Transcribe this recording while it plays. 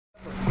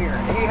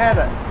had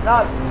a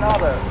not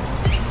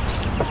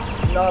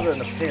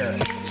an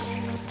appearance,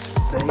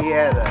 but he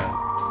had a.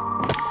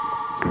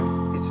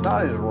 It's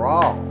not as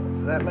raw.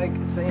 Does that make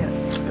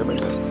sense? It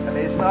makes sense. I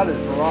mean, it's not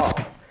as raw.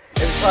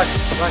 It's like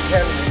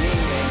having a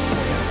mean man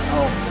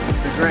on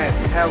the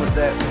Grammys. How would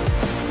that be?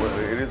 Well,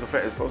 it's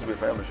supposed to be a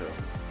family show.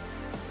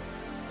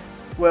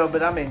 Well,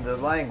 but I mean, the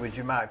language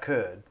you might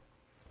could.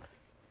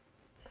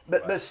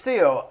 But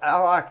still, I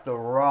like the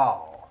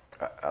raw.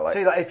 I like.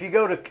 See, like if you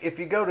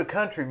go to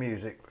country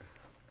music,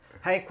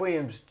 Hank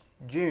Williams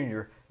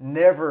Jr.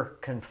 never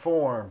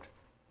conformed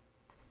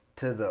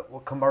to the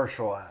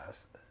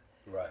commercialized.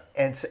 Right.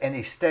 And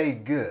he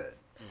stayed good.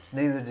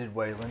 Neither did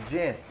Waylon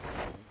Jennings.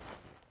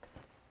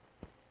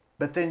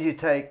 But then you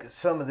take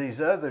some of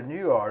these other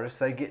new artists,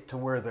 they get to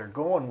where they're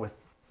going with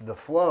the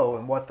flow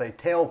and what they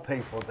tell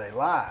people they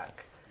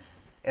like,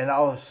 and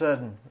all of a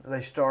sudden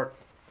they start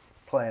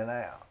playing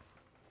out.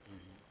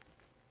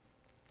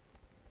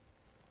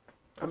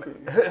 I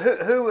mean,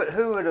 Who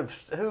would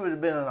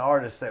have been an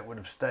artist that would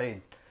have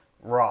stayed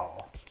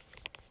raw?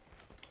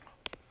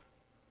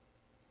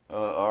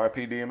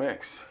 R.I.P.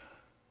 DMX.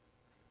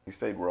 He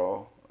stayed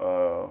raw.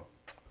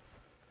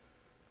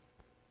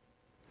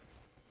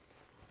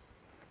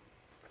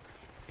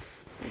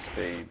 He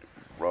stayed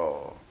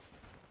raw.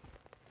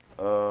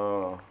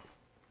 I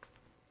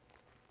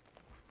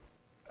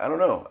don't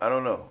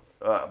know.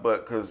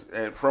 But because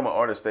from an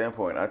artist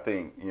standpoint, I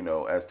think,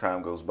 as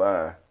time goes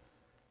by,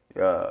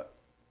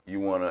 you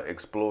want to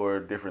explore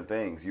different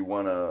things. You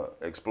want to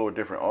explore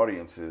different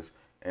audiences.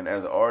 And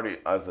as an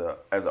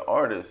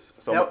artist,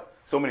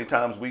 so many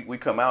times we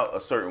come out a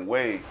certain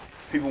way.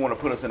 People want to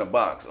put us in a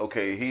box.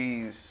 Okay,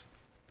 he's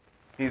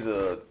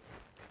a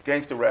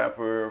gangster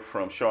rapper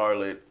from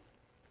Charlotte.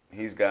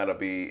 He's got to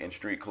be in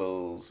street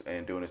clothes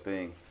and doing his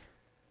thing.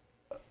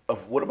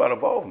 What about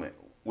involvement?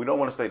 We don't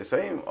want to stay the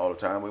same all the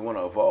time. We want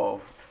to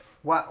evolve.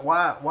 Why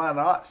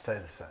not stay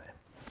the same?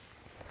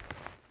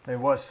 I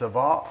mean, what's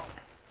evolved?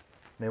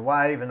 I mean,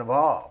 why even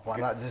evolve? Why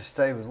not just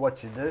stay with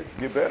what you do?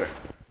 Get better.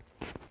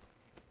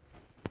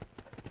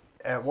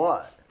 At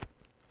what?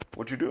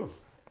 What you do?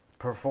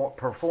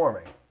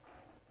 Performing.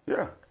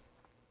 Yeah.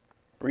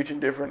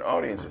 Reaching different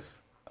audiences.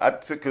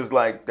 Because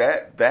like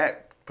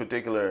that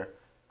particular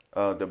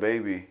the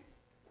baby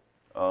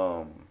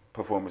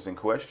performance in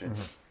question,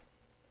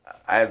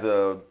 as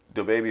a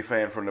the baby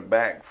fan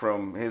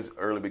from his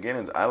early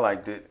beginnings, I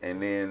liked it,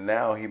 and then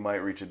now he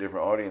might reach a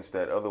different audience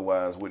that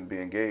otherwise wouldn't be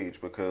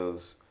engaged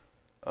because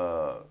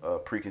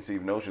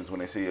preconceived notions when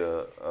they see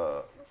a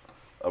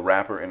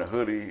rapper in a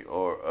hoodie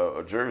or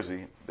a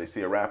jersey, they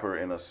see a rapper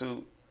in a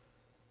suit,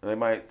 and they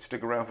might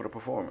stick around for the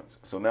performance.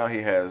 So now he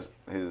has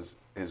his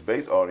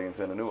base audience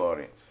and a new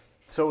audience.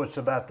 So it's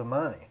about the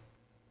money.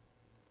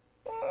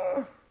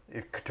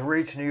 To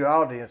reach new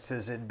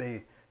audiences,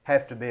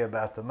 have to be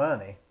about the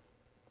money.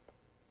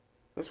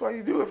 That's why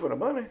you do it for the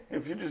money.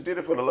 If you just did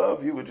it for the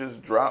love, you would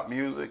just drop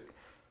music,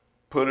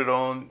 put it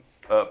on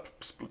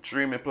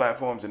streaming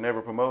platforms and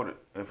never promote it.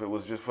 If it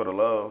was just for the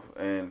love,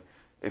 and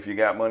if you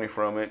got money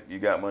from it, you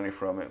got money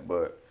from it,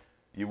 but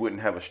you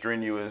wouldn't have a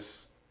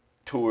strenuous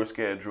tour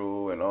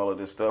schedule and all of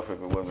this stuff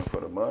if it wasn't for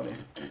the money.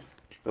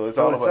 So it's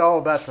all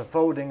about the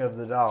folding of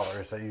the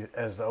dollar,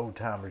 as the old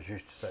timers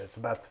used to say. It's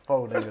about the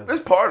folding. It's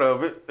part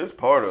of it. It's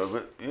part of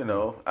it.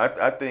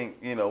 I think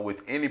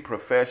with any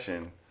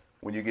profession,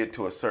 when you get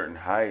to a certain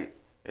height,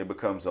 it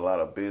becomes a lot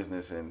of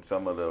business, and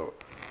some of the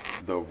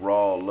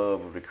raw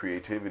love of the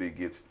creativity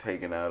gets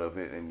taken out of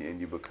it, and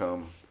you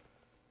become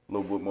a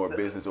little bit more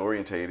business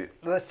orientated.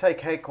 Let's take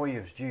Hank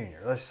Williams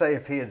Jr. Let's say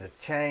if he had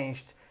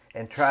changed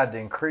and tried to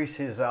increase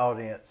his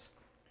audience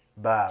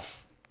by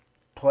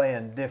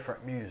playing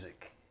different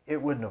music, it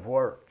wouldn't have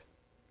worked.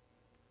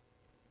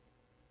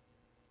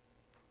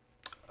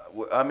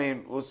 I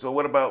mean, so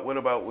what about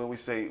when we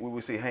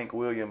see Hank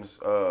Williams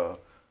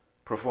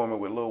performing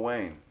with Lil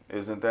Wayne?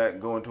 Isn't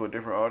that going to a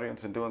different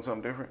audience and doing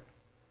something different?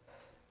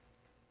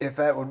 If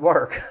that would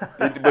work.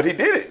 But he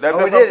did it. That's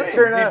he what did I'm it, saying.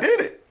 sure enough. He did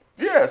it.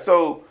 Yeah.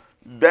 So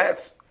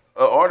that's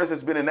an artist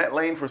that's been in that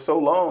lane for so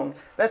long.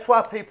 That's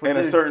why people in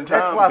a certain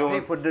time. That's why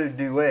people do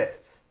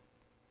duets.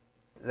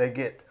 They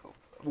get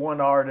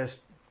one artist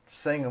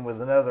singing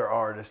with another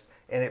artist,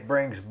 and it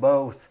brings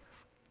both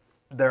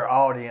their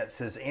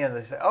audiences in.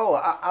 They say, "Oh,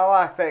 I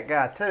like that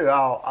guy too.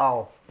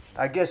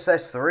 I guess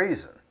that's the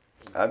reason."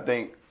 I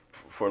think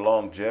for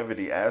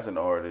longevity as an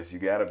artist, you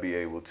got to be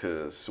able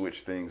to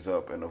switch things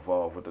up and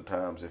evolve with the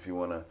times if you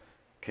want to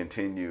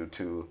continue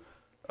to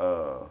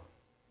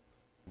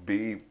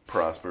be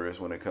prosperous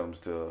when it comes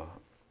to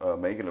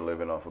making a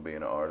living off of being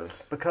an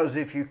artist. Because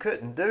if you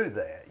couldn't do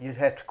that, you'd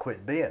have to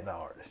quit being an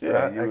artist.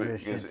 Yeah, right?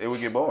 it would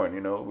get boring.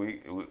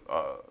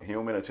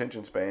 Human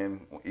attention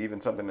span,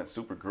 even something that's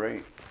super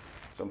great,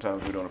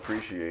 sometimes we don't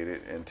appreciate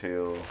it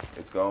until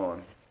it's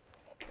gone.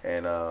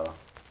 And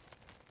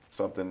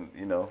something,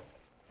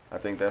 I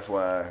think that's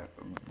why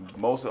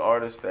most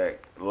artists that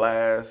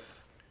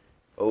last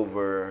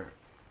over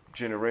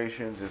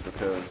generations is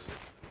because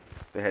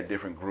they had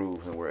different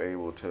grooves and were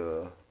able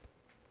to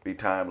be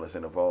timeless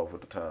and evolve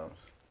with the times.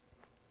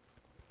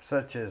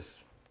 such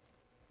as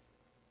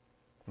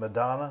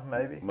Madonna,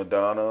 maybe.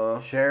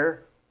 Madonna.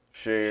 Cher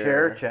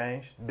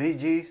changed. Bee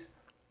Gees.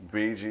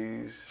 Bee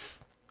Gees.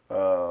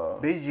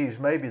 Bee Gees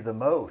maybe the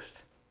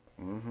most.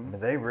 I mean,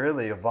 they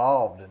really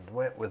evolved and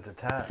went with the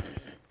times.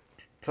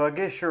 So I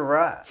guess you're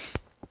right.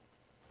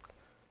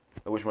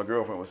 I wish my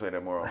girlfriend would say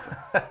that more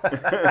often.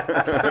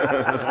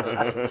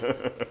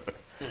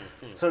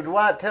 So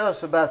Dwight, tell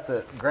us about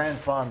the Grand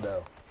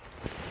Fondo.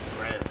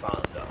 Grand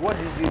Fondo. What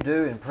did you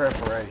do in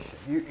preparation?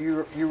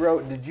 You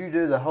wrote, did you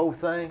do the whole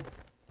thing?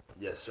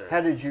 Yes, sir.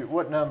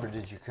 What number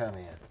did you come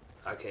in?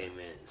 I came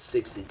in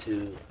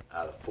 62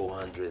 out of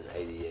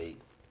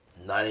 488.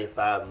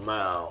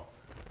 95-mile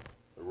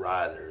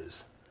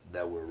riders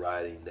that were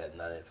riding that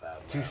 95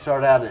 miles. Did you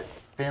start out at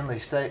Finley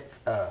Stadium?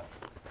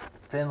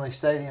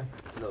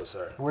 No,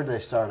 sir. Where did they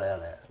start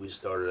out at? We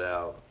started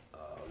out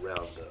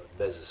around the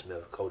Bessie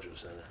Smith Cultural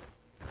Center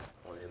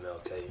on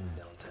MLK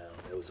downtown.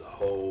 It was a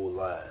whole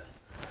line.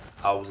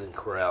 I was in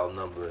corral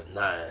number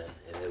 9,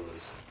 and it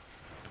was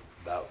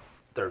about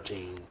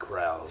 13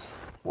 corrals.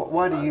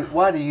 Why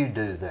do you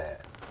do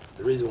that?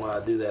 The reason why I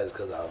do that is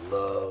because I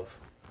love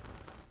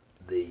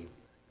the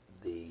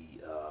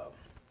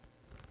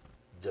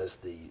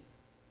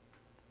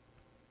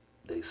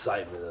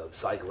excitement of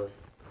cycling,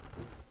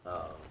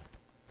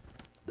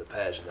 the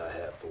passion I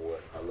have for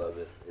it. I love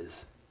it.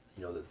 It's,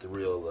 the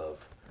thrill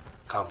of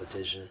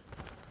competition.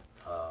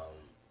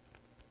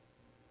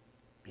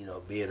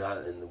 Being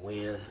out in the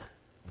wind,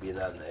 being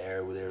out in the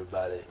air with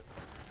everybody.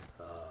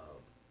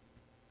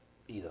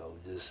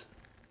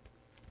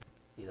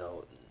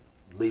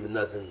 Leaving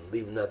nothing.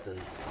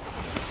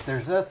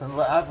 There's nothing.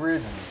 I've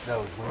ridden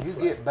those. When you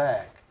get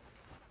back,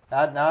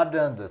 I've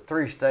done the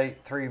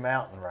 3-state,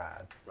 3-mountain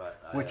ride. Right.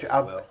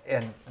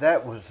 And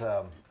that was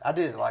I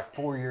did it like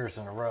 4 years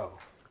in a row.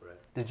 Correct.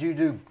 Did you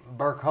do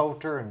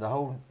Burkhalter and the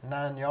whole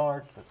 9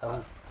 yards?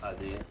 I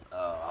did.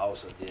 I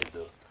also did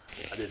the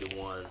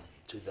one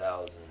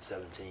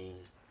 2017.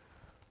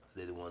 I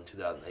did the one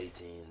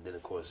 2018. Then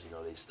of course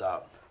they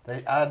stopped.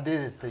 I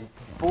did it the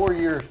 4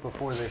 years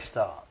before they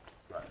stopped.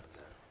 Right. Okay.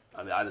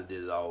 I mean, I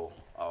did it all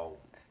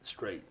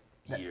straight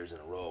years in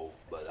a row,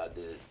 but I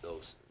did it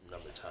those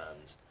number of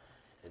times,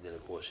 and then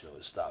of course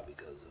it stopped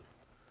because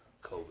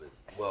of COVID.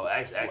 Well,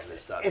 actually it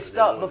stopped. It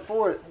stopped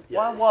before.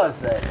 Why was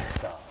that it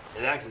stopped?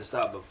 It actually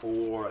stopped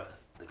before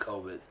the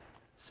COVID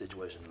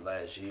situation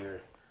last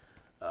year.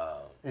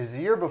 Is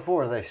the year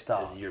before they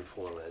stopped? The year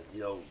before last.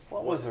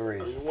 What was the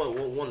reason?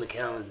 One of the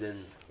counties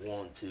didn't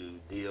want to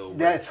deal with.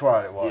 That's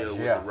what it was. Deal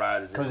Yeah. with the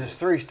riders. Because it's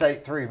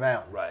 3-state,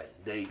 3-mountain. Right.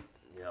 They,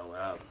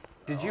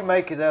 Did you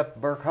make it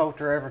up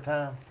Burkhalter every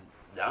time?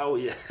 Oh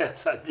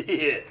yes, I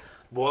did.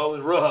 Boy, it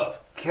was rough.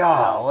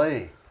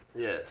 Golly.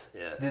 Yes.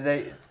 Did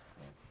they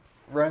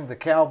run the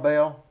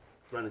cowbell?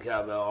 Run the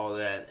cowbell, all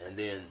that, and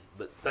then,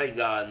 but thank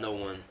God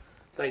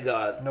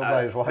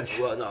Nobody's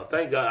watching. Well, no,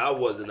 thank God I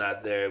wasn't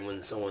out there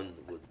when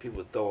people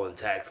were throwing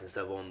tacks and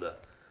stuff on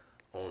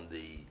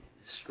the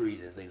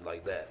street and things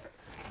like that,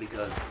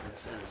 because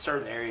in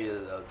certain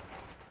areas of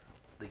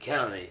the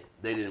county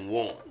they didn't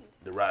want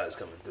the riders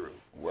coming through.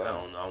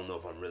 Wow. I don't know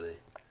if I'm really.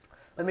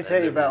 Let me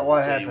tell you about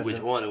what happened. Which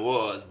one it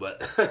was,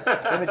 but.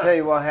 Let me tell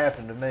you what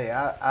happened to me.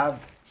 I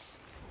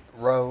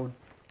rode,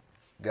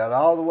 got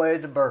all the way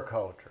to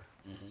Burkhalter,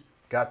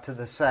 got to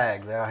the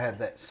sag there. I had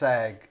that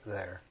sag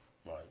there.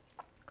 Right.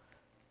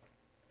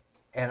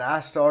 And I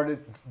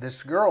started,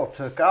 this girl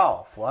took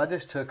off. Well, I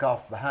just took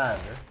off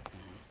behind her.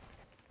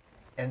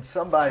 And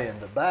somebody in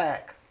the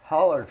back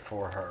hollered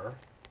for her.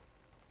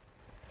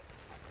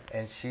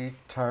 And she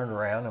turned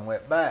around and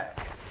went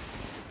back.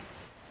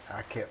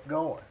 I kept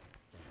going.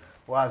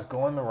 Well, I was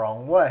going the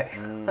wrong way.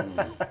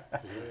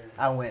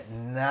 I went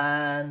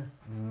 9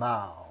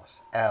 miles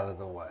out of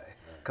the way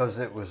because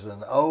it was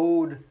an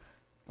old,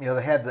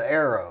 they had the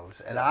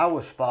arrows, and I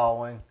was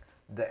following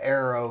the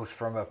arrows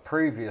from a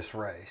previous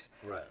race.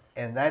 Right.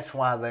 And that's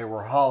why they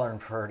were hollering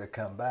for her to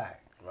come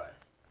back. Right.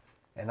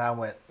 And I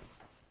went,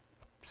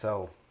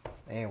 so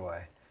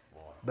anyway.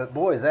 But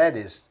boy, that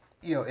is,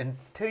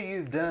 until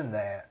you've done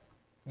that,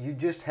 you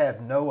just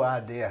have no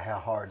idea how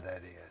hard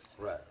that is.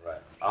 Right. Right.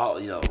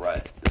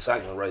 The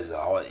cycling races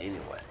are hard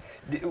anyway.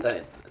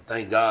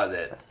 Thank God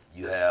that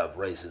you have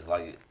races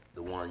like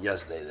the one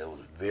yesterday that was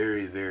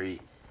very, very,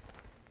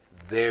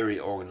 very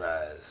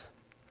organized.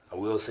 I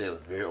will say it was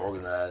very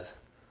organized.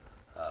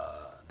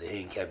 The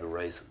handicapper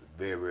race was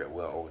very, very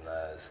well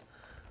organized.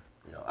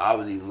 I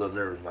was even a little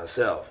nervous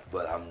myself,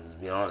 but I'm just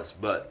being honest.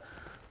 But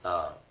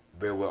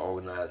very well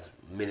organized,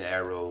 many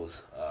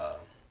arrows,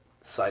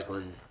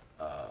 cycling,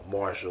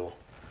 marshal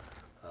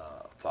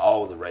for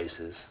all the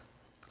races.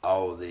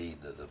 All the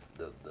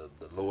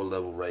lower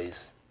level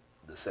race,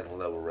 the second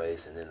level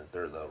race, and then the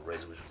third level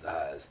race, which was the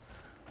highest,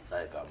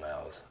 95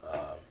 miles.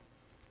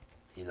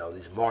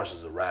 These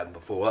marshals are riding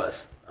before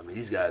us. I mean,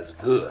 these guys are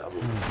good. I'm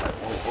like,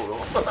 hold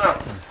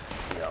on.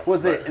 Well,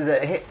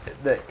 the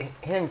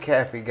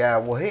handicapper guy,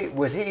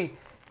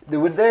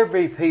 would there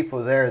be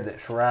people there that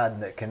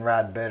can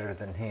ride better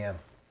than him?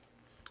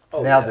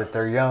 That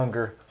they're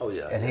younger. Oh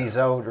yeah. And he's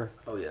older.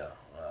 Oh yeah.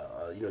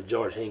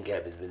 George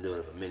Hincap has been doing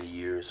it for many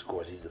years. Of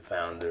course, he's the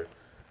founder,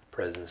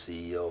 president,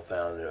 CEO,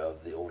 founder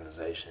of the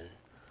organization,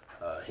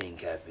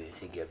 Hincap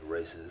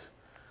Races.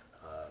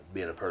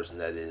 Being a person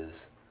that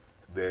is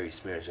very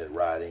experienced at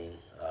riding,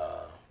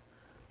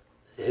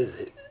 his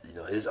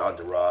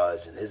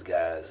entourage and his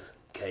guys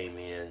came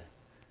in.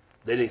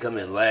 They didn't come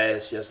in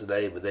last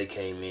yesterday, but they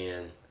came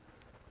in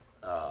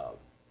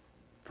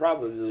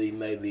probably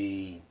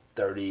maybe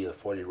 30 or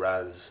 40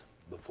 riders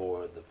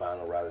before the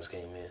final riders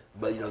came in.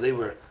 But they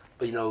were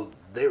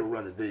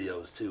running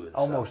videos too. And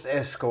Almost stuff.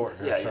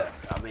 escorting or something.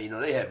 I mean,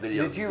 they had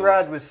videos. Did you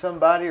ride with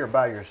somebody or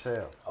by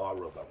yourself? Oh, I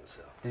rode by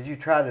myself. Did you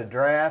try to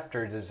draft,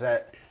 or does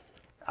that?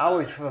 I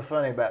always feel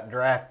funny about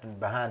drafting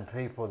behind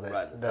people that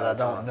I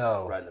don't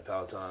know. Riding the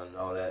peloton and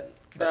all that.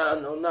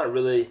 No, not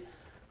really.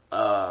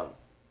 I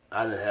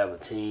didn't have a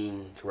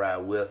team to ride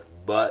with,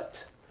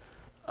 but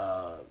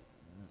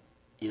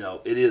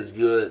it is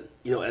good.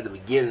 At the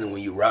beginning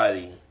when you're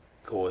riding,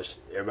 of course,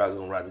 everybody's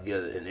gonna ride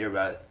together, and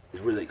everybody is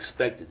really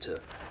expected to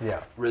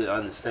really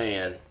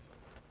understand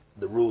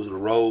the rules of the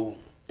road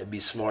and be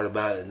smart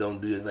about it, and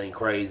don't do anything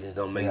crazy, and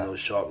don't make no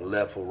sharp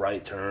left or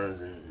right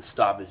turns and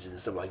stoppages and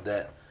stuff like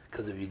that.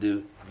 Because if you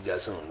do, you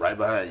got someone right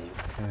behind you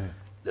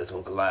that's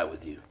gonna collide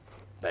with you.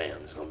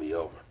 Bam, it's gonna be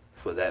over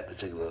for that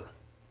particular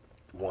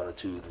 1 or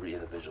 2 or 3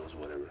 individuals,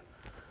 whatever.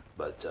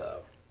 But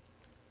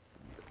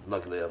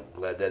luckily, I'm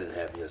glad that didn't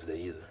happen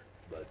yesterday either.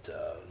 But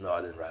no,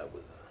 I didn't ride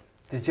with.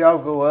 Did y'all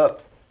go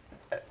up?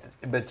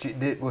 But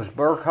was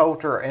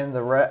Burkholder in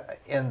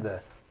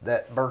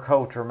that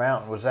Burkholder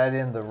mountain? Was that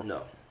in the?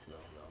 No.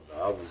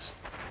 I was.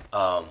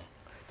 Do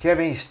you have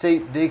any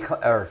steep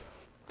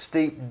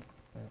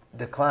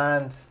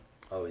declines?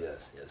 Oh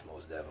yes,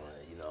 most definitely.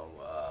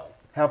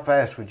 How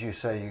fast would you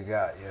say you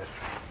got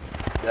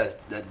yesterday?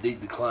 That steep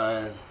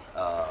decline,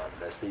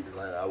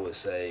 I would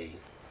say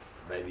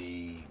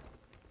maybe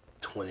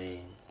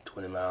 20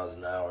 miles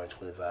an hour,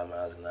 25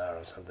 miles an hour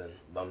or something.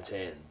 But I'm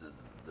saying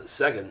the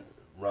second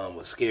run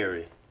was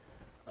scary.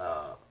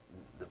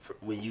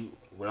 When we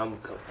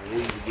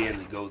began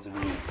to go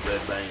through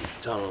Red Bank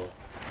Tunnel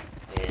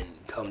and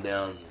come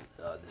down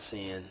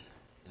descend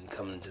and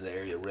come into the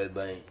area of Red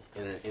Bank,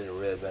 enter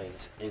Red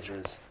Bank's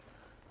entrance,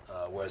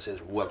 where it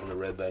says "Welcome to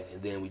Red Bank,"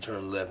 and then we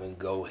turn left and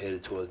go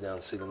headed towards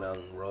down Signal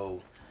Mountain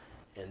Road,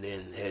 and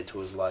then head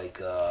towards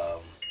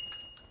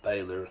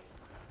Baylor.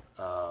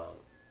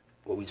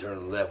 Where we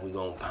turn left, we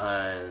go on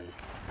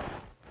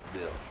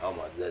Pineville. Oh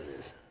my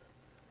goodness,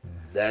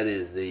 that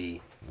is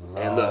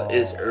and look,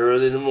 it's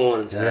early in the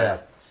morning time. Yeah.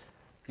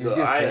 Look,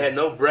 I had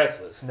no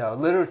breakfast. No, a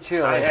little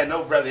chilly. I had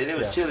no breakfast, and it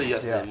was chilly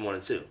yesterday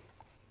morning too.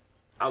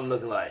 I'm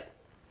looking like,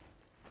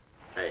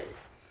 hey.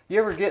 You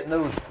ever get in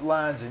those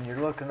lines and you're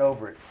looking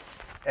over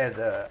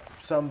at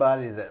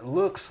somebody that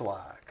looks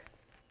like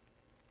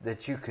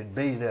that you could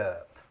beat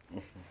up,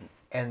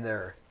 and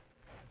they're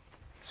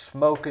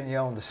smoking you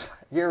on the side?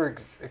 You ever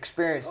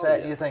experience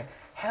that? Yeah. You think,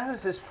 how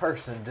does this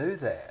person do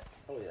that?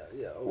 Oh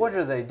yeah. What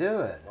are they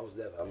doing? Most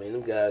definitely. I mean,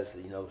 them guys,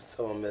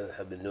 some of them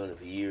have been doing it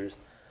for years.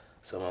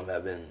 Some of them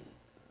have been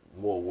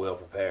more well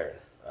prepared.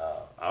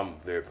 I'm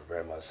very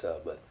prepared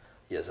myself, but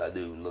yes, I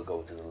do look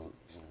over to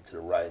the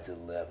right and to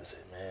the left and say,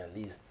 man,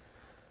 these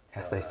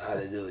how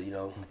they do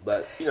it,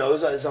 But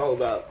it's all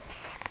about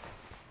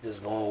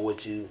just going with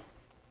what you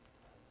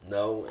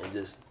know and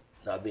just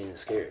not being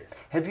scared.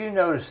 Have you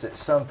noticed that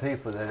some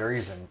people that are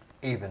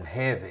even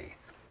heavy,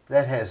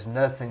 that has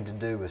nothing to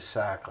do with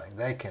cycling?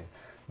 They can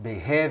be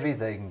heavy,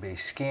 they can be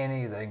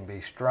skinny, they can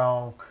be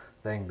strong,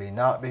 they can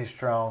not be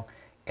strong,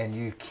 and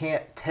you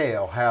can't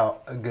tell how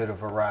good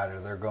of a rider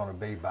they're going to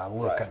be by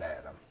looking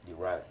at them. You're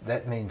right.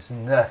 That means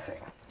nothing.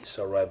 You're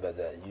so right about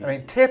that. I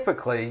mean,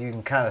 typically you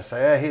can kind of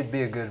say, he'd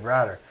be a good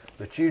rider,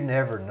 but you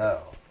never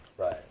know.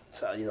 Right.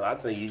 So, I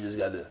think you just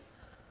got to,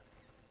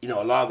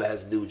 a lot of it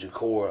has to do with your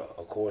core.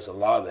 Of course, a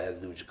lot of it has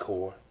to do with your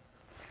core.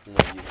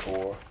 Your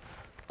core,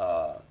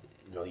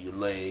 your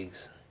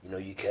legs, your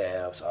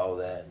calves, all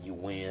that, your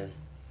wind.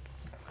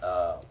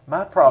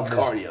 My problem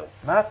cardio.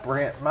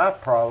 My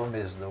problem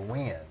is the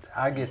wind.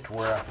 I get to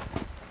where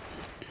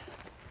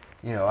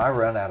I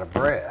run out of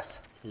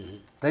breath. Mm-hmm.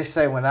 They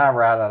say when I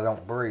ride, I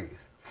don't breathe.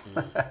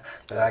 Mm-hmm.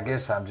 But I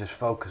guess I'm just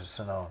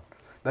focusing on.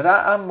 But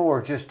I'm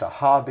more just a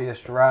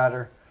hobbyist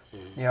rider.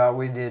 Mm-hmm.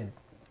 We did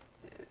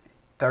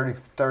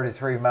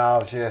 33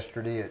 miles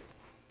yesterday at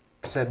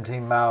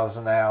 17 miles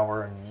an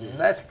hour, and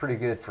that's pretty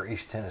good for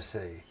East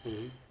Tennessee.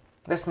 Mm-hmm.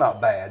 That's not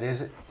bad,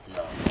 is it?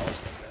 No, it's not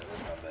bad.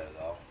 That's not bad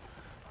at all.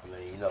 I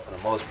mean, for the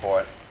most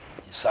part,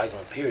 your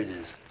cycling period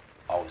is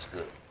always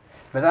good.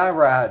 But I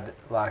ride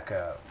like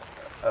a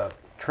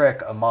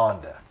Trek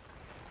Amonda,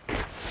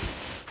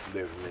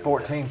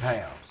 14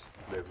 pounds.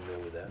 Very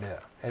familiar with that.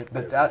 Yeah,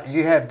 but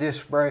you have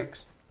disc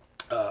brakes?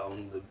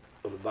 On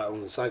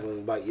the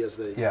cycling bike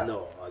yesterday? Yeah.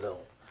 No, I don't.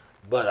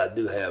 But I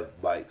do have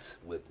bikes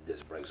with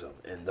disc brakes on,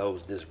 and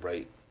those disc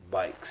brake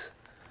bikes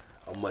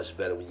are much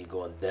better when you're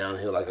going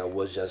downhill like I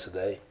was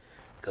yesterday,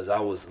 because I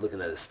was looking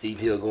at a steep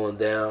hill going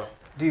down.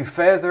 Do you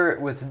feather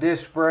it with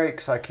disc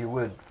brakes like you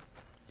would?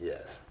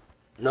 Yes.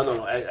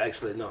 No.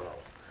 Actually, no.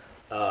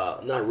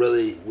 Not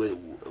really with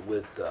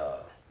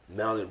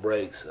mounted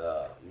brakes.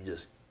 You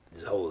just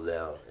hold it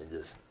down and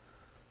just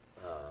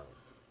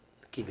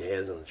keep your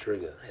hands on the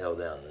trigger held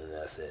down, and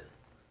that's it.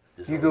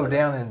 Just You go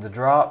down in the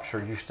drops,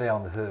 or you stay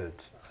on the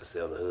hoods? I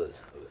stay on the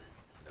hoods of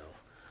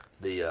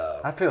it.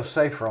 I feel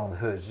safer on the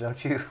hoods,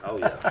 don't you? Oh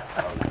yeah.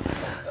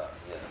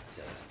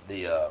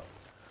 Yes.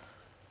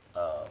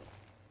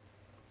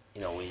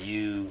 When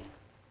you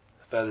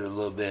feather it a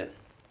little bit,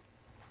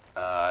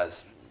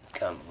 it's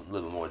kind of a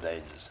little bit more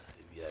dangerous,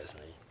 if you ask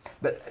me.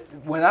 But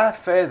when I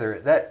feather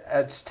it,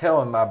 that's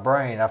telling my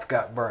brain I've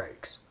got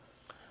brakes.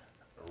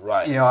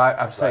 Right.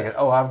 I'm thinking,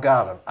 oh, I've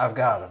got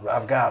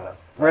them,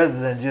 rather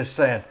than just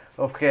saying,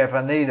 okay, if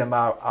I need them,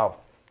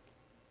 I'll.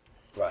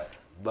 Right.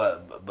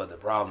 But the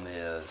problem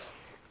is,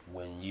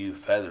 when you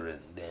feather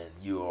it, then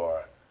you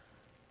are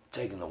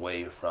taken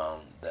away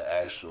from the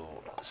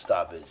actual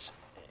stoppage,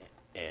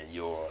 and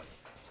you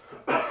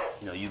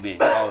being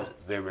very,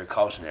 very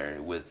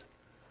cautionary with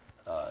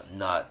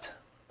not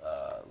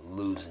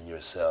losing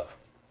yourself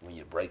when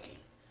you're braking.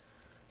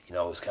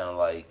 It's kind of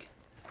like,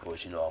 of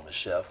course, I'm a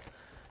chef,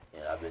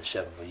 and I've been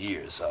chefing for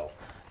years, so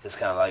it's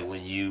kind of like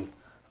when you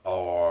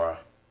are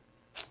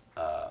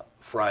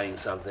frying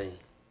something,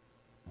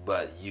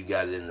 but you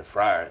got it in the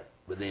fryer,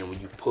 but then when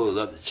you pull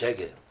it up to check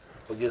it,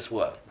 well, guess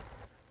what?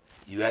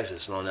 You actually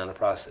slowing down the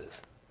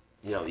process.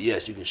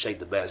 Yes, you can shake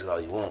the basket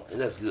all you want,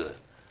 and that's good,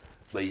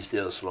 but you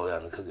still slow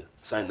down the cooking.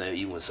 Same thing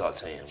even with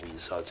sauteing. When you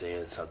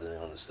sauteing something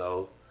on the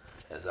stove,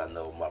 as I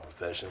know my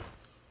profession,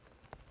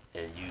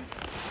 and you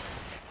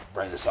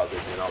bring the saute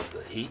pan off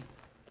the heat,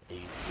 and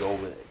you go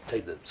over and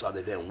take the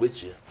saute pan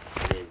with you,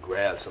 and then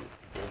grab some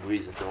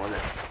ingredients and throw in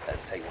there.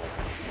 That's taking away.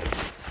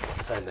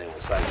 Same thing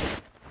with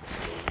cycling.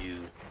 When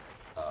you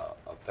are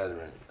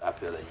feathering, I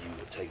feel that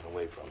you are taken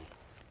away from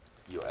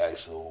your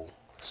actual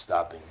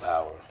stopping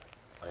power,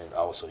 and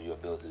also your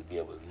ability to be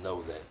able to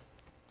know that,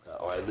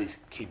 or at least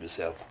keep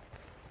yourself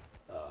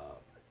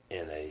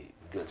in a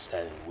good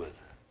standing with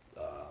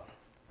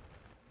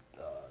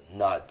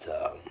not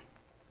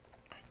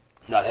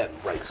having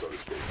brakes, so to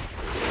speak.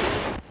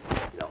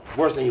 So,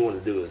 worst thing you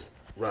want to do is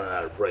run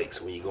out of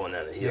brakes when you're going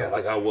down the hill,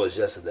 like I was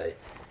yesterday,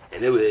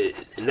 and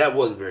that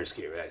wasn't very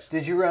scary actually.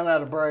 Did you run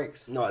out of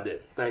brakes? No, I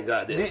didn't. Thank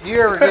God I didn't. Did you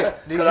ever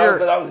get? Because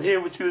I was here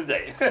with you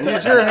today.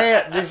 Did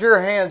your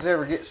hands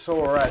ever get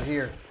sore right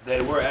here?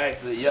 They were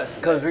actually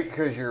yesterday.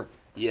 Because you're.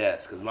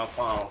 Yes, because my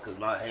palm, because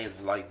my hands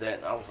were like that,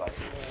 and I was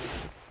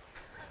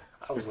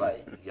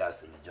like, you guys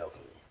to be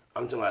joking me.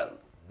 I'm talking about,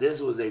 this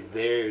was a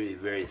very,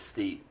 very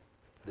steep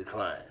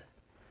decline.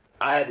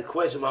 I had to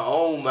question my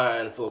own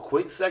mind for a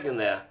quick second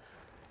there,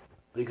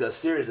 because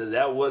seriously,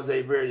 that was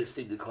a very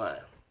steep decline.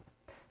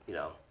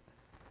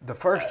 The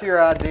first year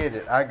I did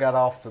it, I got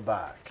off the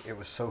bike. It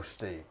was so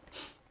steep.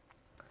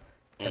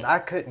 And I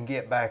couldn't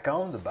get back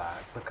on the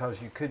bike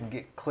because you couldn't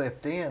get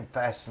clipped in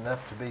fast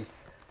enough to be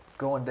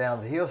going down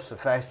the hill so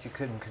fast you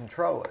couldn't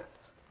control it.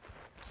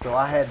 So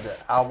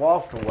I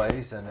walked a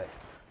ways and it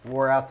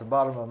wore out the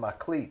bottom of my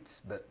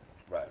cleats. But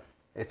right.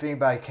 If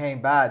anybody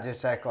came by, it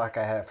just acted like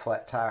I had a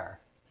flat tire.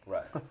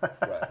 Right.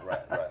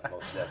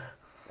 Most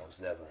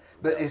definitely.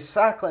 But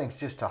cycling's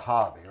just a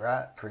hobby,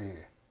 right, for you?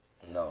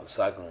 No,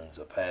 cycling's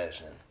a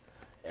passion.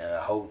 And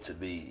I hope to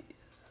be,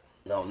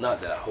 no,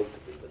 not that I hope to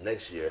be, but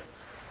next year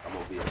I'm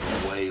going to be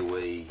at a way,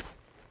 way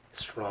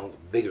strong,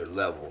 bigger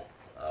level.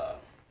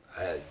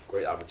 I had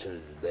great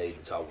opportunities today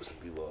to talk with some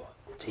people,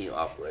 team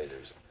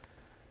operators.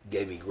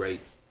 Gave me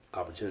great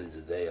opportunities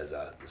today as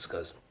I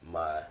discussed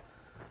my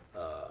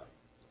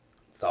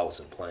thoughts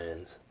and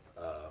plans,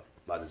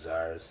 my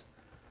desires.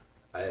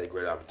 I had a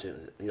great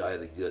opportunity, I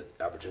had a good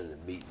opportunity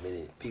to meet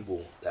many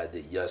people that I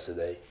did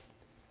yesterday,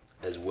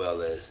 as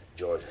well as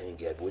George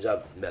Hincap, which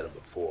I've met him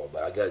before,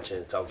 but I got a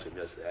chance to talk to him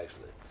yesterday,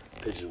 actually,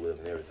 pictures with him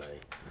and everything.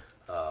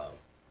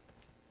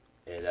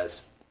 And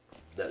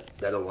that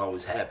don't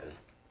always happen.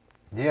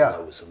 Yeah.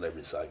 With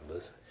celebrity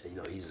cyclists.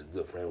 And, he's a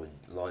good friend with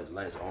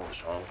Lance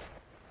Armstrong,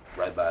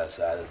 right by his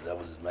side. That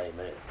was his main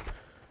man.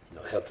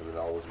 Helped him in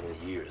all those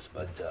many years.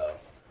 But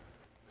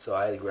so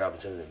I had a great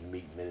opportunity to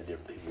meet many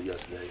different people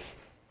yesterday.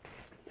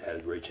 Had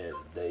a great chance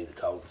today to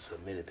talk to so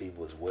many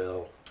people as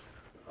well.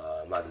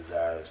 My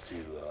desire is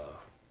to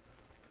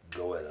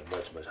go at a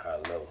much, much higher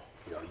level.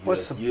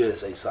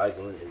 USA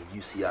Cycling and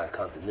UCI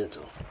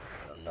Continental.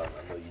 I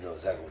know you know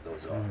exactly what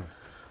those are. Mm-hmm.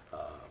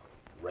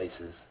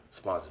 Races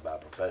sponsored by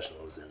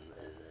professionals and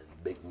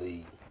big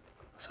league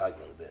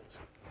cycling events.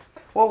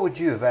 What would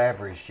you have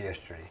averaged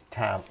yesterday?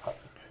 Time?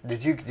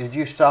 Did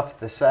you stop at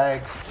the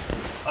SAGs?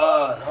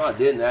 No, I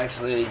didn't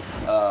actually.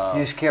 You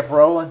just kept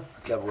rolling?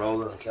 I kept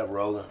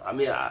rolling. I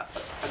mean, I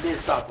did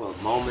stop for a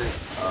moment,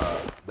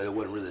 but it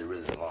wasn't really,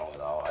 really long at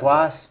all.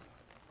 Twice?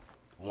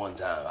 One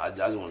time. I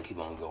just want to keep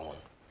on going.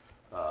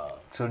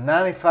 So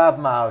 95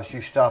 miles, you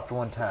stopped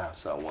one time?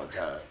 Stopped one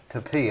time. To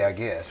pee, I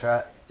guess,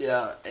 right?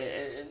 Yeah,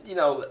 and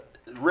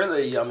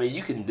really, I mean,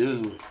 you can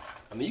do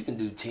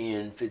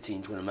 10,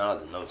 15, 20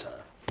 miles in no time.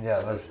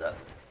 Yeah, that's nothing.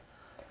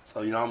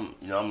 So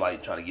I'm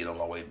like trying to get on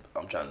my way.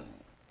 I'm trying to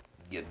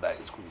get back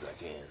as quick as I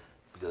can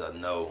because I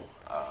know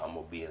I'm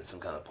gonna be in some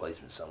kind of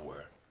placement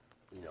somewhere,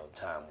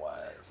 time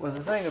wise. Well,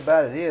 the thing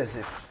about it is,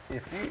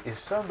 if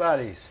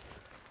somebody's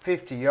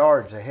 50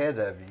 yards ahead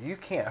of you, you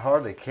can't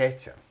hardly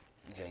catch them.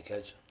 You can't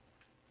catch them.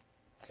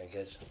 Can't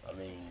catch them. I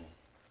mean,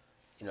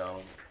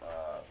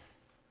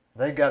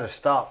 They've got to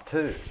stop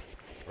too,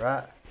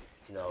 right?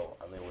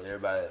 When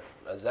everybody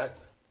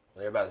exactly,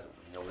 when everybody.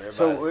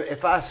 So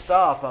if I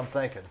stop, I'm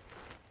thinking,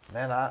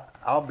 man,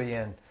 I'll be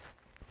in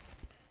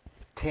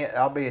 10.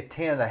 I'll be a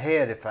 10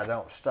 ahead if I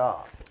don't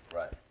stop.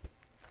 Right.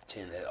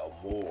 10 ahead or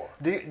more.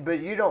 But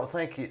you don't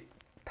think it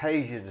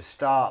pays you to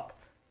stop,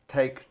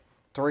 take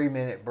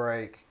 3-minute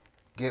break,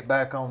 get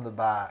back on the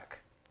bike?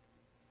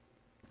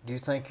 Do you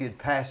think you'd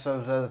pass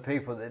those other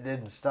people that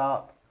didn't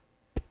stop?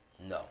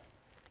 No.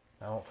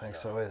 I don't think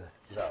so either.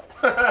 No.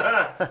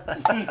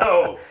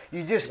 No.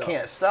 You just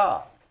can't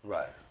stop.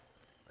 Right.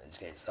 I just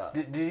can't stop.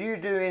 Do you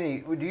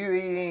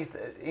eat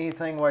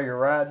anything while you're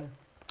riding?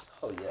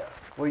 Oh yeah.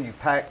 What do you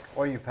pack?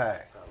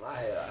 I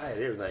had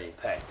everything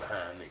packed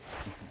behind me.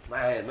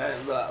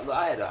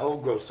 I had the whole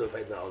grocery store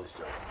packed behind me.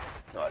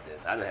 No, I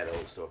didn't. I didn't have the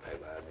whole store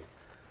packed behind me.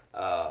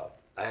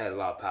 I had a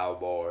lot of power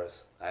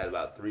bars. I had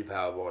about 3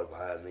 power bars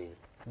behind me.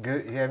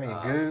 Goo? You have any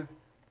goo?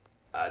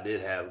 I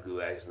did have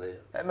goo actually.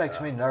 That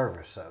makes me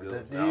nervous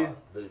though. Do you?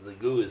 The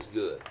goo is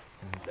good.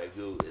 That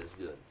goo is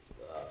good.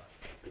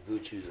 The goo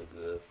chews are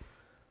good.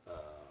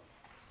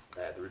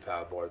 I had 3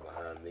 power bars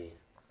behind me.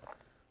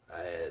 I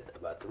had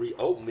about 3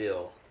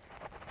 oatmeal.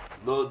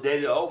 Little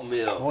Debbie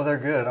oatmeal. Well, they're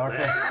good, aren't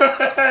they?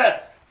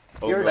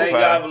 Thank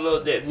God for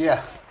Little Debbie.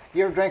 Yeah.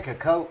 You ever drink a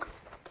Coke?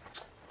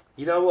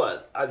 You know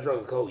what? I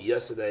drank a Coke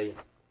yesterday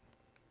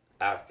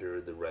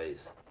after the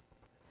race.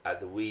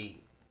 After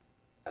we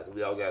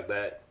all got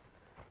back,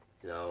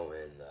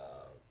 and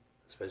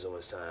spent so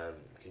much time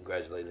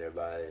congratulating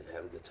everybody and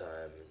having a good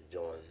time and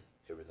enjoying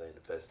everything,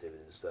 the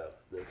festivities and stuff.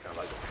 They're kind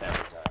of like a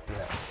family time.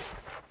 Yeah.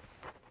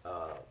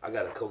 I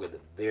got a Coke at the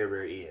very,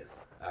 very end.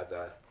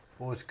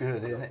 Well, it's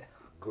good, isn't it?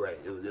 Great.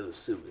 It was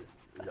stupid.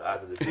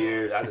 After the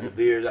beers, after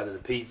the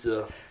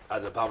pizza,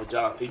 after the Papa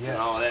John pizza and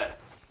all that.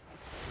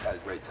 Had a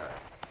great time.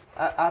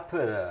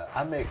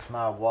 I mix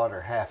my water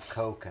half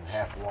Coke and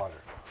half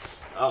water.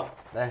 Oh.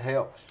 That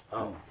helps.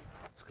 Oh.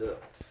 It's good.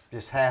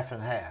 Just half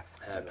and half.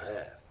 Half and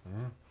half.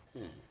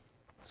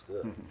 It's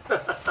good.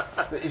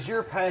 But is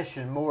your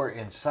passion more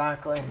in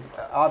cycling?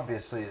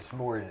 Obviously, it's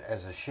more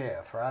as a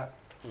chef, right?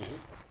 Mm-hmm.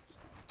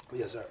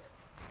 Yes, sir.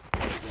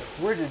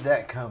 Where did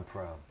that come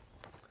from?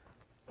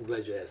 I'm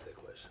glad you asked that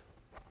question.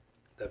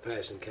 That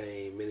passion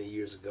came many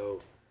years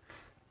ago,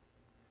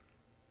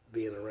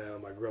 being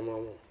around my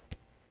grandmama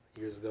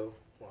years ago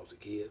when I was a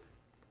kid.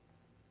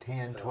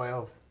 10,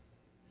 12?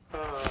 A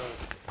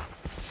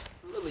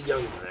little bit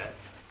younger than that.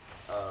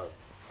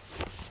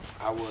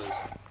 I was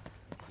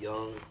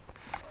young.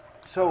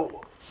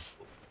 So,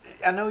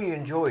 I know you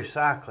enjoy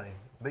cycling,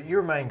 but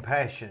your main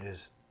passion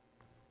is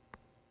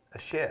a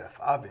chef,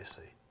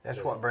 obviously.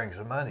 That's what brings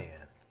the money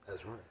in.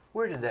 That's right.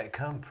 Where did that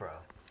come from?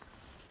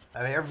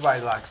 I mean,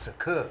 everybody likes to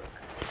cook.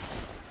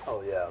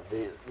 Oh yeah,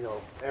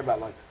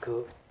 everybody likes to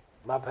cook.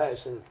 My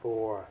passion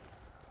for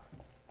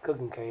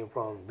cooking came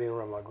from being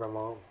around my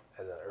grandma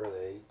at an early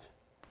age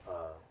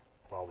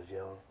when I was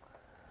young.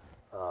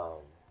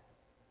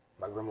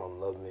 My grandma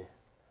loved me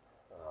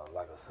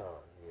like a son,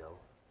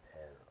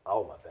 and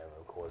all my family,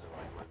 of course.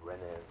 My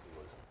granddad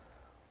was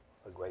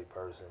a great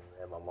person,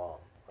 and my mom.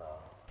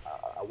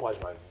 I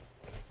watched my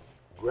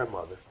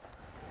grandmother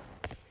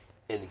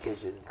in the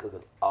kitchen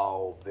cooking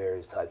all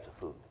various types of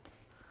food.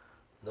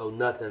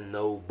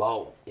 No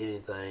bought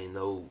anything,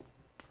 no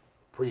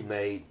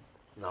pre-made.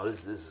 No,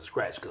 this is a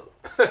scratch cook.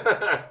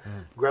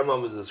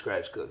 Grandmama's a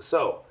scratch cook.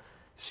 So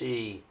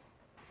she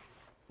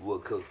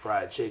would cook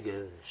fried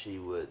chicken. She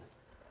would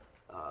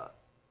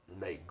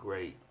make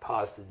great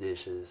pasta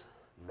dishes,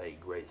 make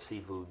great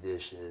seafood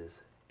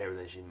dishes.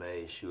 Everything she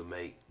made, she would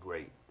make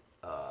great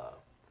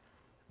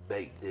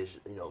baked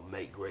dishes.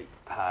 Make great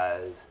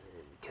pies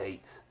and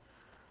cakes.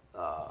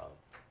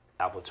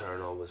 Apple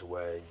turnovers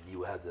where you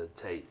would have to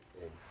take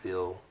and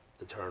fill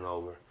the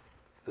turnover,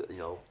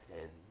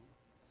 and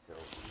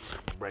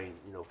bring,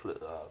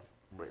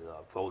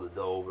 fold the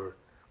dough over,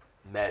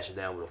 mash it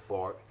down with a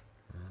fork,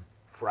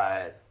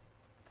 fry it.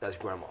 That's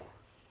grandma.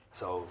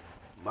 So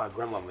my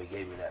grandmama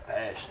gave me that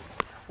passion.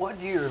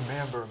 What do you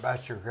remember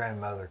about your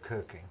grandmother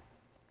cooking?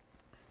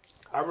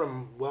 I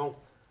remember,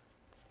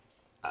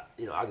 I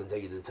can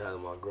take you to the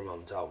time my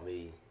grandmama taught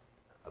me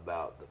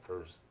about the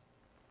first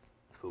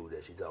food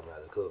that she taught me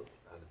how to cook.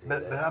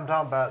 But I'm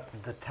talking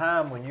about the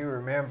time when you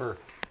remember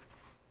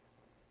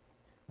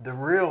the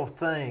real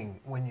thing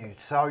when you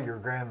saw your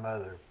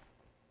grandmother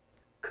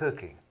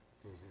cooking,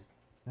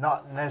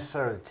 not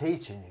necessarily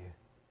teaching you,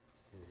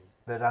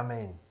 but I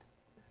mean,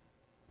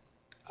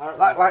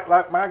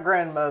 like my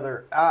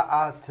grandmother.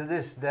 I to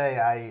this day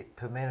I eat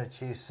pimento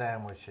cheese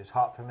sandwiches,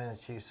 hot pimento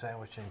cheese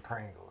sandwich and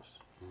Pringles,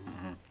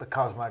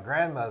 because my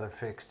grandmother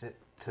fixed it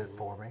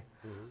for me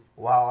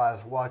while I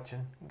was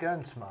watching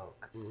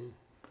Gunsmoke.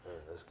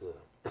 That's good.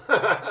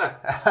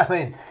 I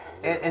mean,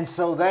 and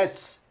so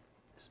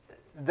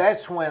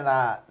that's when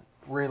I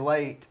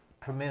relate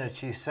pimento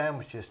cheese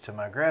sandwiches to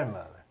my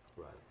grandmother.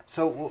 Right.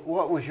 So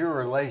what was your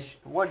relation?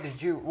 What do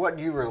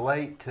you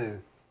relate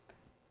to?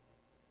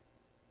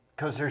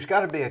 Because there's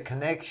got to be a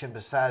connection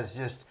besides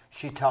just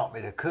she taught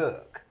me to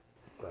cook.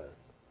 Right.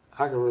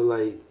 I can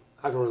relate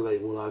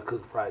when I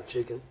cook fried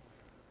chicken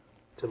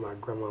to my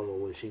grandmama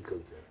when she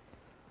cooked it,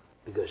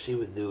 because she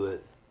would do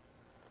it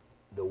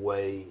the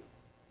way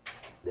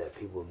that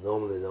people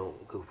normally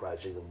don't cook fried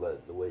chicken,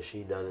 but the way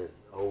she done it,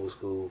 old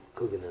school,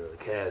 cooking in a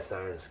cast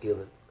iron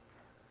skillet,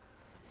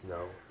 you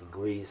know, in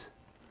grease,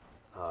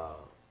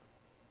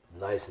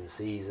 nice and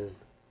seasoned.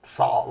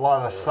 Salt, a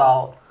lot of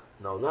salt.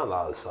 No, not a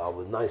lot of salt,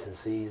 but nice and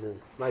seasoned.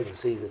 Nice and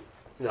seasoned.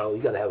 You know,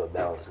 you got to have a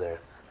balance there.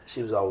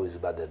 She was always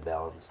about that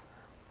balance.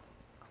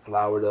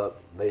 Floured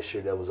up, make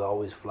sure that was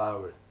always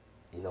floured,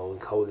 you know, and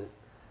coated,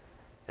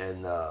 and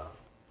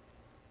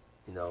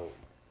you know,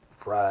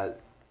 fried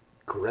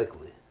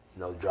correctly.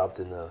 You know, dropped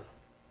in the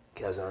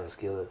cast iron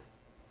skillet,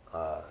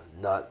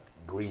 not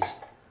grease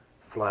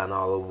flying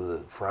all over the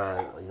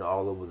frying, you know,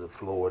 all over the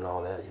floor and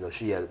all that. You know,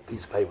 she had a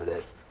piece of paper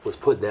that was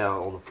put down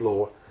on the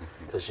floor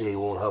because she didn't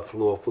want her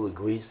floor full of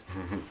grease.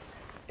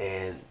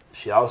 And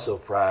she also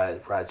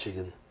fried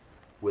chicken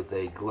with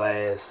a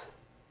glass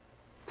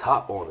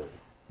top on it.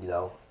 You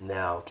know,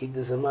 now keep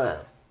this in mind.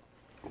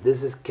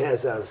 This is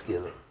cast iron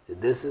skillet.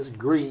 This is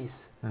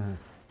grease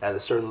at a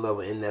certain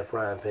level in that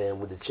frying pan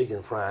with the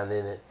chicken frying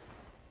in it,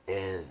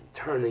 and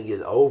turning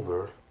it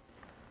over,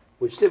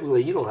 which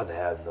typically you don't have to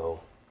have no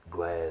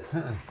glass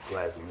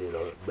lid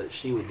on it, but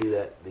she would do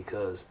that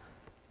because,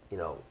 you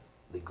know,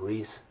 the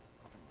grease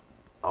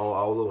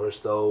all over her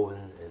stove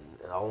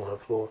and all on her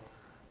floor,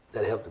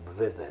 that helped to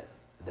prevent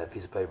that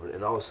piece of paper,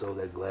 and also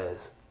that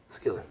glass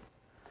skillet.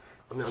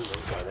 I mean, I'm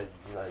sorry,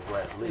 that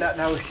glass lid.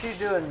 Now, was she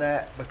doing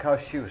that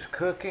because she was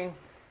cooking,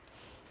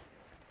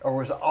 or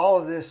was all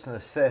of this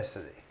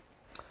necessity?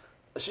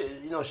 She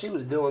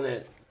was doing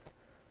it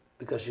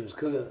because she was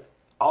cooking.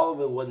 All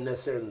of it wasn't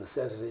necessarily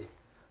necessity,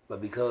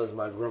 but because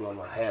my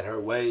grandmama had her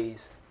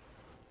ways,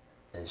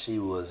 and she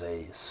was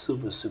a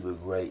super, super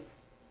great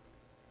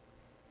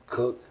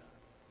cook,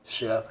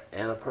 chef,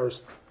 and a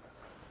person,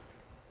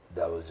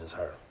 that was just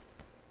her.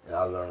 And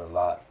I learned a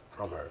lot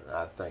from her, and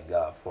I thank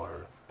God for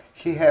her.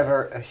 She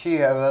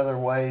have other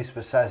ways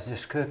besides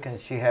just cooking.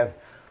 She have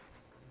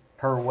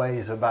her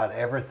ways about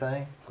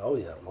everything. Oh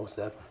yeah, most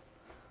definitely.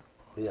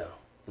 Oh, yeah,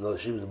 you know,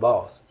 she was the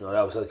boss. You know,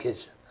 that was her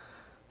kitchen.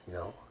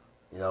 You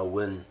know,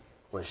 when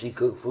she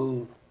cooked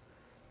food,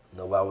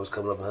 nobody was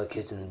coming up in her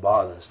kitchen and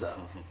bothering stuff.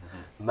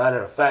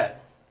 Matter of fact,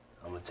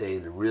 I'm gonna tell you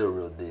the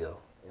real deal.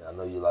 I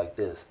know you like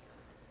this.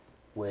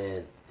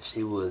 When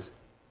she was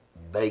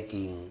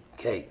baking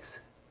cakes,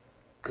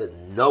 could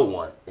no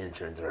one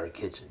enter into her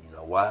kitchen. You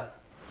know why?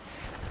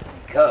 It's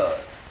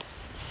because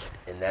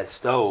in that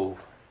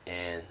stove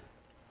and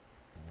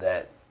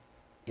that,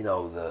 you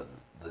know,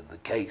 the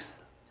cakes,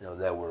 you know,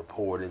 that were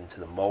poured into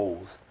the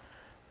molds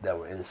that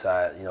were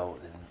inside, you know,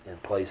 in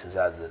place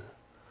inside the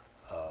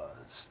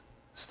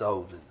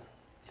stove,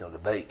 you know, to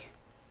bake.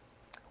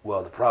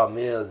 Well, the problem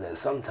is that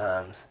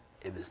sometimes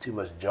if it's too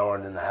much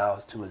jarring in the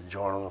house, too much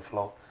jarring on the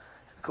floor.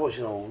 Of course,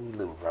 you know, we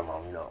live with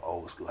grandma, you know,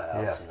 old school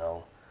house, you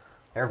know.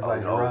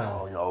 Everybody's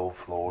running. You know, old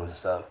floors and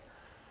stuff.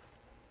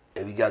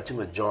 If you got too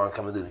much jarring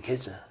coming through the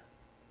kitchen,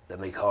 that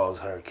may cause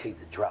her cake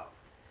to drop.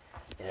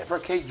 And if her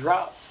cake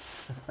drops,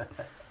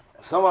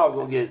 somebody's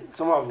gonna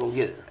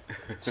get it.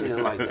 She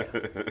didn't like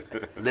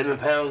that. Lemon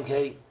pound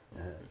cake,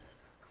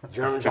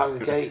 German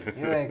chocolate cake.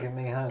 You're making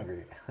me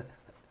hungry.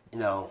 You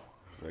know.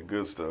 It's that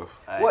good stuff.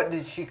 What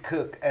did she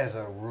cook as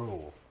a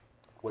rule?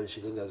 What did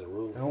she cook as a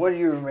rule? And what do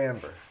you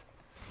remember?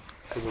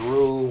 As a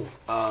rule,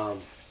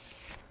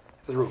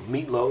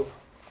 meatloaf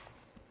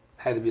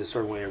had to be a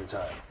certain way every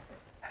time.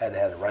 Had to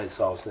have the right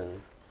sauce in it.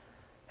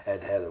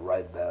 Had to have the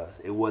right balance.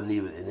 It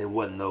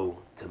wasn't no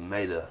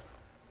tomato.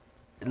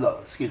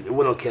 Look, excuse me, it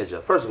wasn't no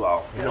ketchup. First of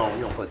all, you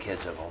don't put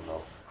ketchup on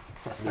no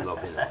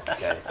meatloaf in it.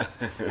 Okay,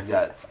 it's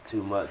got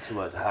too much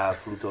high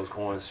fructose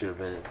corn syrup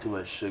in it. Too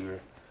much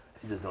sugar.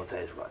 It just don't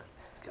taste right.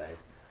 Okay,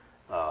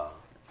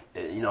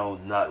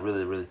 not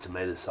really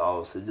tomato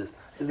sauce. It's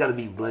got to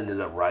be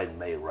blended up right and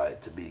made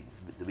right to be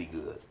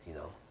good. You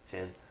know,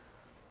 and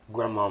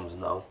grandmoms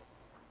know.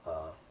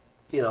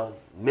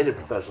 Many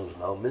professionals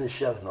know. Many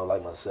chefs know,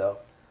 like myself,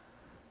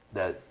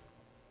 that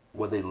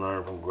what they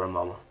learn from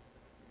grandmama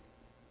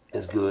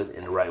is good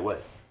in the right way.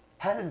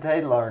 How did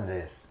they learn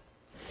this?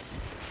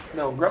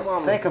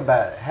 Grandmama. Think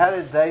about it. How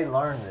did they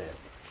learn this?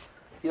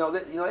 They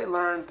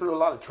learned through a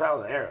lot of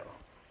trial and error.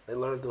 They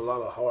learned through a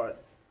lot of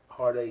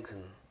heartaches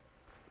and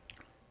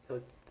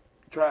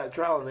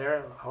trial and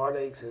error,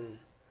 heartaches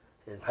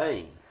and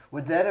pain.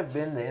 Would that have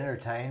been the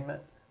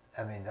entertainment?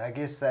 I mean, I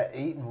guess that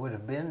eating would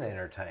have been the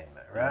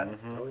entertainment, right?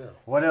 Mm-hmm. Oh yeah.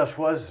 What else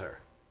was there?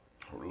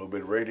 A little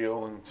bit of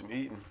radio and some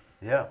eating.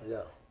 Yeah.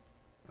 Yeah.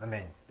 I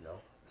mean,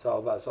 it's all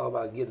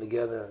about getting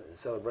together and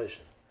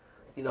celebration.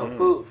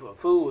 Food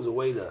was a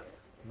way to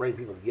bring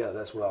people together.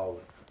 That's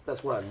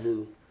what I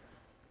knew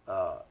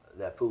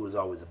that food was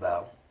always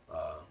about.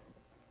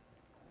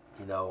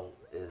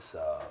 It's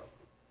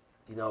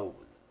you know,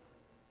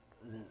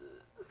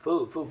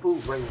 food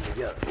brings them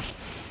together.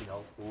 You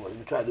know,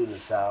 we try to do it in the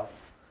South,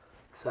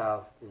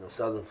 you know,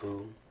 Southern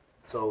food,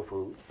 soul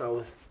food. No,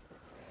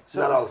 it's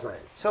not all the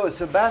same. So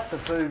it's about the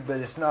food, but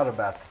it's not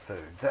about the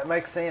food. Does that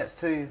make sense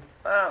to you?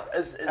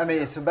 I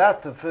mean, it's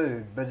about the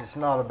food, but it's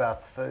not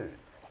about the food.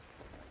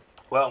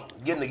 Well,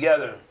 getting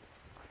together,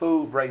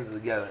 food brings them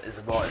together. It's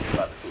about the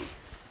food.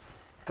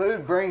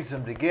 Food brings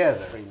them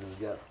together. Brings them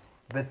together.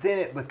 But then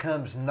it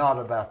becomes not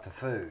about the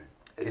food.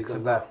 It's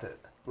about the...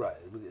 Right.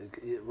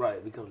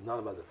 It becomes not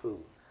about the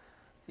food.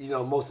 You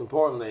know, most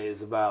importantly,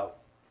 it's about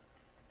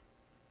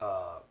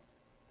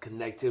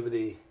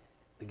connectivity,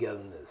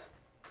 togetherness.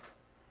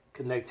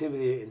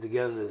 Connectivity and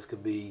togetherness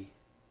could be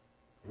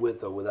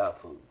with or without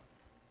food.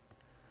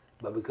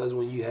 But because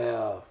when you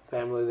have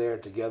family there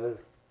together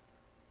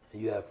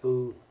and you have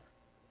food,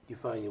 you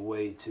find your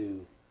way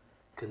to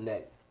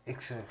connect.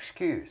 It's an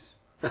excuse.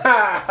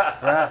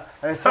 Right?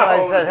 And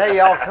somebody said, hey,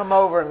 y'all come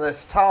over and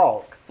let's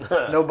talk.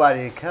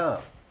 Nobody would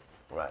come.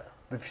 Right.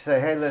 But if you say,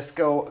 hey, let's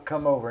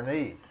come over and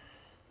eat.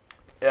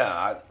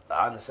 Yeah,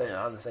 I understand.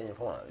 I understand your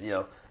point.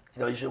 You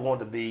know, you should want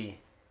to be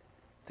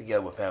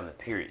together with family,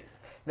 period.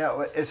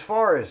 Now, as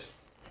far as,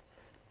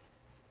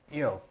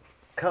 you know,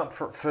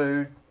 comfort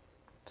food,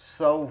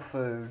 soul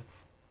food,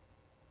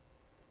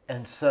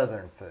 and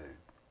Southern food,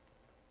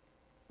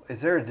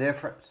 is there a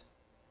difference?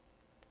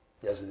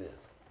 Yes, it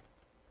is.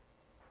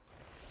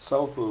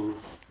 Soul food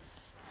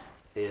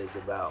is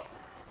about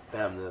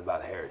family,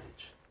 about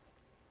heritage.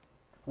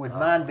 Would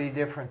mine be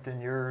different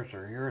than yours,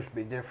 or yours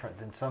be different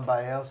than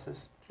somebody else's?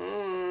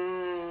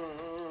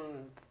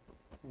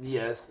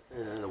 Yes,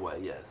 in a way,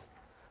 yes.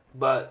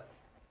 But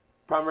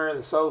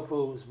primarily, soul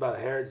food is about a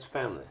heritage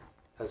family.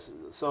 That's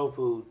soul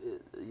food.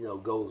 You know,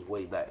 goes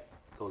way back.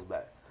 Goes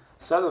back.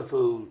 Southern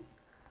food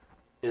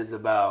is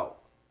about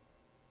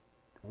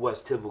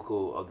what's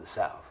typical of the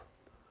South.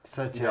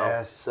 Such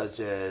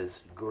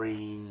as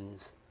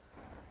greens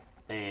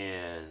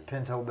and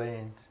pinto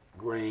beans,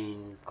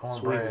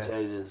 cornbread, sweet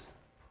potatoes,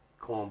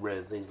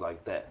 cornbread, things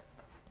like that.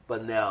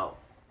 But now,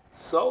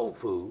 soul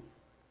food,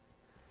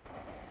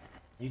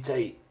 you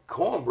take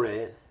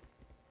cornbread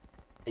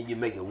and you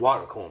make it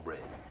water cornbread.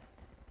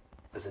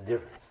 That's a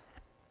difference.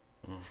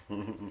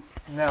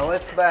 Now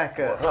let's back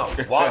up.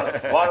 Water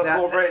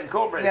cornbread and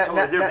cornbread is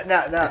totally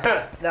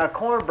different. Now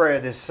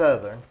cornbread is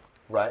Southern.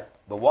 Right,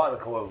 but water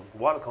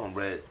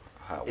cornbread.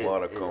 Hot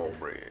water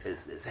cornbread.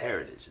 Is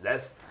heritage.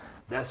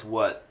 That's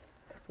what.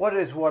 What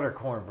is water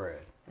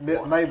cornbread?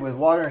 Made with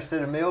water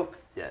instead of milk?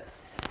 Yes.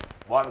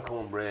 Water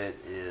cornbread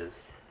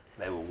is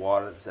made with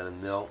water instead of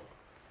milk,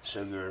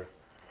 sugar,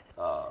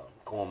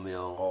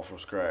 cornmeal. All from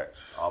scratch.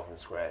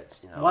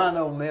 You know. Why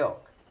no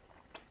milk?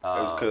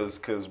 It's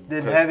because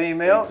didn't have any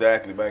milk.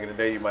 Exactly. Back in the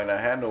day, you might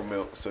not have no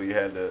milk, so you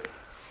had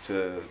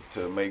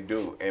to make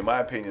do. In my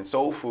opinion,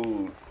 soul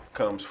food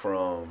comes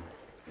from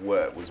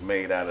what was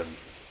made out of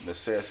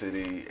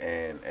necessity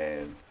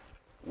and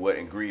what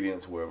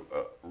ingredients were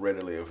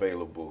readily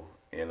available.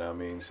 And I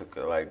mean, so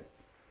like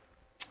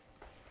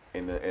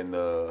in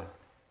the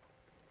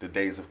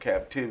days of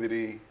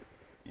captivity,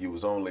 you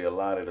was only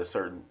allotted a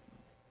certain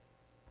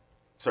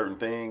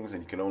things,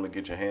 and you can only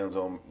get your hands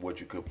on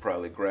what you could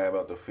probably grab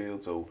out the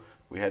field. So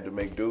we had to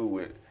make do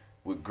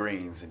with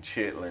greens and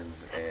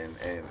chitlins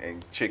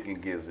and chicken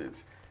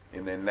gizzards.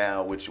 And then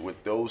now, which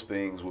with those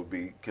things would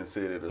be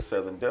considered a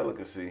Southern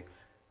delicacy,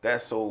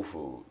 that's soul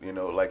food. You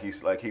know, like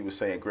he was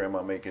saying,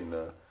 Grandma making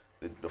the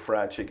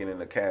fried chicken in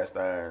the cast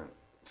iron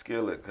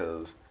skillet,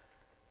 because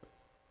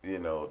you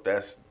know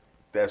that's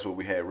what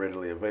we had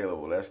readily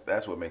available.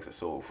 That's what makes it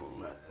soul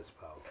food. Right, that's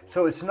powerful.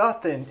 So it's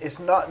not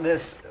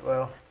this.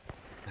 Well,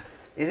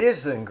 it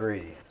is the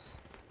ingredients.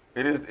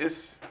 It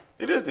is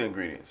the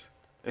ingredients.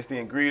 It's the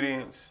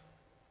ingredients.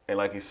 And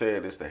like you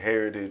said, it's the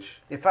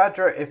heritage. If I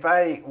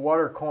ate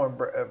water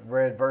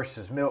cornbread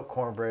versus milk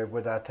cornbread,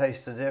 would I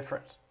taste the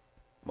difference?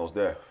 Most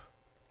def.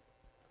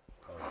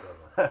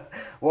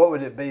 What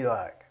would it be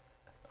like?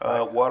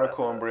 Water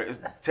cornbread is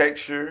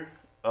texture.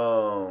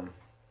 You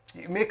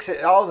mix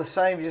it all the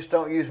same. You just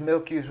don't use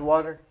milk. Use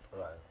water.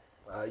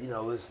 Right. You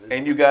know, it's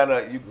and you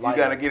gotta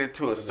get it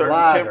to a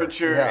certain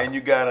temperature, yeah. and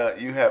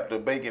you have to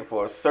bake it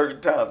for a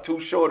certain time. Too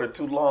short or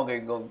too long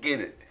ain't gonna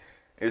get it.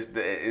 It's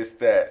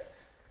that.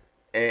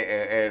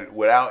 And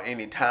without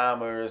any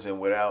timers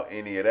and without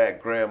any of that,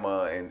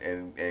 grandma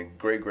and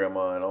great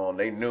grandma and on,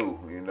 they knew,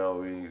 you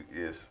know,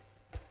 it's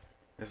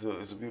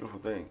a beautiful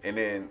thing. And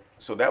then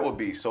so that would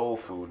be soul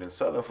food, and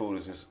Southern food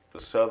is just the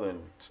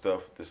Southern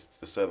stuff,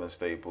 the Southern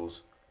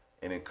staples,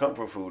 and then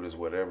comfort food is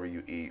whatever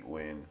you eat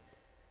when,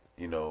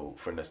 you know,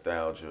 for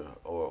nostalgia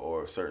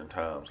or certain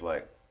times,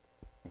 like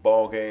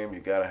ball game, you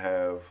gotta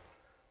have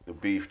the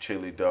beef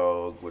chili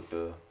dog with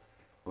the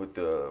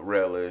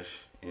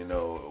relish. You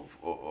know,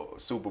 or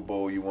Super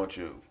Bowl, you want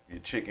your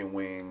chicken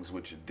wings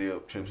with your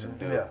dip, chips and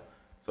dip. Yeah.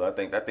 So I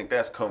think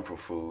that's comfort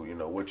food. You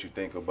know, what you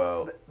think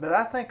about. But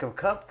I think of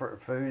comfort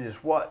food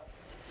is what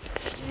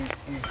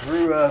you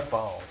grew up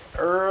on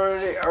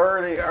early.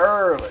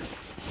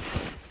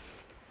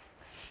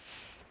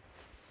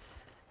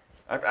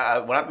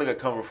 When I think of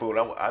comfort food,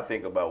 I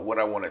think about what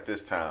I want at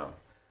this time,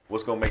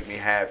 what's gonna make me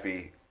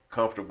happy,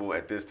 comfortable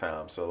at this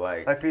time. So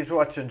like if you was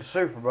watching the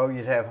Super Bowl,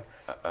 you'd have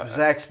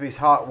Zaxby's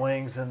hot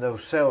wings and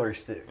those celery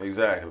sticks.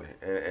 exactly.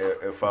 And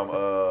if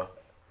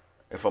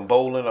I'm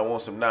bowling, I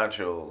want some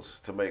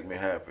nachos to make me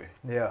happy.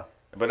 Yeah,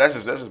 But that's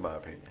just my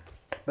opinion.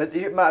 but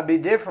it might be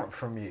different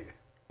from you.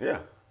 Yeah.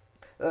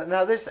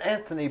 Now this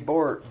Anthony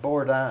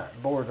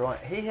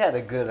Bourdain, he had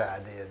a good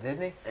idea,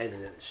 didn't he?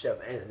 Chef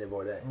Anthony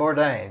Bourdain.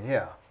 Bourdain,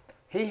 yeah.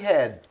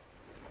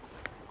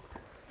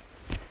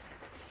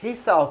 He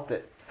thought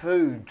that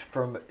foods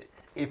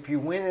if you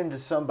went into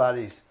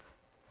somebody's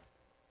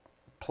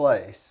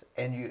place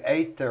and you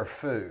ate their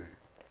food,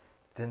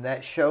 then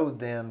that showed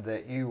them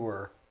that you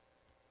were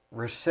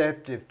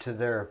receptive to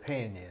their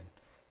opinion.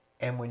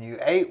 And when you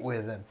ate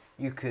with them,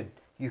 you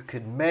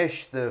could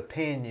mesh the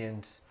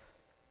opinions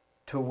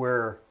to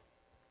where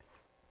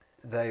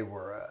they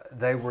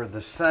were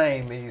the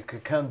same, and you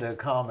could come to a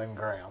common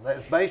ground.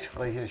 That's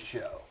basically his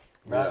show,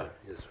 right?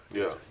 Yes, sir.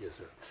 Yeah. Yes,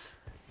 sir.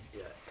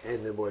 Yeah,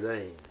 Anthony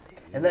Bourdain.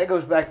 And that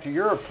goes back to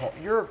your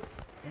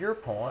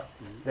point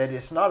that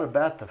it's not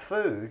about the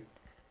food;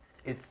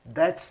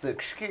 that's the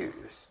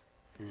excuse.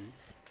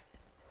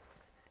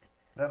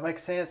 That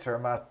makes sense, or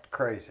am I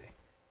crazy?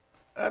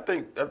 I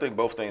think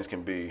both things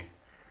can be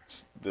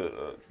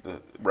the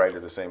right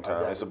at the same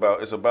time. It's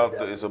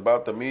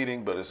about the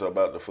meeting, but it's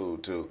about the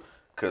food too.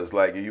 Cause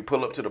like if you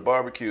pull up to the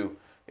barbecue,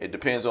 it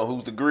depends on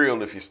who's the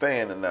grill if you're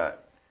staying or not.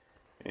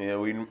 You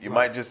know, you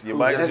might just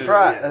That's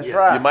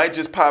right. You might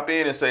just pop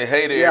in and say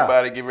hey to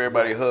everybody, give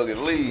everybody a hug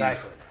and leave.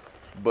 Exactly.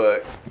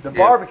 But The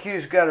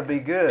barbecue's got to be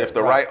good. if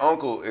the right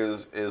uncle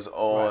is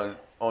on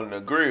the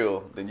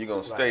grill, then you're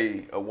gonna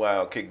stay a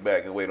while, kick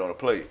back, and wait on a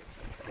plate.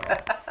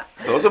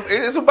 So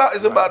it's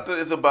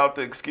about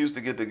the excuse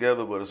to get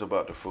together, but it's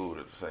about the food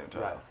at the same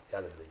time. Right,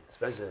 gotta be.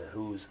 Especially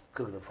who's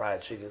cooking the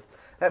fried chicken.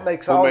 That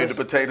makes Who all made the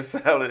potato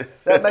salad?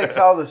 that makes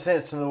all the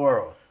sense in the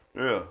world.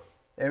 Yeah.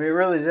 I mean, it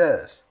really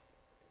does.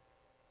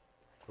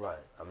 Right.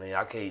 I mean,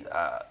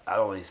 I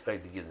don't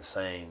expect to get the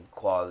same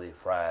quality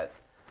fried.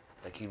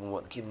 Like keep in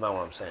mind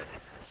what I'm saying.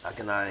 I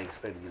cannot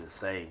expect to get the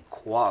same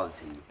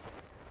quality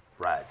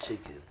fried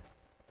chicken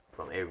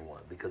from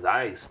everyone because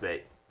I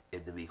expect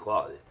it to be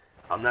quality.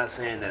 I'm not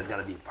saying that it's got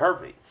to be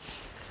perfect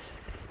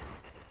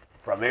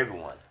from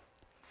everyone,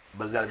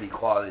 but it's got to be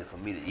quality for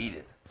me to eat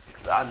it.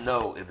 'Cause I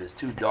know if it's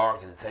too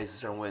dark and it tastes a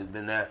certain way it's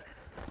been there,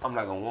 I'm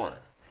not going to want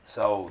it.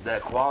 So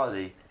that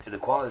quality, if the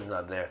quality's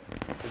not there,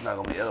 it's not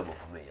going to be edible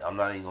for me. I'm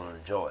not even going to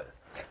enjoy it.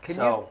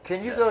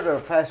 Can you go to a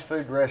fast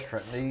food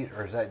restaurant and eat,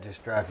 or does that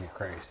just drive you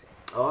crazy?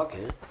 Oh,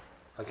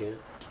 I can.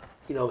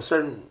 You know,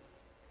 some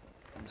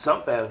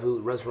fast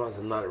food restaurants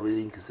are not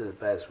really considered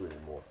fast food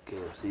anymore.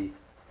 KFC, you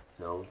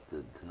know,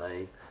 the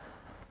name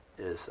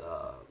is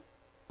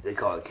they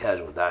call it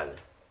casual dining.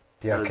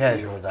 Yeah,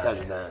 casual dining.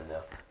 Casual dining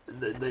now.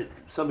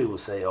 Some people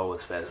say, oh,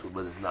 it's fast food,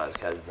 but it's not. It's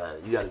casual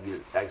dining. You got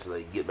to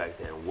actually get back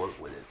there and work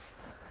with it,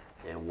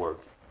 and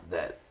work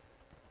that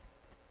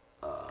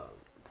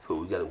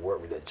food. You got to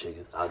work with that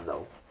chicken. I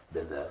know,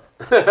 been there,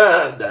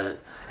 done it.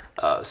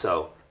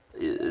 So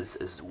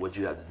it's what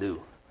you have to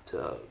do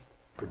to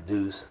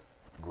produce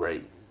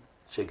great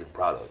chicken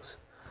products,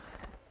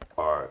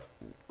 or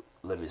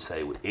let me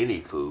say, with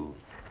any food,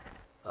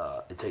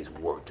 it takes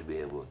work to be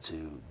able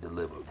to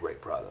deliver a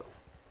great product.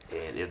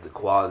 And if the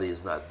quality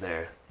is not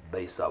there,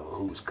 based off of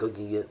who's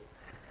cooking it,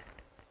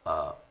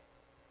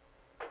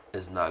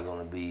 it's not going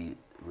to be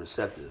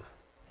receptive,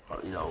 or,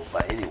 you know,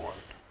 by anyone.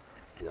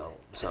 You know,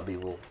 some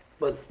people,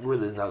 but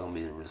really, it's not going to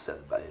be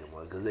receptive by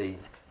anyone because they,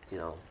 you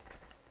know,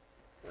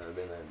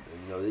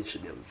 they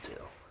should be able to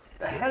tell.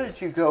 How did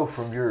you go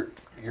from your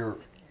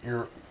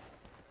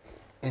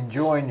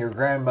enjoying your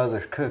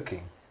grandmother's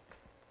cooking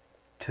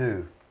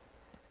to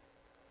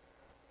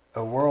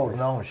a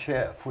world-known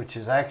chef, which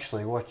is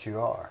actually what you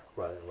are?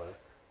 Right.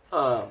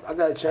 I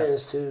got a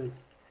chance to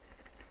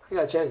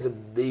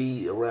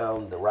be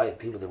around the right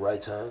people at the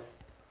right time.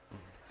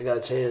 I got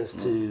a chance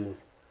to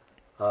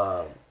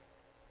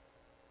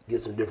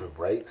get some different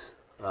breaks.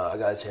 I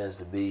got a chance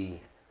to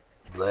be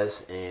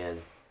blessed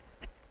and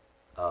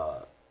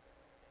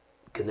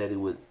connected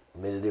with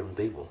many different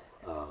people.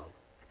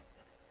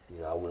 You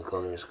know, I went to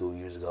culinary school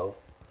years ago,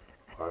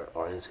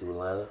 or in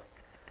Atlanta,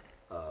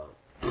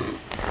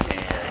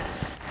 and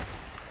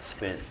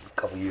spent a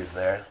couple years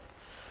there.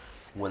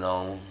 Went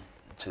on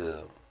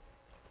to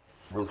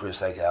Ruth Chris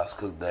Steakhouse,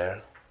 cooked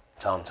there.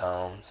 Tom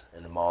Tom's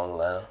in the mall in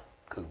Atlanta,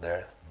 cooked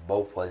there.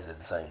 Both places at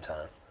the same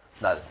time.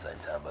 Not at the same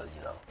time, but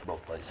you know,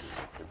 both places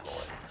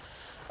employed.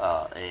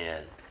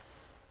 And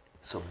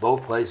so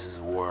both places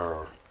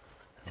were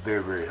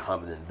very, very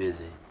humming and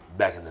busy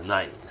back in the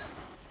 90s.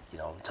 You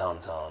know, Tom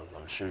Tom's,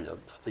 I'm sure, I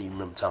think you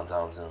remember Tom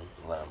Tom's in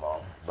Atlanta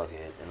Mall,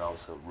 Buckhead, and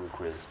also Ruth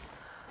Chris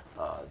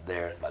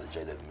there by the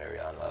JW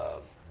Marriott.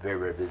 Very,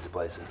 very busy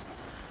places.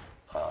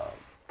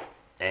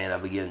 And I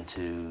began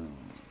to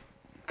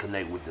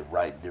connect with the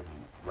right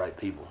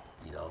people,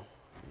 you know.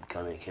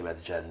 Came out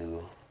to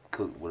Chattanooga,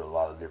 cooked with a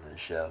lot of different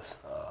chefs,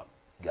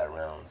 got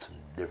around some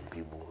different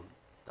people,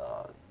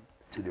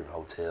 2 different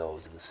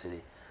hotels in the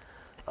city.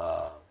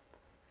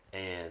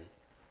 And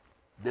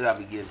then I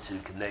began to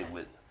connect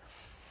with,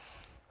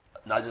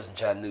 not just in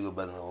Chattanooga,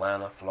 but in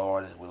Atlanta,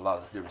 Florida, with a lot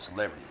of different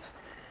celebrities.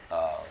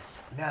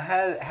 Now,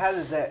 how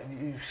did that?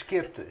 You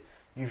skipped it.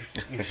 You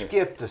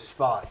skipped a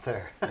spot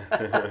there.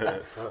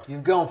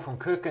 You've gone from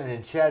cooking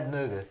in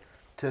Chattanooga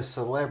to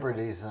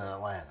celebrities in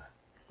Atlanta.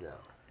 Yeah,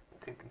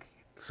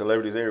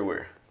 Celebrities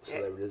everywhere.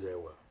 celebrities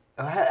everywhere.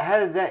 How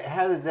did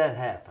that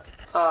happen?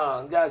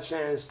 Got a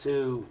chance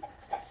to.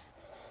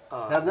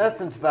 Now,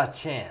 nothing's by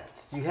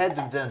chance. You had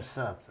to have done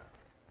something.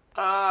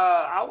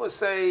 I would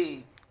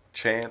say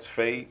Chance,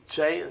 fate.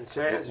 chance,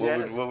 What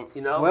would- yes.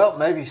 You know. Well,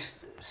 maybe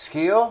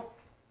skill.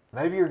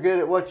 Maybe you're good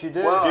at what you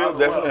do. Well, Skill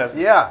definitely has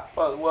Yeah.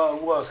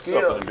 well,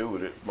 skill. something to do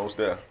with it. Most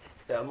definitely.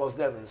 Yeah, most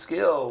definitely.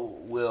 Skill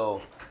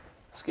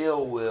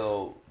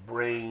will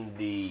bring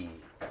the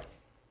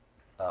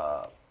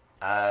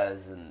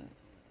eyes and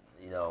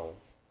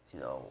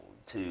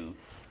to,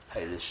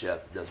 hey, this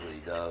chef does what he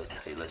does.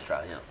 Hey, let's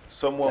try him.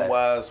 Someone Okay.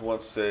 wise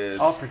once said,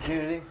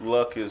 Opportunity.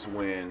 luck is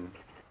when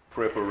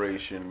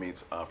preparation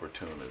meets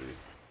opportunity.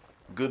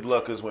 Good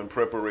luck is when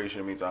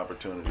preparation meets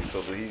opportunity.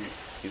 So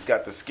he's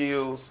got the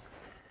skills,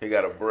 he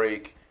got a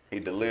break, he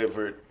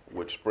delivered,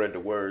 which spread the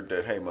word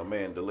that, hey, my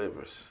man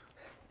delivers.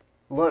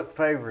 Luck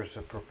favors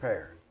the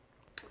prepared.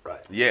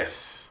 Right.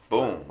 Yes.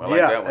 Boom. I like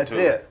Yeah, that one that's too.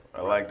 it.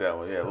 I like that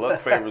one. Yeah.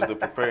 Luck favors the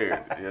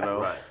prepared, you know?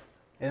 Right.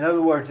 In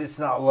other words, it's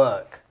not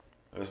luck.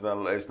 It's not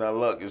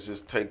luck, it's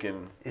just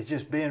taking It's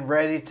just being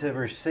ready to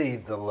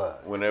receive the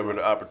luck. whenever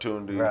the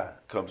opportunity Right.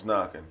 comes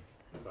knocking.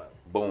 Right.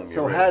 Boom.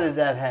 So you're how ready. did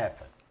that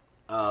happen?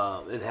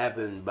 It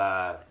happened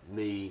by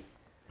me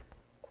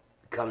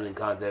coming in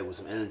contact with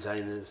some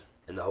entertainers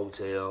in the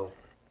hotel,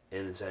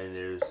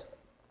 entertainers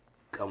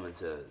coming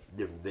to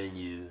different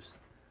venues,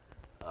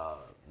 a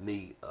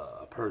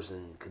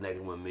person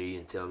connecting with me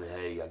and telling me,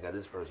 hey, I got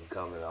this person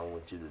coming, I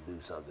want you to do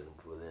something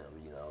for them,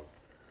 you know.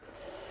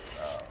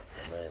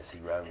 Man,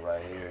 C-Grimey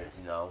right here,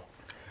 you know.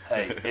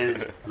 Hey,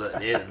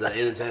 the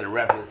entertainer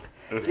rapper.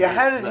 Yeah,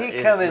 how did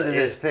he come into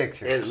this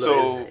picture?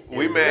 So,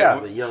 we met-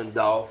 Yeah. Young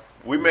Dolph.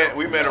 We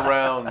met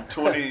around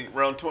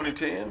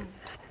 2010,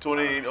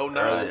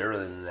 2009. Earlier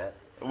than that.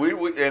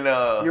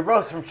 You're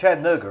both from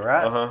Chattanooga,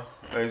 right? Uh-huh.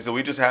 And so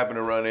we just happened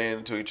to run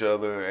into each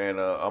other, and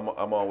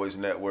I'm always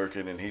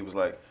networking, and he was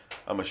like,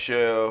 I'm a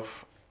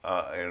chef,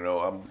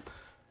 I'm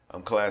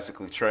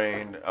classically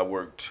trained. I've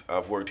worked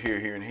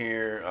here, and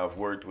here. I've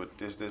worked with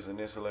this, and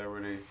this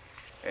celebrity.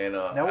 And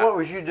Now, what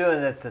was you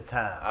doing at the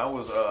time? I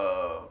was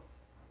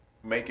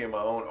making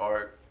my own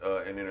art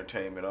and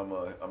entertainment. I'm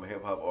a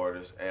hip hop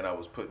artist, and I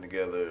was putting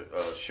together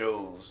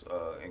shows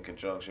in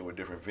conjunction with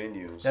different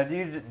venues. Now,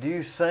 do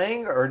you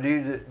sing or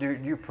do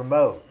you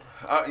promote?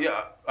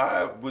 Yeah,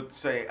 I would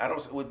say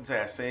wouldn't say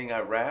I sing.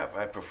 I rap.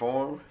 I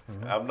perform.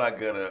 Mm-hmm. I'm not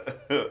gonna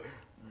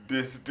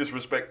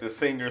disrespect the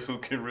singers who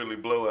can really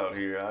blow out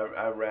here.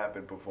 I rap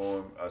and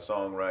perform,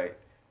 songwrite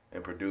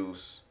and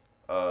produce,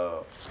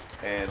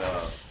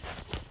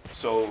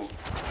 so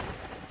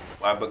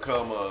I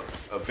become a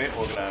event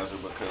organizer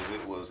because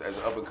it was, as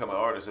an up and coming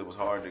artist, it was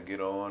hard to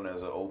get on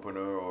as an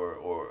opener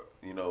or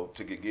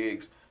to get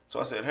gigs. So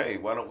I said, hey,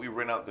 why don't we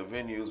rent out the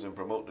venues and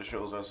promote the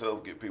shows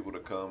ourselves, get people to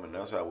come, and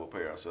that's how we'll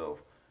pay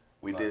ourselves.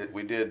 We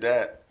did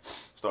that,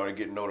 started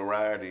getting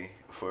notoriety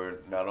for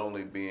not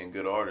only being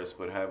good artists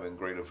but having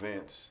great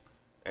events.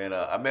 And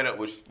I met up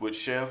with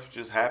Chef,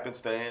 just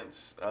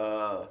happenstance,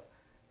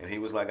 and he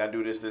was like, I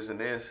do this, and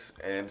this.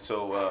 And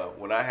so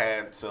when I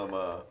had some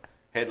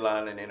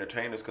headlining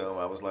entertainers come,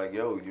 I was like,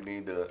 yo, you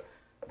need to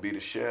be the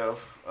chef,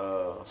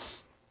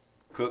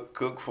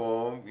 cook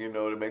for them,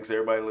 it makes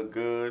everybody look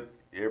good.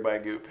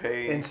 Everybody get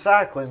paid. In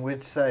cycling,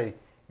 we'd say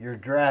you're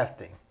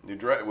drafting. We're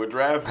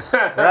drafting,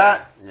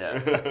 right? Yeah.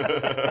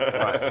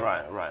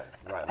 right.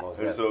 Most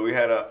and so we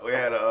had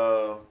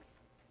a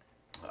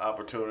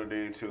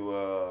opportunity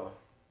to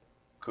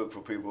cook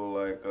for people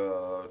like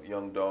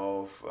Young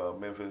Dolph,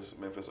 Memphis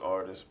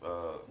artist,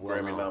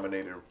 Grammy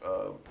nominated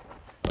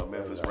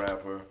Memphis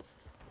rapper.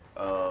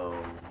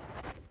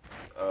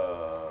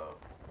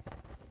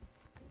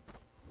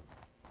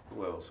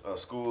 Who else?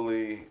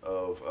 Schoolie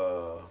of.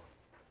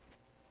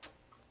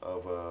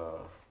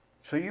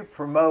 So you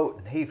promote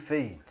and he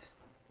feeds.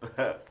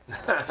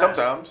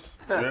 Sometimes,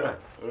 yeah,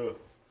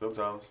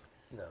 sometimes.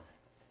 No.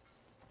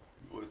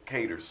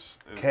 Caters.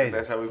 Caters.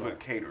 That's how we put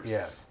caters.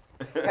 Yes.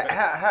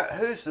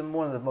 Who's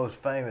one of the most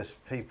famous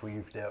people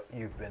you've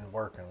been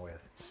working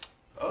with?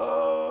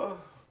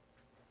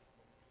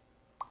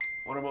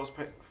 One of the most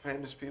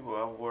famous people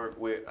I've worked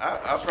with.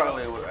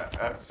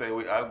 I'd say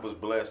I was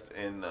blessed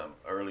in the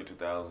early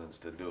 2000s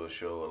to do a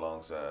show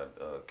alongside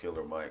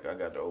Killer Mike. I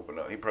got to open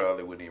up. He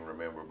probably wouldn't even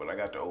remember, but I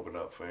got to open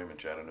up for him in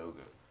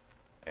Chattanooga.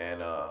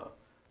 And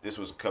this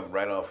was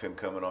right off him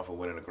coming off of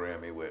winning a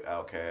Grammy with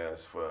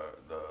Outkast for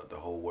the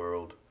whole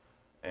world.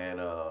 And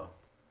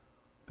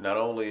not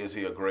only is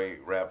he a great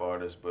rap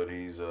artist, but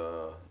he's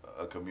a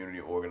community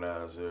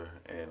organizer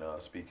and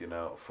speaking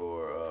out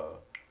for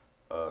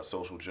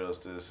social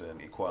justice and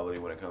equality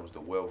when it comes to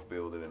wealth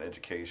building and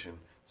education.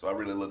 So I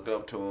really looked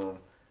up to him.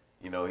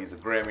 You know, he's a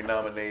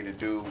Grammy-nominated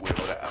dude with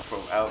the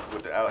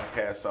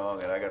Outkast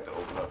song, and I got to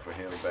open up for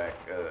him back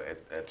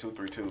at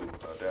 232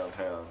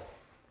 downtown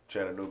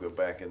Chattanooga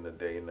back in the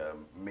day in the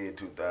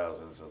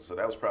mid-2000s. So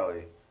that was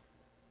probably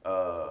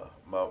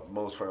my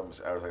most famous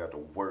artist I got to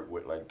work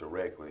with, like,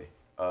 directly.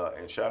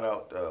 And shout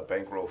out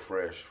Bankroll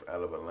Fresh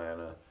out of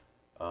Atlanta.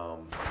 He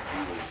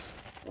was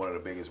one of the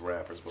biggest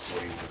rappers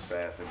before he was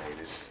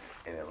assassinated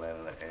in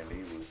Atlanta, and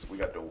we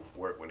got to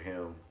work with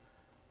him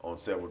on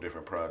several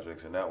different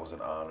projects, and that was an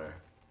honor.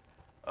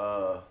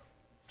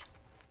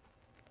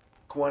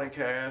 Kwani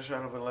Cash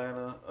out of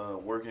Atlanta,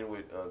 working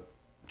with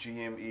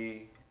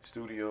GME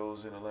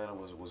Studios in Atlanta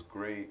was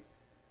great.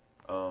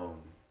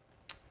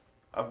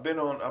 I've been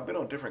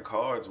on different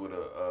cards with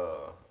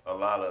a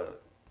lot of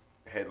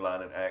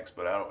headlining acts,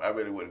 but I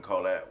really wouldn't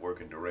call that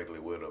working directly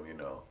with them. You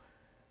know,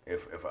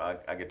 if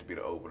I get to be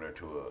the opener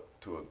to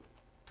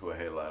a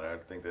headliner, I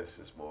think that's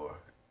just more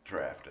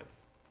drafting.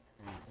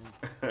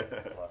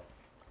 Wow.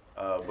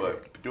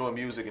 But doing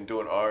music and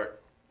doing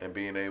art and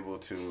being able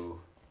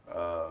to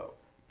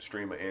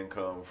stream an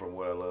income from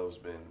what I love has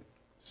been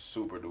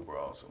super duper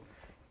awesome.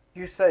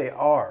 You say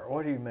art.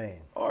 What do you mean?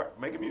 Art,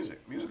 making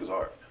music. Music is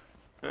art.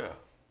 Yeah.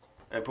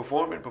 And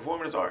performing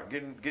is art.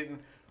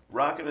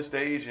 Rocking the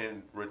stage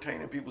and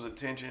retaining people's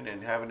attention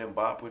and having them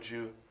bop with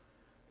you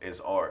is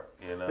art.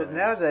 You know. But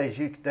nowadays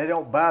they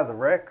don't buy the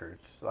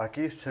records like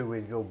used to.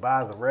 We'd go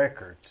buy the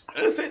records.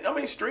 I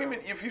mean,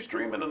 streaming. If you're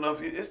streaming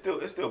enough, it's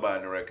still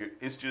buying the record.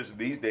 It's just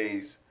these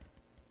days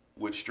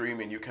with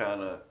streaming, you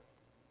kind of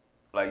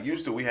like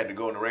used to. We had to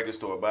go in the record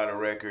store, buy the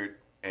record,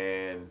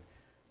 and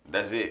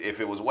that's it. If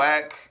it was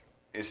whack,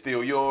 it's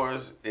still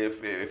yours.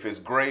 If it's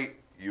great,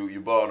 you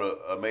bought an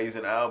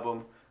amazing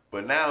album.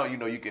 But now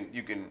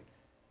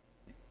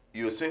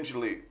you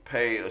essentially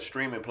pay a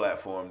streaming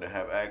platform to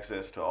have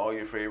access to all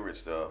your favorite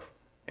stuff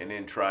and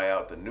then try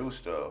out the new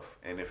stuff.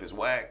 And if it's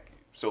whack,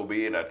 so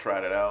be it. I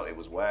tried it out. It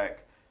was whack.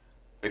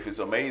 If it's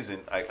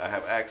amazing, I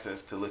have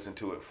access to listen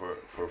to it for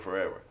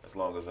forever, as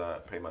long as I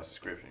pay my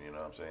subscription, you know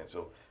what I'm saying?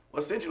 So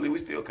essentially, we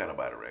still kind of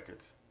buy the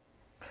records.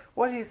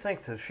 What do you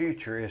think the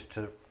future is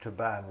to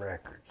buying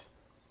records?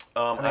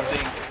 I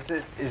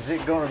think... Is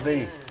it going to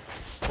be...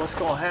 What's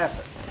going to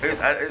happen?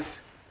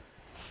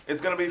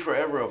 It's going to be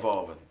forever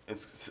evolving.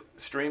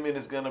 Streaming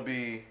is going to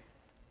be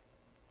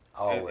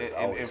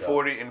in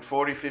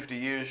 40, 50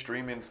 years.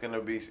 Streaming is going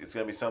to be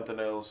something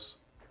else,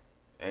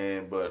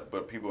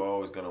 but people are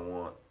always going to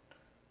want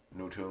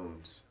new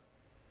tunes.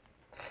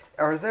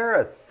 Are there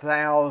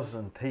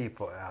 1,000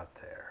 people out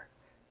there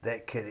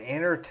that could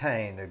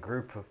entertain a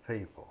group of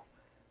people,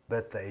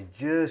 but they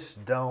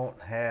just don't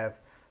have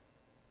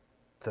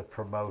the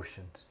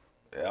promotions?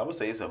 Yeah, I would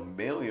say it's 1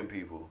 million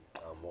people.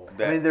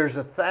 I mean, there's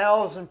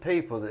 1,000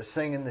 people that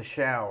sing in the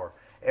shower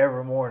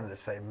every morning that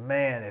say,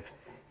 man,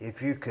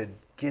 if you could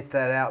get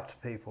that out to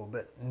people,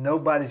 but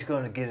nobody's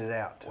going to get it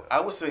out to them.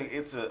 I would say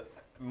it's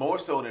more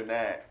so than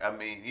that. I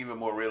mean, even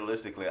more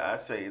realistically,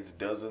 I'd say it's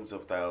dozens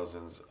of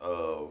thousands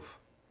of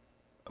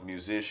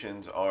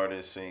musicians,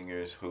 artists,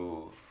 singers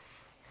who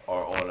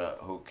are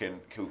who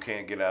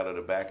can't get out of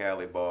the back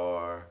alley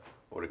bar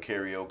or the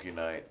karaoke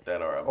night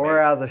that are amazing. Or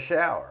out of the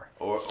shower.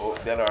 Or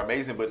that are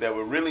amazing, but that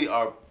really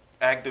are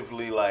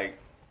actively like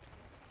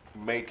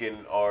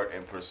making art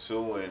and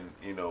pursuing,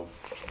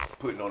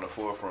 putting on the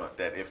forefront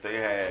that if they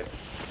had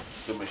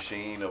the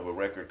machine of a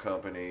record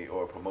company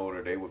or a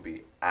promoter, they would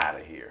be out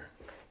of here.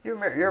 You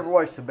ever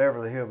watched the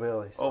Beverly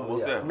Hillbillies? Oh,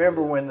 most definitely.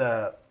 Remember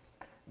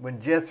when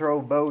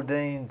Jethro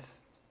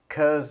Bodine's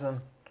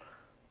cousin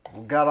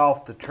got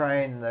off the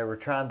train and they were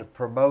trying to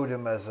promote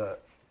him as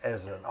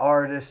an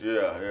artist?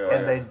 Yeah.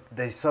 And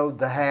they sewed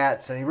the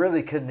hats and he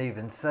really couldn't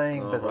even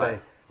sing,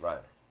 but Right.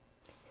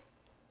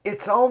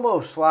 It's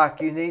almost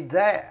like you need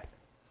that.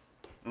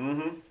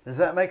 Mm-hmm. Does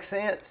that make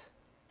sense?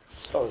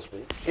 So to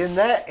speak. In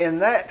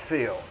that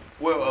field.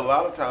 Well, a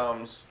lot of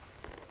times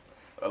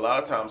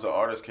an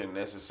artist can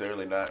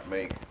necessarily not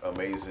make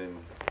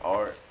amazing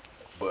art,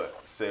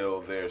 but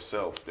sell their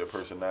self, their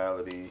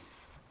personality,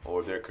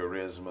 or their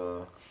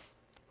charisma,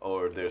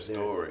 or their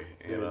story.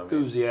 Their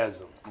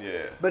enthusiasm. I mean?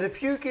 Yeah. But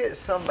if you get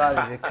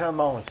somebody to come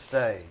on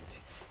stage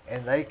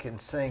and they can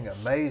sing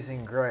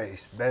Amazing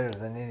Grace better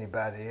than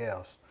anybody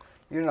else,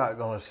 you're not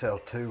going to sell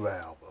 2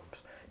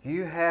 albums.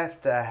 You have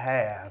to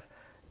have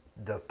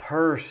the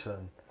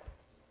person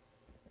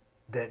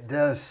that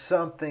does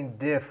something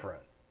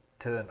different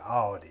to an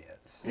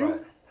audience.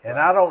 Right. And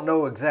I don't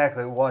know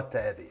exactly what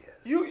that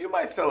is. You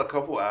might sell a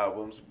couple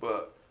albums,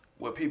 but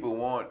what people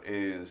want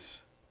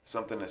is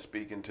something that's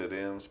speaking to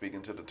them,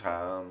 speaking to the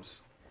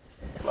times.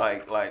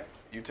 Like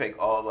you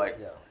take all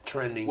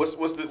trending. What's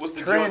the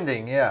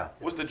Trending, joint,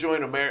 What's the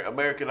joint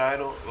American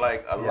Idol?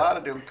 Like a lot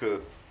of them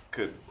could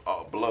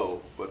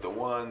blow, but the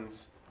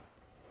ones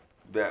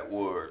that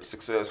were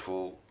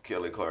successful,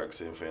 Kelly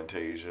Clarkson,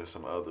 Fantasia,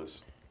 some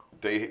others,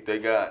 they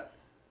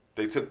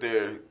took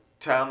their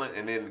talent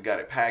and then got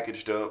it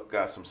packaged up,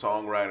 got some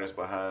songwriters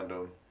behind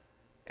them,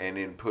 and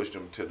then pushed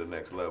them to the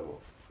next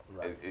level.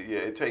 Right.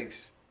 It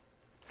takes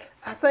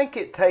I think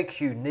it takes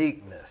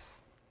uniqueness.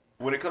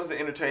 When it comes to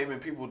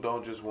entertainment, people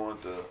don't just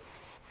want the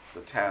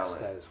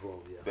talent. Status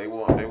quo, yeah. They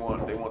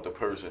want the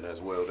person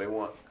as well. They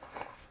want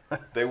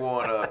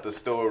the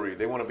story.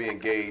 They want to be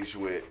engaged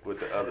with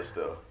the other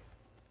stuff.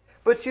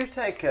 But you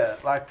take,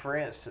 like for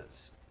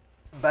instance,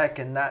 back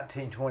in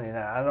 1929,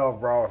 I know I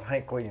brought up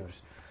Hank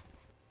Williams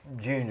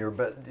Jr.,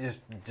 but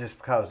just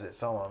because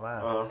it's on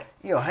my mind.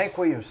 You know, Hank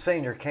Williams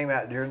Sr. came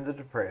out during the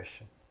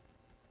Depression.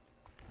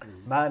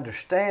 My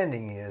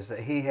understanding is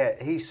that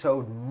he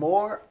sold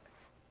more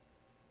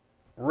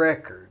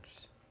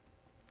records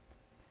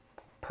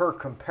per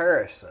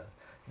comparison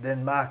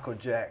than Michael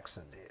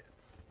Jackson did.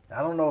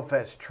 I don't know if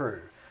that's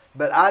true,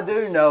 but I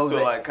do know So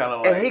that. like, kinda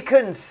like, and he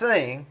couldn't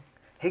sing.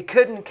 He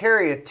couldn't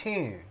carry a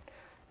tune.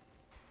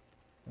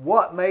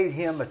 What made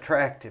him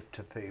attractive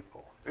to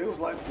people? it was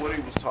like what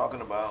he was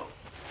talking about.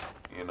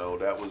 You know,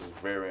 that was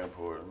very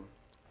important.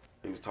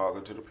 He was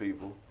talking to the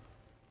people,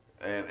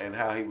 and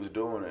how he was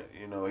doing it.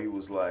 You know, he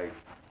was like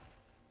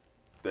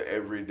the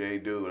everyday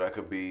dude. I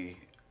could be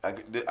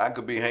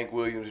Hank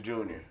Williams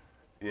Jr.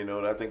 You know,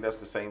 and I think that's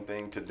the same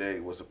thing today.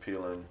 What's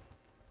appealing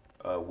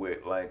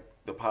with like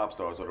the pop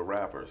stars or the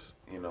rappers.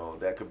 You know,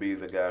 that could be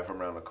the guy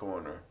from around the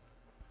corner.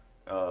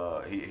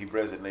 He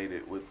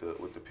resonated with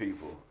the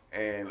people,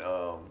 and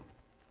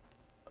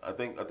I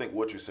think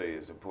what you say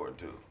is important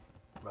too.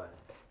 Right.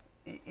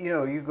 You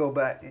know, you go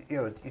back. You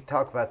know, you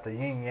talk about the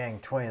Yin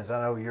Yang Twins.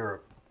 I know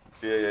you're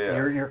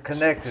you're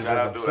connected Shout with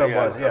out them to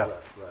somewhat. Yeah.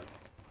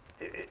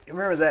 Right.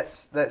 Remember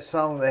that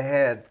song they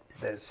had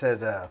that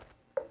said,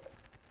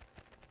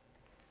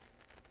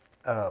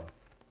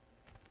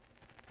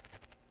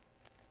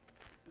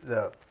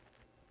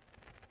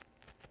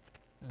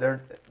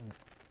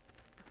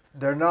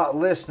 they're not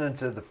listening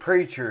to the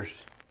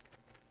preachers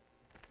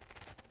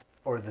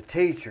or the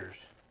teachers,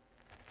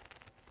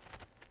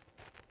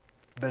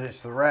 but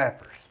it's the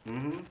rappers.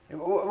 Mm-hmm.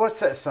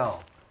 What's that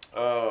song?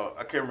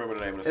 I can't remember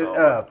the name of the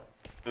song.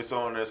 It's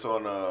on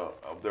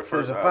their first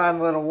There's a album. fine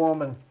little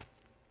woman.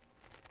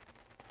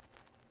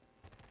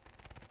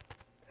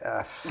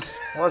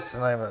 What's the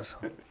name of this?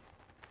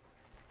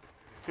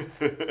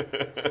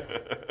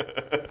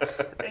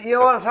 You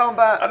know what I'm talking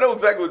about? I know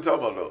exactly what you're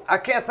talking about though. I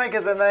can't think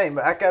of the name.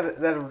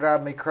 That'll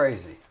drive me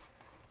crazy.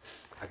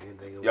 I can't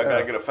think of Y'all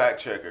gotta get a fact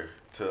checker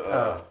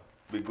to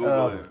be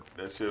googling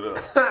that shit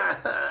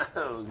up.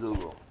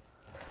 Google.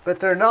 But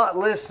they're not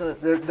listening.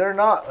 They're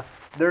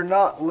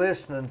not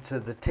listening to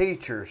the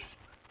teachers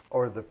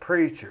or the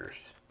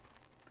preachers.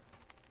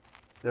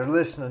 They're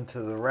listening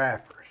to the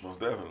rappers. Most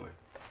definitely.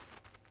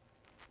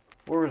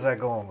 Where was I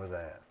going with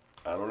that?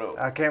 I don't know.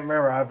 I can't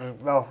remember. I was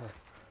off.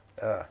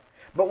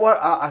 But what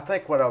I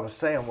think what I was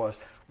saying was,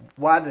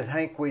 why did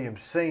Hank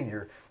Williams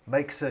Sr.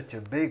 make such a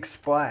big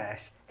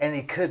splash and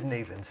he couldn't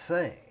even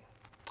sing?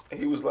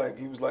 He was like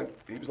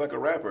a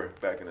rapper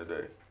back in the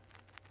day.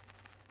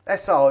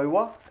 That's all he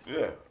was.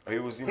 Yeah, he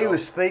was. He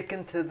was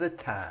speaking to the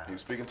times. He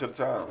was speaking to the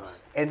times.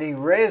 And he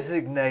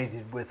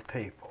resonated with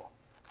people.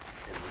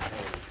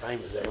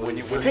 Famous. When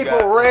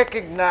People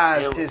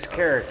recognized his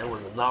character. It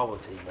was a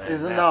novelty, man. It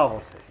was a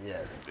novelty.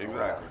 Yes.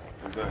 Exactly.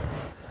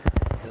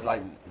 Just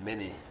like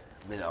many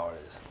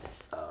artists.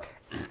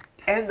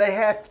 And they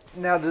have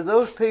now. Do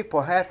those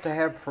people have to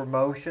have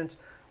promotions,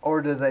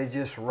 or do they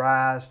just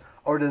rise,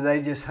 or do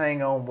they just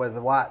hang on with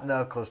the white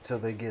knuckles till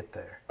they get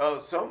there? A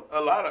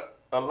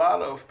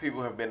lot of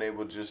people have been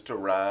able just to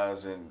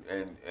rise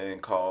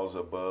and cause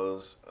a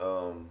buzz.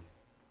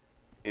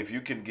 If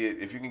you can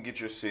get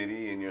your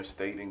city and your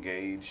state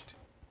engaged,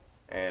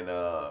 and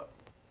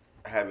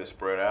have it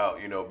spread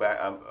out, you know,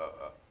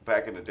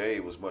 back in the day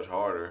it was much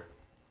harder.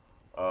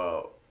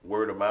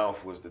 Word of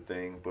mouth was the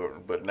thing,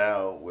 but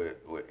now with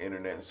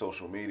internet and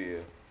social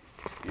media,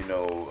 you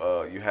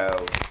know, you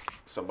have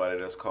somebody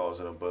that's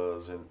causing a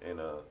buzz in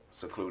a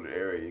secluded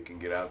area. You can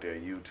get out there,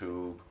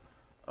 YouTube,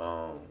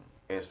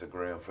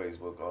 Instagram,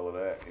 Facebook, all of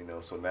that, you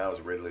know. So now it's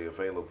readily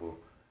available.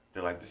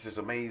 They're like, this is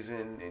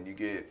amazing, and you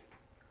get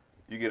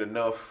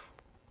enough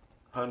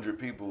 100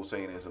 people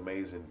saying it's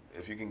amazing.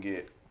 If you can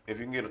get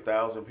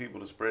 1,000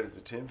 people to spread it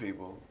to 10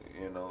 people,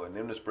 you know, and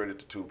them to spread it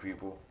to 2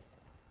 people,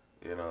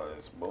 you know,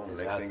 it's boom. It's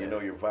next out thing there. you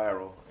know, you're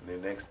viral, and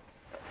then next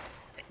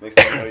thing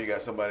you know, you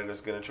got somebody that's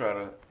gonna try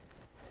to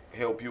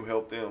help you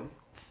help them,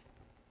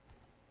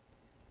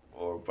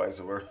 or vice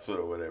versa,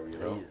 or whatever, you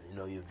know. You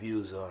know, your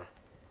views are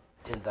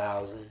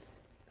 10,000,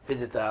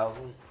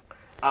 50,000,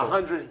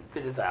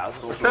 150,000.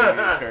 Social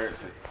media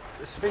currency.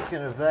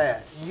 Speaking of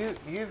that,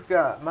 you've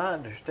got, my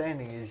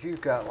understanding is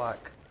you've got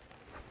like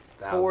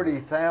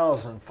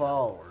 40,000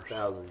 followers.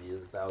 Thousands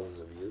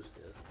of views.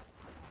 Yes.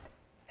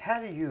 How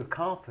do you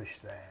accomplish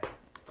that?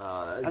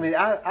 I I mean,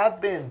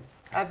 I've been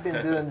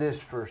doing this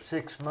for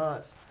 6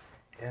 months,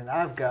 and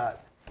I've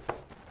got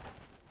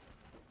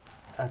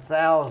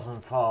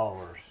 1,000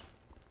 followers,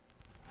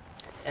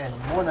 and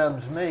one of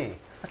them's me.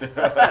 you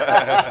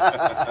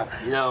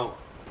know,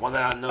 one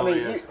thing I know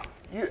is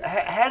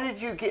how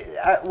did you get?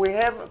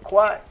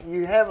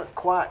 You haven't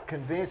quite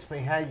convinced me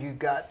how you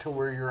got to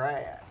where you're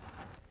at.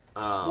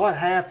 What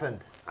happened?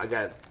 I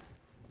got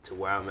to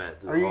where I'm at.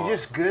 Are you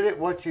just good at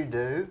what you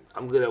do?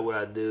 I'm good at what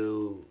I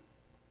do,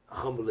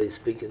 humbly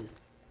speaking,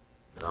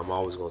 and I'm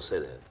always going to say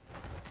that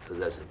because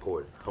that's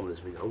important, humbly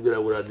speaking. I'm good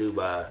at what I do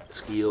by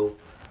skill,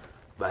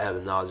 by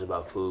having knowledge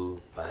about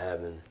food, by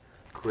having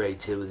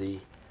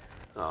creativity,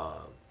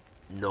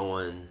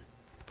 knowing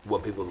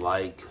what people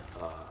like,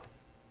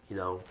 you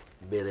know,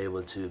 being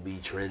able to be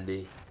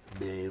trendy,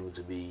 being able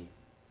to be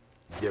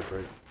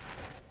different,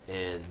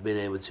 and being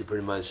able to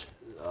pretty much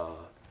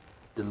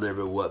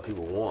deliver what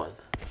people want.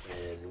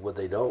 And what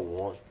they don't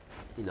want,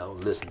 you know,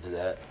 listen to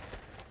that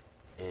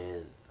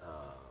and,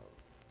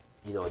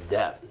 you know,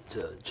 adapt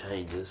to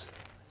changes,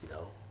 you know.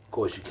 Of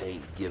course, you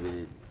can't give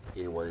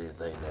anyone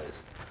anything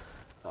that's,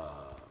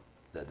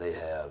 that they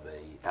have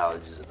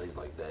allergies and things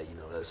like that, you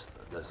know, that's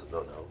a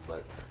no-no.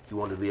 But you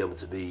want to be able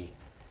to be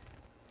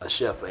a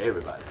chef for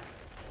everybody,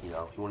 you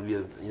know. You want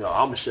to be, you know,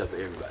 I'm a chef for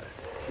everybody,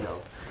 you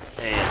know.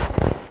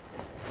 And,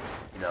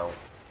 you know,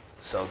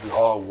 so through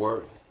hard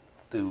work,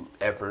 through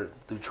effort,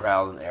 through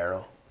trial and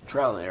error.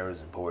 Trial and error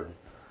is important.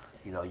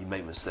 You know, you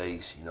make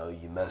mistakes, you know,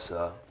 you mess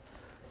up,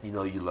 you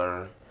know, you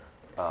learn.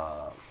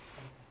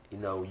 You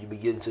know, you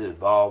begin to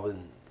evolve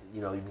and,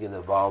 you know, you begin to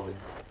evolve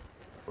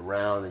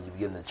around and you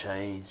begin to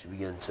change, you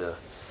begin to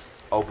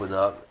open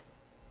up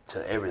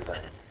to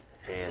everything.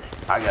 And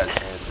I got a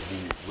chance to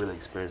be really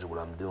experienced what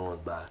I'm doing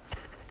by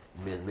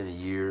many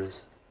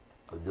years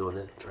of doing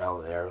it,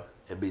 trial and error,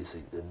 and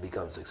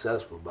become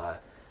successful by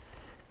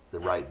the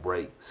right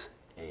breaks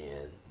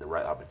and the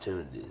right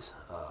opportunities.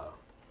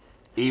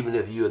 Even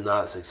if you are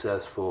not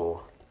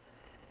successful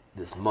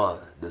this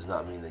month, does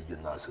not mean that you're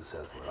not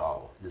successful at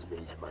all. It just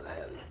means you might have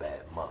had a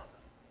bad month.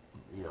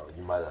 You know,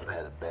 you might have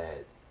had a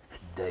bad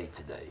day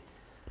today.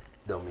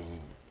 Don't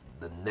mean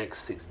the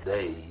next 6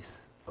 days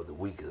of the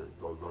week are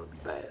going to be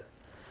bad.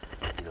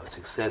 You know,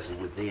 success is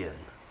within.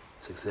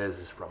 Success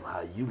is from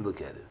how you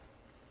look at it.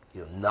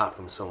 You know, not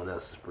from someone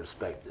else's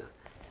perspective.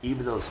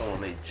 Even though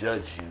someone may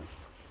judge you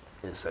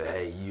and say,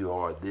 hey, you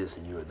are this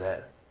and you are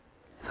that,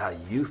 it's how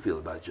you feel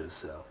about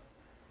yourself.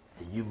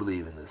 And you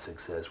believe in the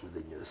success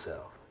within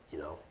yourself, you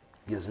know.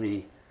 Gives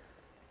me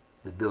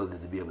the ability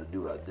to be able to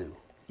do what I do.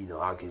 You know,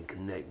 I can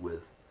connect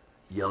with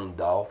young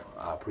Dolph.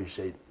 I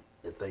appreciate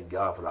and thank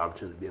God for the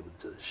opportunity to be able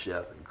to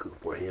chef and cook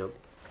for him.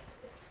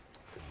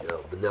 You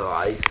know, Vanilla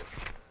Ice,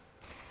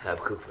 have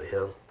cooked for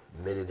him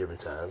many different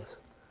times.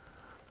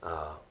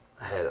 I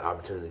had an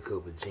opportunity to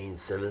cook with Gene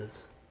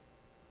Simmons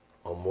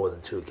on more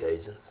than 2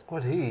 occasions.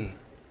 What'd he eat?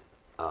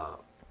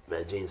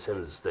 Man, Gene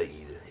Simmons is a steak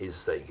eater. He's a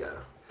steak guy.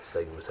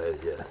 Steak and potatoes,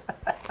 yes.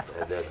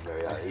 And then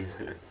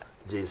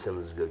Gene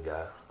Simmons is a good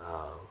guy.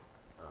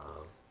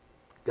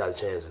 Got a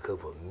chance to cook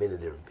for many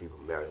different people.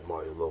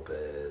 Mario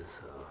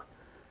Lopez,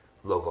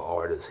 local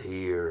artists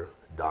here,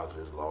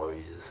 Doctors,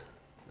 Glorious.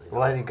 You know.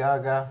 Lady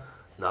Gaga?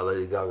 Not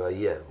Lady Gaga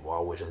yet. Well,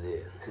 I wish I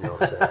did. You know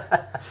what I'm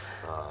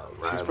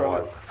saying? She's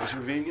probably, is she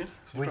vegan?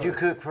 Would you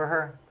cook for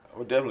her? I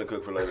would definitely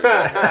cook for Lady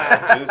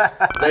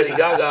Gaga. Lady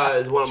Gaga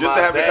is one of my just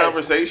to have best. the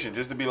conversation,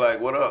 just to be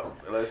like, "What up?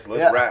 Let's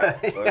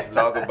rap. Let's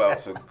talk about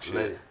some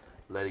shit."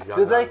 Lady Gaga.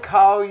 Do they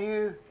call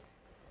you?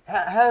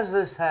 How does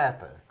this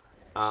happen?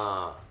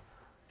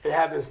 It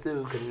happens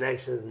through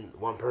connections and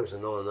one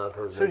person knowing another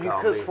person. So you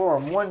cook for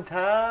them one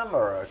time,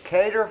 or a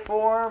cater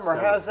for them, or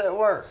how does that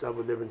work?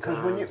 Several different times.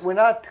 Because when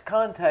I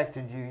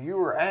contacted you, you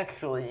were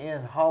actually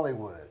in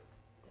Hollywood.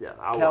 Yeah,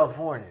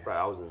 California. Right,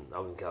 I was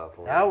in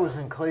California. I was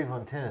in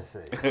Cleveland,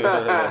 Tennessee.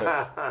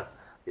 Yeah,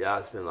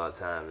 I spent a lot of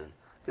time in.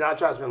 You know, I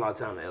try to spend a lot of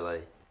time in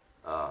LA.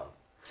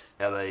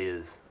 LA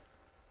is.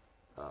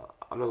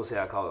 I'm not gonna say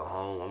I call it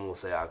home. I'm gonna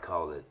say I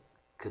call it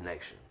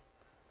connection.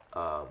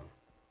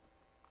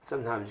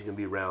 Sometimes you can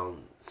be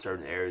around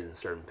certain areas and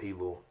certain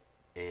people,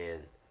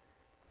 and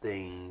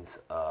things.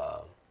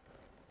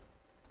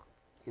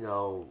 You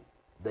know,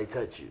 they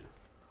touch you.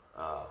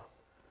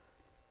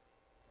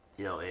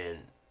 You know, and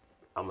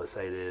I'm gonna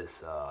say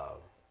this: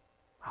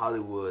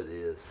 Hollywood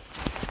is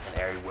an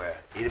area where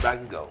anybody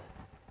can go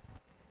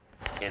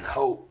and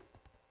hope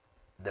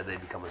that they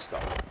become a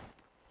star.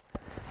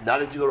 Not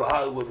that you go to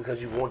Hollywood because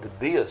you want to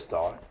be a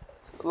star.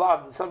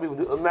 Some people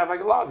do. As a matter of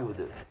fact, a lot of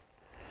people do.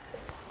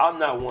 I'm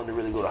not one to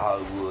really go to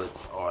Hollywood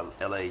or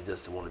LA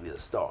just to want to be a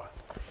star.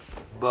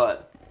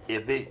 But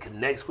if it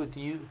connects with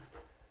you,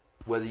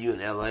 whether you're in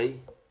LA,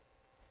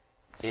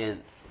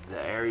 in the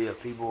area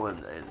of people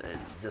and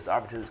just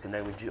opportunities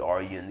connect with you, or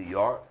are you in New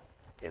York,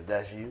 if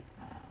that's you,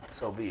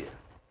 so be it.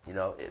 You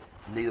know,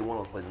 neither one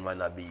of those places might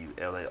not be you,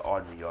 LA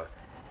or New York.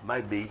 It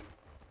might be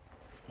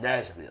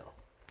Nashville.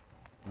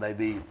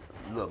 Maybe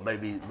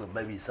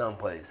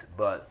someplace.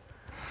 But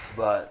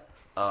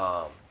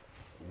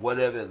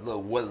whatever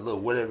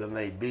it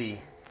may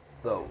be,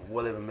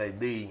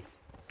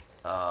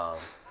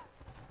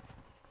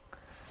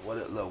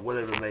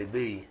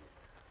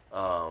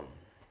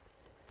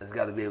 it's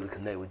got to be able to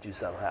connect with you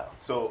somehow.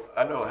 So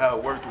I know how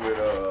it worked with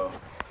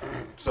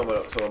some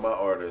of my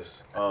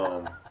artists.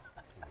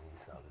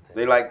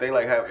 They like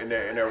have in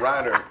their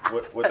rider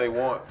what they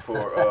want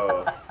for.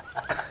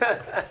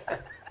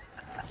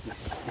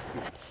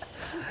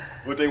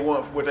 What they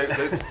want,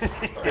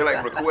 they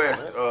like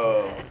request.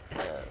 Are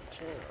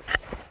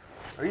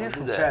you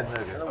from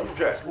Chattanooga? I'm from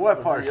Chattanooga.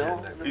 What part of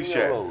Chattanooga? East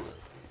Chattanooga.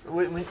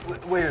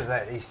 Where's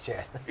that, East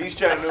Chattanooga? East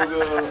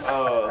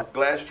Chattanooga,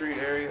 Glass Street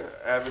area,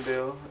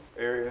 Avondale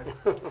area.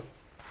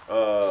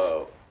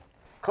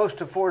 Close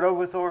to Fort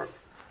Oglethorpe?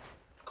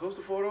 Close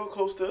to Fort Oak,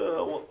 close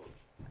to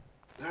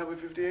Highway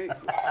 58.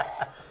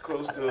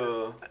 Close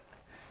to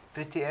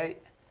 58?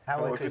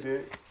 Highway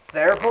 58. The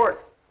airport?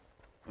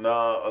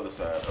 Nah, other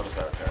side of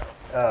town.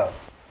 Oh.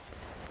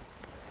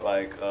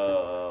 Like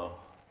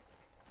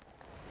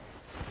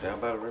down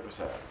by the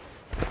riverside.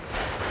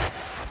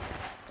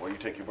 Where you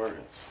take your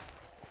burdens.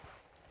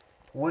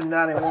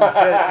 191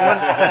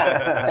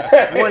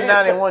 Chestnut.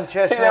 191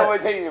 Chestnut. Yeah, we're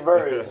taking your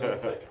bird.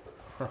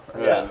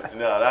 Yeah.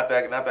 No, not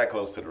that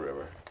close to the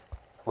river.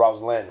 Ross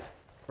Landing.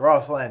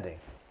 Ross Landing.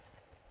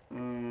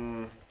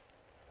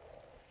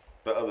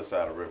 The other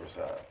side of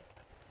Riverside.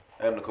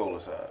 Amnicola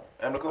side.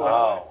 Amnicola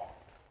Oh.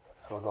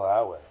 Amnicola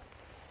Highway.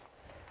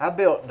 I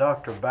built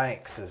Dr.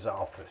 Banks'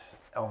 office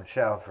on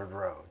Shalford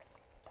Road.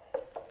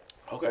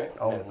 Okay.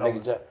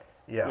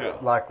 Yeah,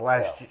 like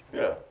last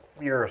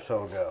year or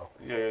so ago.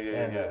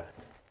 Yeah.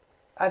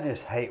 I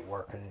just hate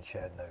working in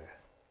Chattanooga.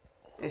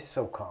 It's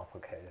so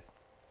complicated.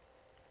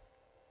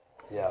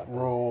 Yeah.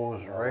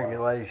 Rules,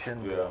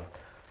 regulations. Yeah.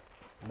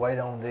 Wait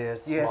on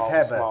this. You Small-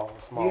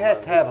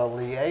 have to have a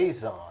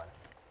liaison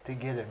to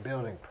get a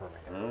building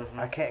permit. Mm-hmm.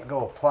 I can't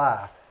go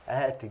apply. I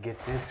had to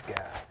get this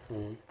guy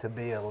to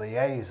be a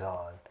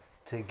liaison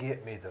to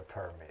get me the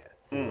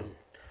permit.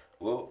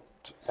 Well,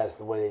 That's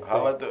the way they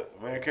how think. about the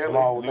Mayor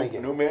Small Kelly?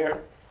 thinking. New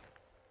mayor?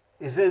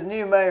 Is it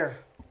new mayor?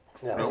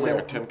 Yeah, New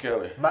mayor Tim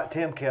Kelly.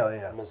 Tim Kelly,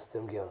 yeah. Mr.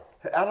 Tim Keller.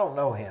 I don't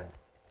know him.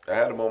 I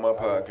had him on my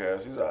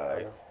podcast. He's all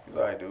right. He's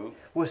all right, dude.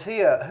 Was he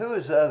who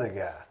was the other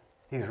guy?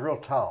 He was real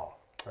tall,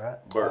 right?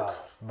 Burke.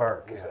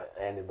 Burke, He's yeah.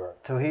 Andy Burke.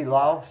 So he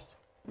lost?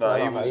 No,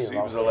 he no, was he he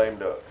was a lame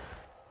duck.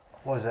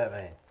 What does that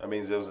mean? That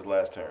means it was his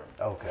last term.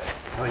 Okay.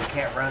 So he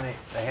can't run it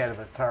ahead of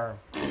a term?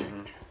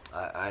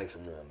 I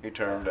actually knew him. He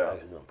turned I out.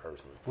 actually knew him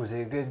personally. Was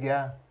he a good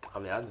guy? I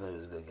mean, I think he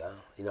was a good guy.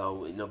 You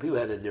know, people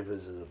had their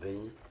differences of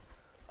opinion.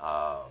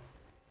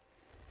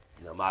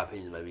 My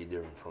opinion may be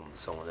different from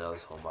someone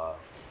else on my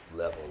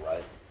level,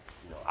 right?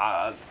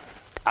 I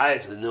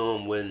actually knew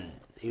him when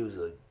he was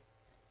a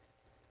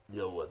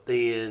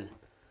thin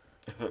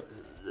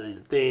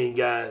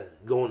guy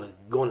going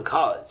to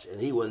college, and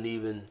he wasn't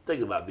even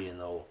thinking about being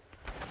no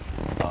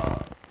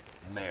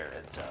mayor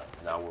at the time.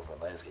 And I worked for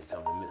a landscape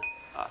company.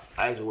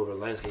 I actually worked for a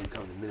landscape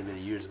company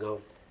many years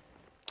ago,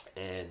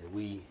 and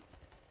we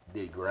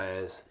did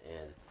grass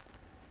and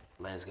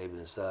landscaping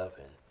and stuff,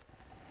 and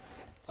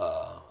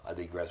I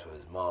did grass for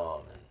his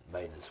mom and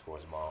maintenance for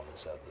his mom and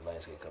stuff. The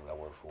landscape company I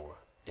worked for,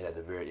 and at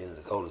the very end of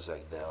the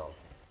cul-de-sac down,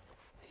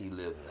 he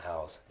lived in the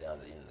house down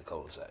at the end of the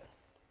cul-de-sac.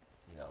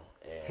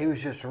 And He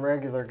was just a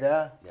regular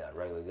guy? yeah,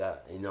 regular guy.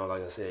 And,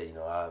 like I said,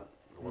 I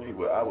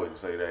wouldn't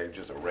say that. He's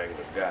just a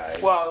regular guy.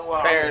 His Well,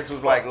 parents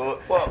was like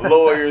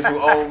lawyers who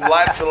owned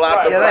lots and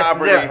lots of Yeah, that's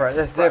property. different.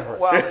 That's different.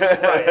 Well,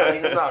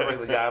 right. He's not a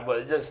regular guy,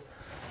 but just,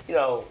 he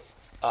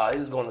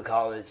was going to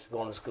college,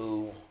 going to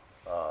school,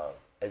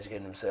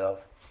 educating himself.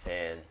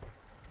 And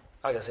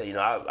like I said,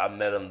 I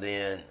met him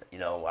then.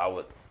 I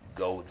would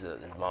go to his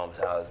mom's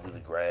house, do the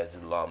grass, do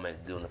the lawn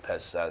maintenance, doing the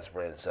pesticide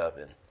spraying and stuff.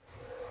 And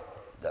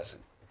that's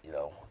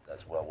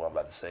what I'm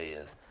about to say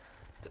is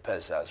the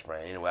pesticide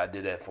spraying. Anyway, I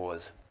did that for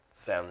his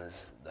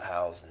family's, the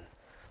house, and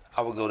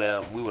I would go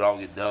down. We would all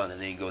get done,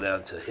 and then go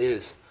down to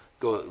his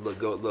go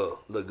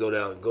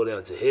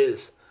down to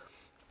his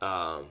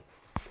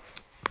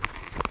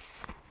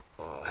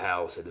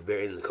house at the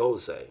very end of the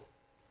cul-de-sac,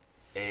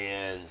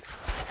 and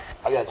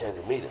I got a chance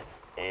to meet him,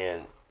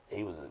 and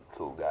he was a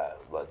cool guy.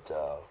 But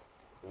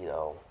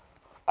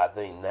I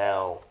think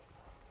now,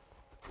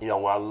 when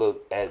I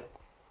look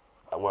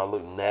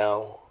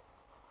now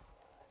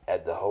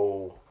at the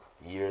whole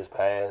years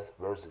past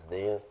versus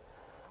then,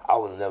 I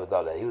would have never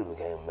thought that he would have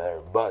became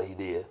mayor, but he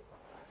did.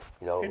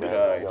 He did an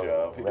all right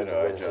job. He did an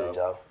all right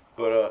job.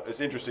 But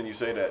it's interesting you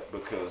say that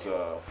because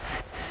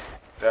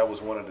that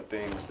was one of the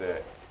things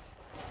that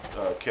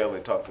Kelly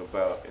talked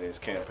about in his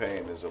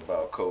campaign is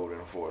about code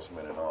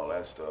enforcement and all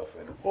that stuff.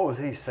 And What was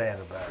he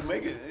saying about it?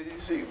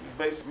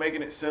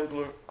 making it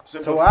simpler.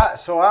 So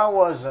I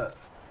wasn't.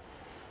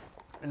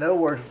 In other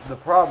words, the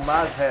problem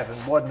I was having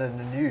wasn't an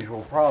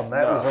unusual problem.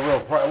 That was a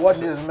real problem. It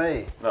wasn't just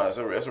me. No, it's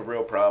a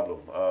real problem.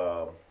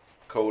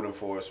 Code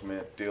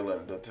enforcement, dealing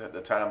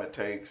the time it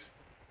takes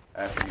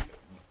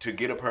to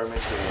get a permit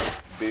to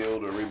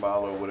build or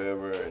remodel or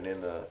whatever, and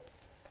then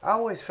I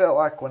always felt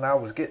like when I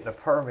was getting a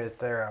permit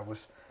there, I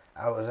was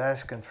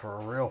asking for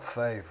a real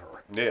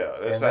favor. Yeah,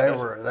 and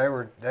they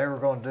were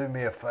going to do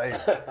me a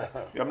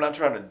favor. I'm not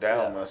trying to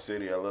down my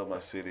city. I love my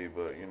city,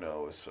 but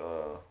it's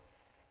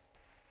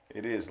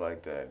it is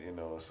like that.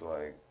 It's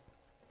like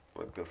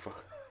the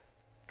fuck.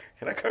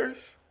 Can I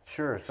curse?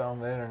 Sure, it's on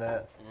the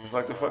internet. It's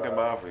like the fucking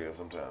mafia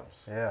sometimes.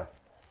 Yeah.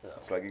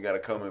 It's like you got to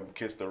come and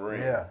kiss the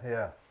ring.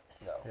 Yeah.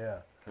 No. Yeah.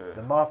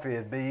 the mafia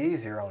would be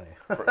easier on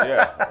you.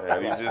 Yeah,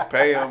 you just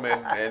pay them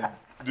and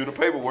do the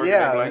paperwork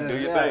and like do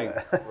your thing.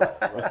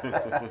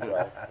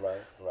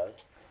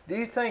 Right. Do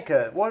you think,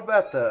 what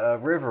about the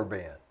river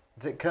bend?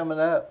 Is it coming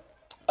up?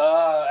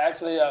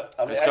 Actually,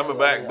 It's coming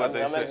back, but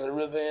they I'm say- actually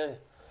River Bend.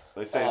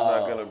 They say it's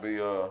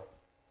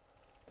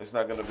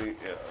not gonna be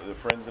the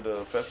Friends of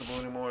the Festival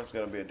anymore. It's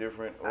gonna be a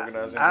different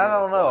organization. I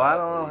don't know. I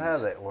don't know how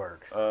that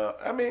works.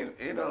 I mean,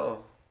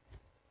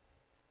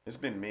 it's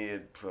been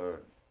mid for a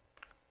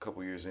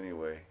couple years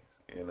anyway.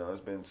 There's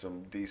been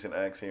some decent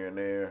acts here and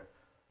there.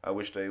 I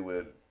wish they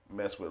would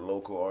mess with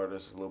local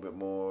artists a little bit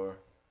more.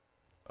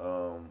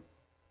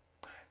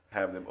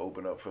 Have them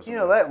open up for some.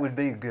 That would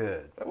be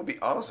good. That would be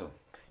awesome.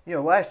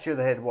 Last year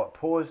they had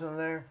Poison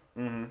there?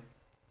 Mm-hmm.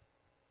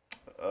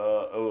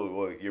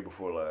 Year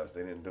before last.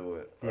 They didn't do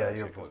it. Yeah,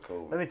 year before.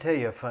 COVID. Let me tell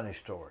you a funny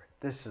story.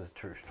 This is a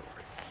true story.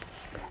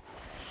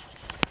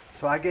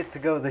 So I get to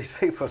go to these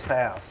people's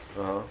house,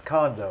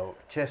 condo,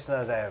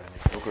 Chestnut Avenue.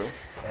 Okay.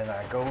 And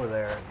I go over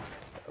there.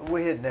 And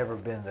we had never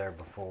been there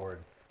before.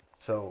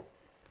 So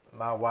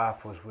my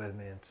wife was with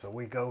me, and so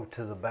we go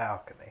to the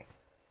balcony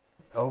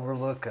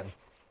overlooking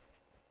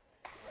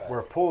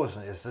where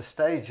Poison is. The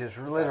stage is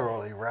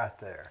literally right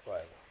there.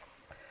 Right.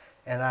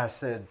 And I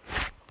said,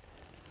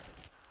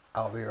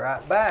 I'll be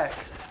right back.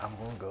 I'm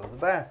going to go to the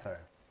bathroom.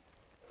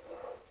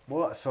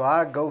 Well, so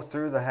I go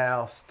through the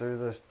house, through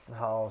the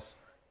halls,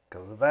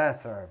 go to the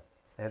bathroom.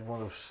 They had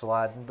one of those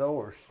sliding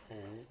doors.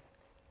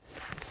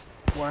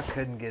 Well, I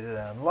couldn't get it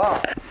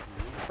unlocked.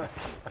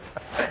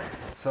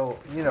 So,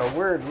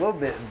 we're a little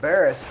bit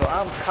embarrassed. So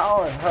I'm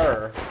calling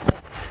her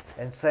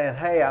and saying,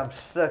 hey, I'm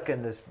stuck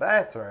in this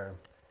bathroom.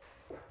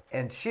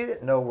 And she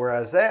didn't know where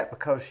I was at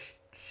because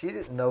she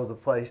didn't know the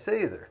place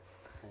either.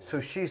 So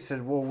she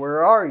said, well,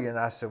 where are you? And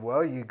I said,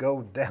 well, you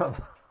go down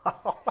the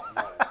hall.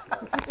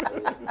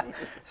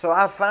 So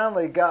I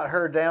finally got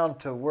her down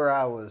to where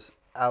I was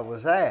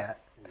at.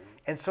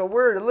 And so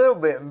we're a little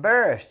bit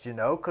embarrassed,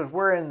 because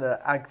we're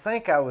I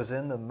think I was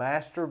in the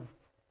master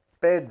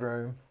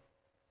bathroom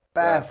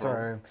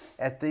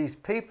at these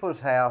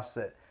people's house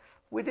that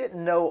we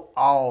didn't know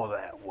all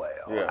that well.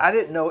 Yeah. I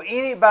didn't know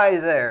anybody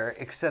there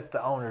except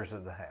the owners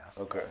of the house.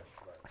 Okay.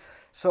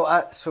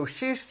 So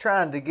she's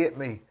trying to get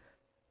me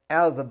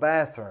out of the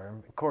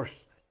bathroom. Of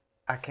course,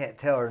 I can't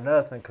tell her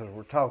nothing because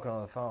we're talking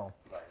on the phone.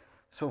 Right.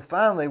 So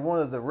finally, one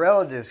of the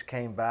relatives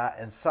came by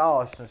and saw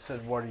us and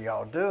said, what are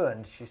y'all doing?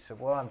 And she said,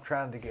 well, I'm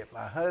trying to get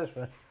my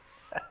husband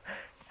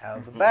out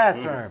of the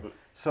bathroom.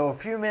 So a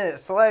few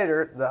minutes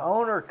later, the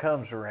owner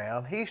comes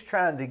around. He's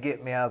trying to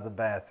get me out of the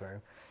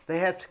bathroom. They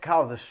have to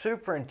call the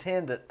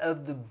superintendent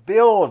of the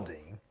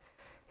building.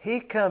 He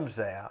comes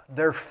out.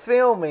 They're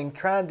filming,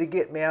 trying to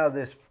get me out of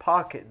this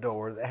pocket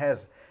door that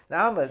has...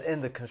 Now, I'm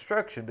in the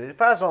construction, but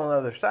if I was on the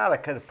other side, I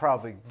could have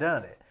probably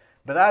done it.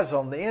 But I was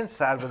on the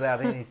inside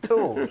without any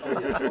tools.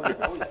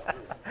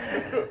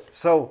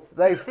 So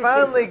they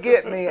finally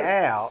get me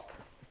out.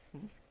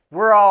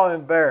 We're all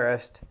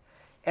embarrassed.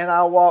 And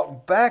I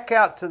walked back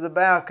out to the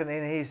balcony,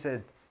 and he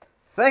said,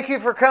 thank you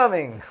for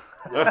coming.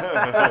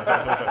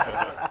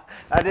 I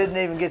didn't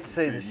even get to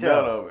see the show.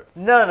 None of it.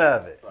 None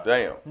of it.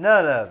 Damn.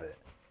 None of it.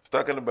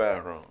 Stuck in the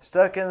bathroom.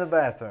 Stuck in the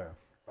bathroom.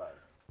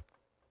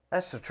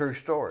 That's a true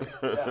story.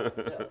 Yeah.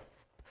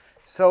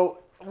 So,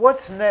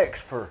 what's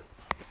next for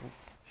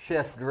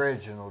Chef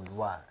Reginald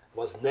Dwight?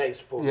 What's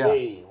next for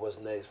me? What's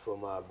next for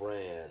my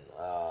brand?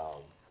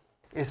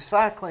 Is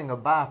cycling a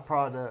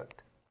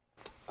byproduct?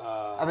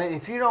 I mean,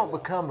 if you don't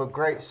become a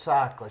great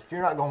cyclist,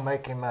 you're not going to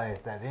make any money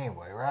at that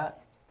anyway, right?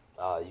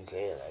 You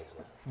can,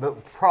 actually.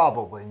 But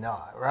probably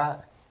not, right?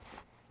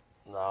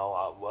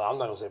 No, I'm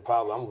not going to say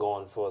probably. I'm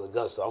going for the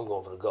gusto. I'm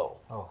going for the goal.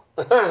 Oh.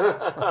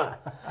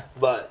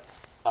 But...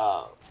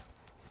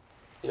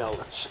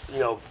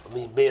 I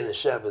mean, being a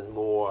chef is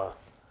more,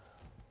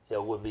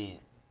 would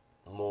be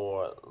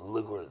more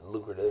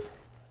lucrative.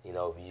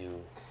 If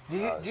you do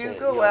you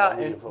go out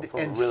and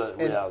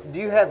do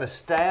you have a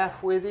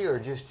staff with you or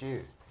just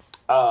you?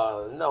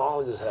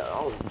 No,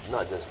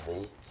 not just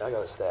me. I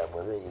got a staff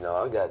with me.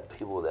 I got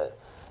people that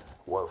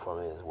work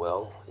for me as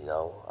well.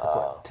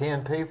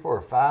 10 people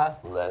or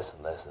 5? Less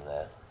than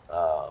that.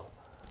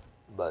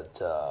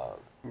 But.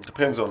 It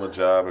depends on the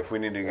job. If we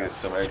need to get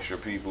some extra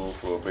people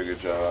for a bigger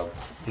job,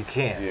 you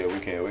can. Yeah, we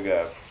can. We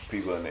got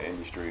people in the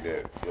industry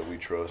that we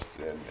trust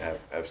and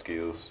have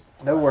skills.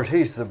 In other words,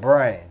 he's the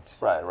brains.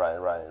 Right.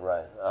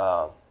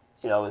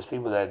 It's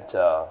people that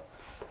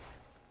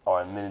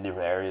are in many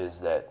different areas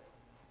that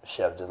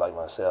chefs just like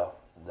myself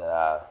that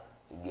I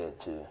get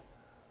to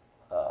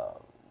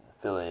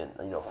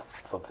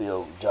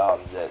fulfill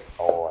jobs that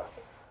are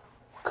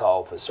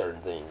called for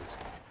certain things,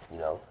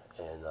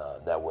 and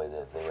that way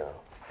that they are.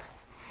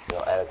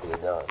 Adequately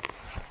done,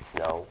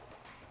 no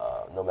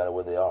matter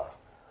where they are.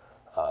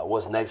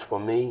 What's next for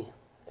me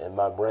and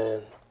my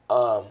brand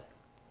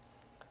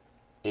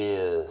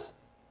is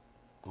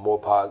more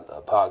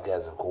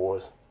podcasts, of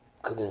course,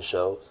 cooking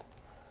shows,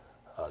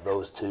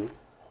 those two,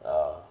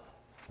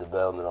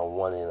 development on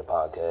one end of the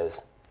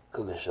podcast,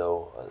 cooking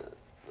show,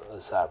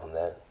 aside from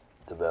that,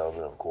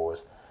 development, of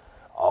course.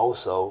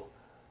 Also,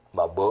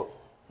 my book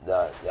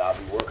that I'll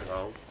be working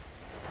on,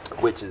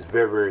 which is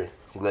very, very,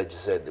 I'm glad you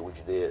said that what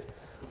you did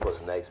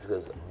was next,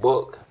 because a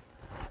book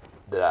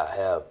that I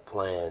have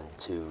planned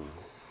to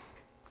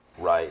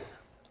write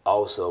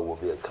also will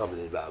be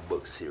accompanied by a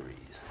book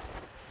series,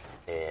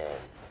 and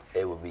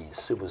it will be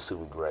super,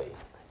 super great.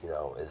 You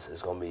know,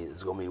 it's gonna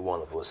be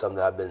wonderful. It's something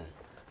that I've been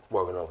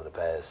working on for the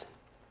past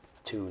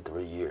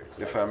 2-3 years.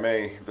 If I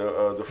may,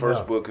 the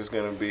first book is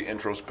going to be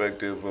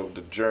introspective of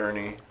the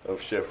journey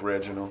of Chef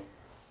Reginald.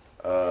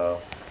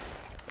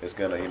 It's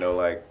going to, you know,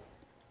 like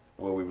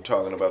what we were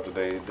talking about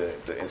today,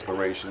 the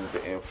inspirations,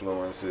 the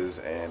influences,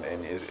 and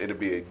it'll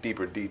be a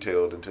deeper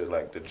detailed into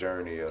like the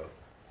journey of,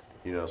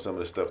 you know, some of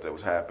the stuff that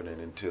was happening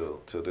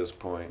until this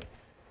point.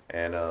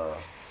 And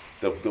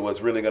what's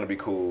really going to be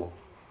cool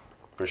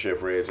for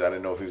Chef Reg, I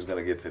didn't know if he was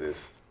going to get to this.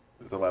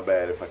 So my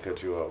bad if I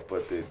cut you off,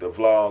 but the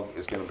vlog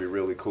is going to be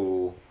really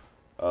cool.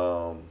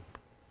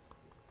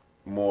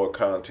 More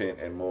content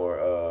and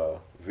more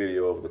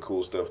video of the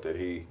cool stuff that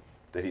he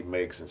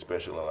makes and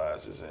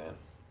specializes in.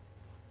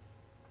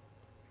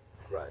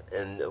 Right,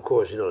 and of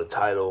course, you know the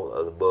title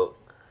of the book.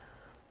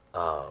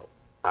 I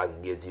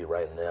can give to you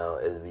right now.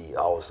 It'd be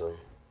awesome.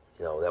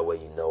 You know, that way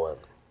you know it.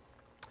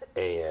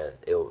 And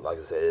it, like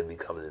I said, it'll be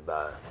coming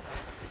by.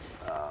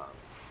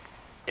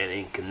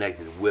 And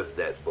connected with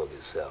that book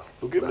itself.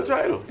 Well, give him the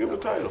title. Give him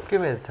the title. Give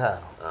me the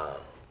title.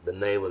 The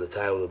name of the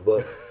title of the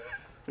book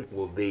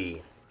will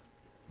be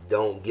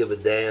 "Don't Give a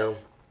Damn,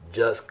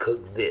 Just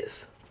Cook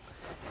This."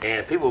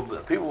 And people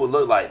will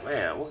look like,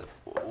 man.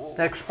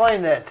 Now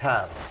explain that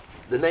title.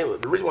 The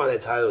reason why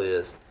that title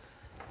is,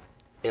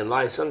 in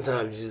life,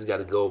 sometimes you just got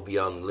to go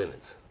beyond the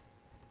limits.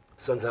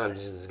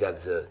 Sometimes you just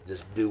got to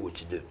just do what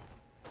you do.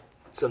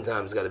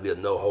 Sometimes it's got to be a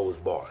no holds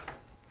bar.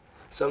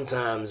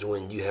 Sometimes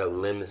when you have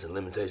limits and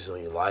limitations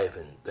on your life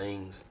and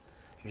things,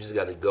 you just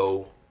got to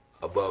go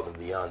above and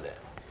beyond that.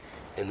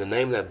 And the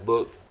name of that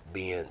book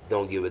being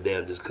 "Don't Give a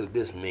Damn, Just Cook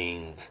This"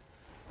 means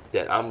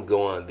that I'm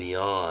going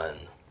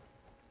beyond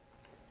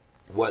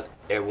what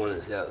everyone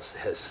else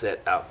has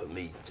set out for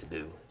me to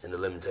do and the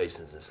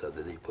limitations and stuff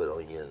that they put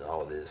on you and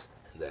all this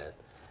and that.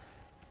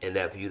 And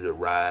that for you to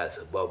rise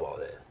above all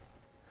that.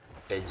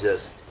 And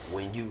just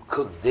when you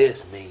cook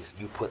this means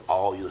you put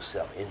all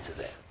yourself into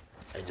that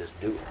and just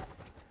do it.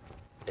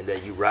 And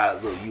then you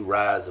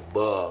rise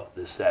above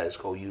the status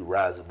quo. You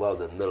rise above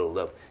the middle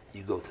level.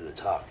 You go to the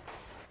top.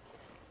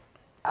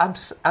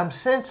 I'm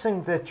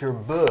sensing that your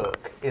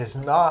book is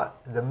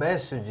not, the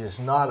message is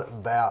not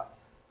about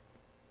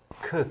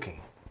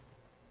cooking.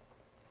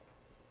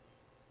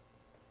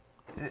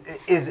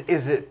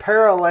 Is it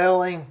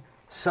paralleling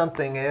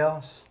something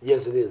else?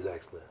 Yes, it is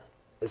actually.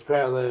 It's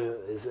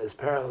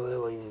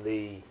paralleling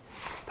the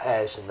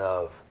passion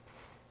of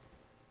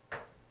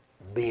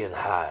being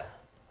high,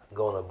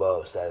 going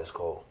above status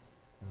quo,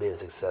 being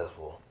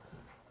successful,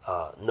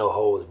 no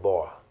holds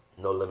bar,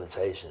 no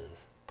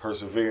limitations.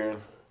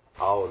 Persevering.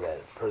 All of that,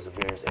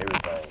 perseverance,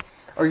 everything.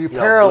 Are you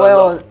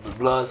paralleling?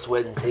 Blood,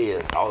 sweat, and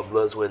tears. All the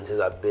blood, sweat, and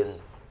tears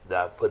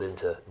I've put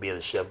into being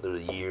a chef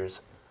through the years.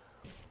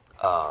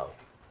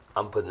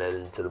 I'm putting that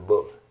into the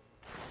book.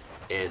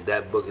 And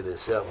that book in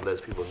itself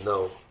lets people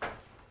know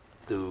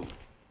through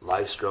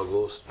life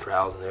struggles,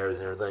 trials and errors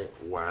and everything,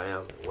 where I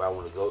am, where I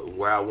want to go,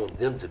 where I want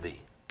them to be,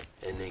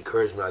 and the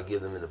encouragement I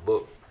give them in the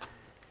book.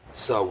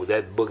 So with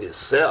that book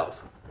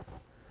itself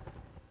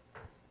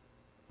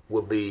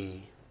will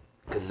be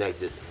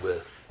connected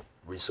with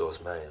resource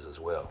manuals as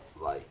well,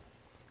 like,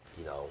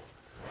 you know,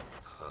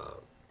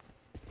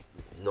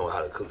 knowing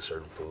how to cook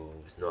certain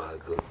foods, knowing how to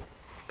cook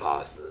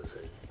pastas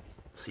and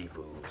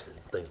seafoods and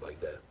things like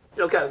that.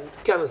 You know,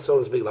 kind of so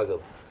to speak, like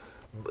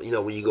you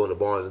know, when you go into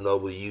Barnes and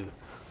Noble, you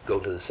go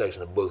to the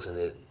section of books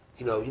and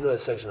you know that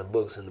section of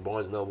books in the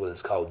Barnes and Noble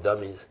is called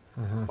Dummies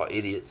or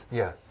Idiots.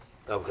 Yeah.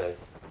 Okay.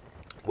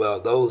 Well,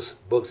 those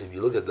books, if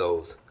you look at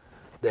those,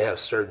 they have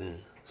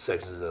certain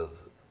sections of,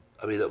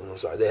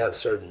 they have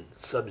certain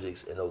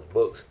subjects in those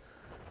books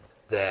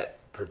that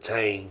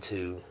pertain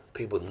to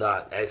people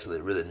not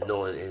actually really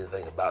knowing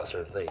anything about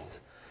certain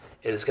things.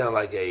 And it's kind of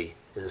like an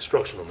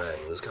instructional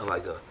manual. It's kind of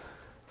like a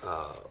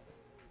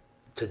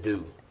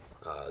to-do.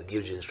 It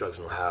gives you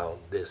instruction on how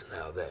this and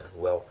how that.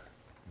 Well,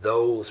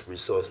 those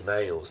resource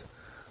manuals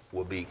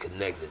will be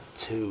connected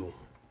to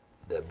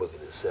that book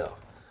in itself.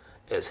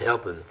 It's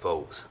helping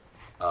folks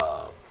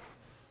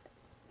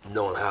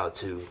knowing how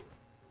to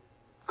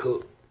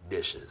cook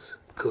dishes,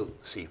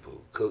 cook seafood,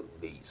 cook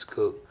meats,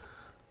 cook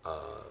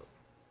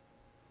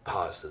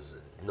pastas,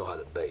 and know how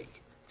to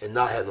bake, and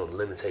not have no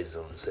limitations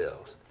on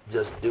themselves.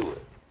 Just do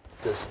it.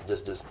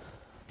 Just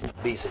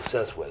be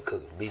successful at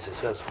cooking. Be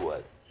successful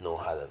at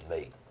knowing how to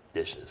make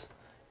dishes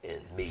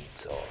and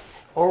meats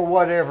or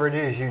whatever it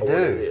is you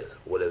do.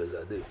 Whatever it is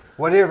I do.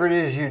 Whatever it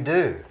is you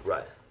do.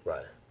 Right.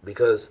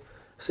 Because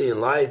see,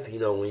 in life, you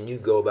know, when you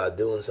go about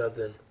doing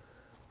something,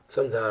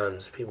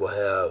 sometimes people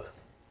have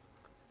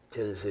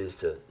tendencies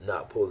to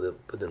not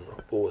put them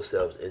full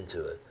selves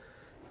into it.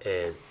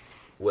 And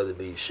whether it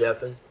be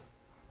chefing,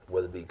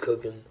 whether it be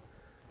cooking,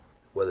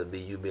 whether it be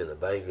you being a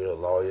banker, a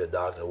lawyer, a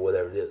doctor, or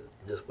whatever it is.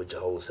 Just put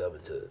your whole self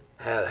into it.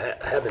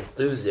 Have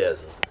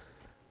enthusiasm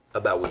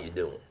about what you're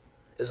doing.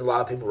 There's a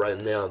lot of people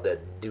right now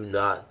that do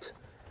not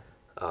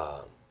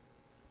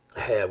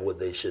have what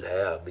they should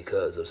have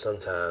because of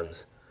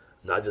sometimes,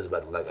 not just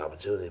about the lack of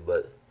opportunity,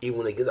 but even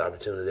when they get the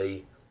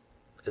opportunity,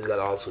 it's got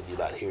to also be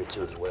about here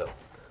too as well.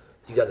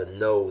 You got to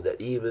know that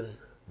even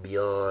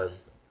beyond,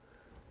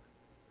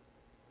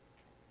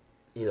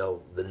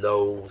 the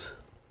no's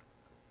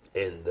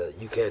and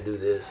you can't do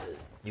this and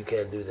you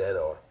can't do that,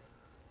 or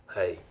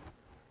hey,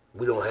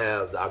 we don't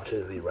have the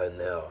opportunity right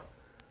now.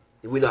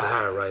 We're not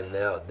hiring right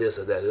now, this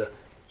or that.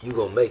 You're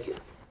going to make it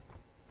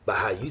by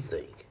how you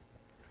think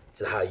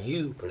and how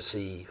you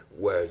perceive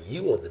where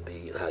you want to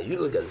be and how you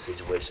look at the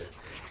situation,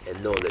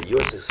 and know that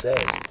your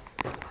success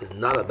is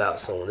not about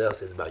someone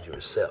else, it's about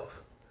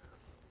yourself.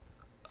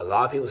 A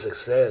lot of people's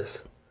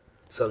success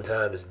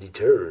sometimes is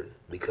deterred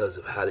because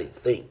of how they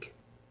think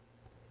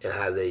and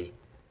how they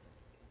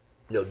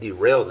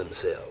derail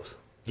themselves.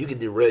 You can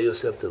derail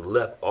yourself to the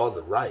left or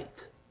the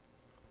right,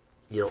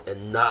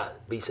 and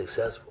not be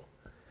successful.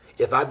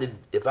 If I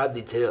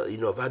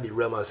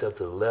derail myself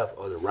to the left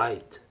or the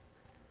right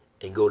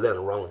and go down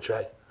the wrong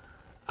track,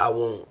 I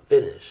won't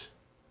finish.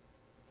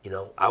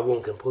 I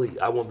won't complete.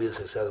 I won't be a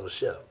successful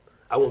chef.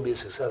 I won't be a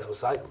successful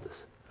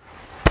cyclist.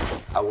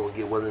 I won't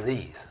get one of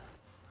these.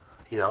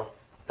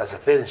 That's a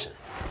finishing.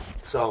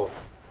 So,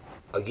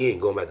 again,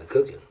 going back to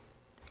cooking,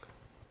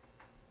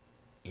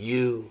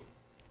 you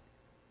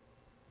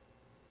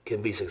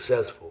can be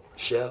successful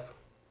chef.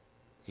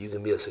 You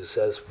can be a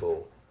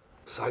successful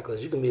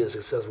cyclist. You can be a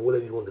successful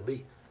whatever you want to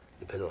be,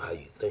 depending on how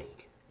you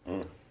think.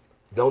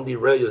 Don't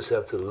derail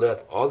yourself to the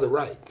left or the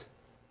right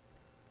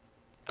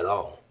at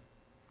all.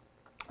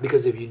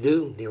 Because if you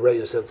do derail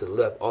yourself to the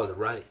left or the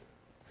right,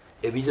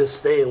 if you just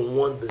stay in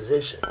one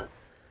position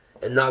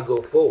and not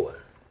go forward,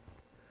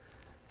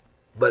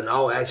 but in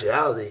all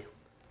actuality,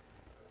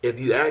 if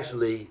you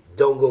actually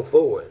don't go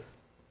forward,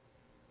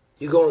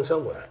 you're going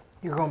somewhere.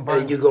 You're going to burn.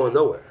 And you're going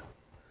nowhere.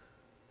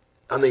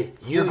 I mean,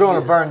 you're going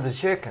to burn the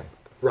chicken.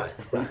 Right.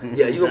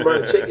 Yeah, you're going to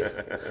burn the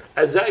chicken.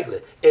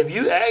 Exactly. If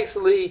you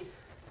actually,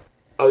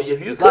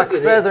 if you like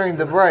feathering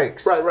the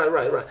brakes.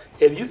 Right.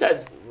 If you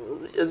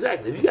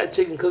got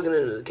chicken cooking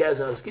in the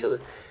cast iron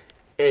skillet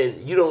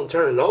and you don't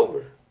turn it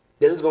over,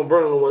 then it's going to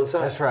burn on one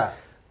side. That's right.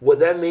 What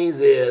that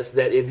means is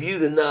that if you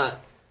do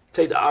not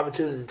take the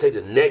opportunity to take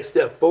the next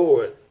step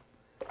forward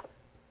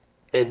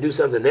and do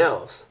something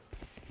else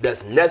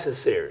that's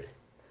necessary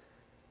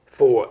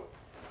for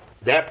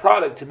that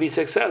product to be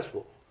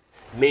successful,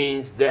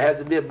 means there has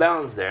to be a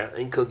balance there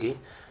in cooking.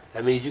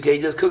 That means you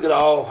can't just cook it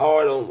all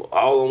hard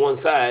all on one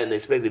side and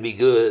expect it to be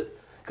good,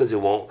 because it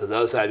won't, because the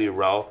other side will be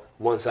raw,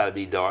 one side will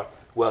be dark.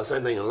 Well,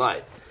 same thing in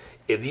life.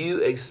 If you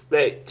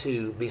expect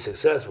to be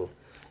successful,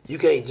 you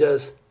can't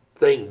just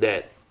think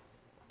that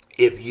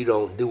if you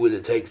don't do what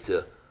it takes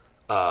to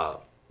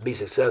be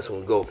successful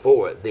and go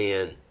forward,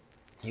 then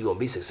you're going to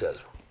be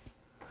successful.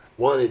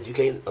 One is you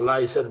can't allow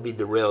yourself to be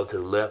derailed to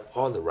the left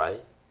or the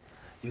right.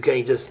 You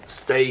can't just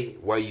stay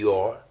where you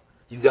are.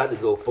 You got to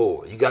go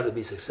forward. You got to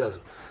be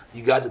successful.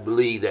 You got to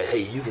believe that,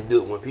 hey, you can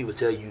do it when people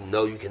tell you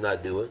no, you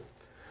cannot do it.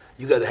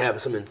 You got to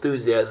have some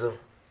enthusiasm,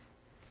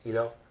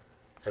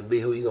 and be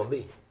who you're going to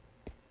be.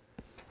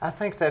 I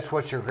think that's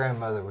what your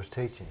grandmother was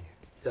teaching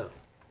you.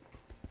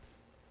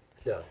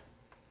 Yeah.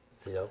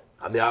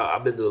 I mean,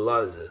 I've been through a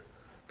lot as a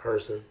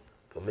person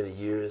for many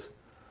years.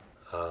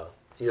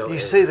 You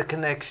see the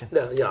connection.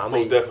 Yeah. I mean,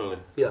 most definitely.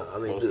 Yeah, I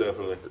mean,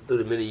 through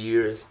the many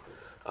years.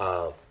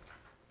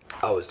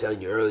 I was telling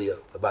you earlier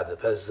about the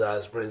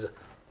pesticide springs.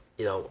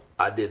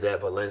 I did that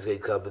for a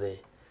landscape company,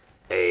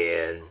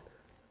 and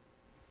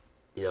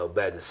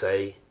bad to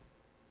say,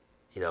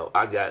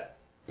 I got,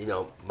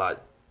 my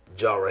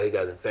jaw right here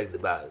got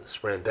infected by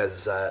spraying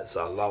pesticides,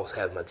 so I lost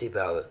half my teeth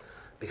palate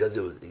because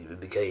it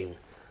became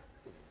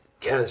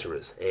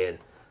cancerous. And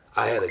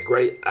I had a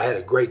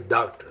great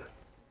doctor,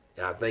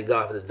 and I thank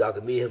God for this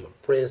doctor. Me and him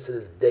are friends to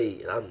this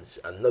day, and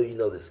I know you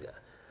know this guy,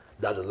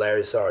 Dr.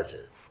 Larry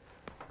Sargent,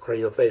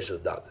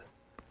 craniofacial doctor.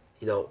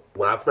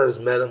 When I first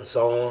met him,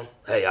 saw him,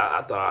 hey,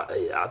 I thought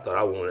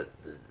I wanted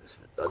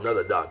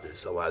another doctor,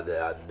 somebody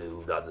that I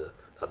knew, Dr.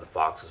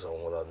 Fox or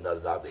someone, another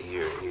doctor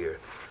here.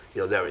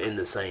 They were in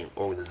the same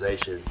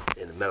organization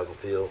in the medical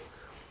field.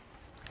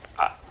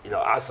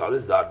 I saw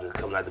this doctor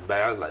coming out the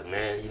back. I was like,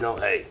 man,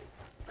 hey,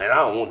 man, I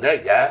don't want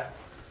that guy.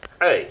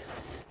 Hey,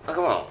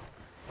 come on.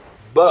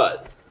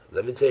 But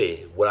let me tell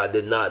you, what I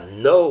did not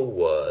know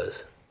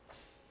was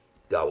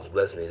God was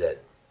blessing me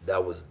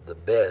that was the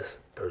best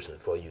person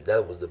for you.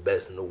 That was the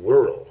best in the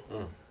world.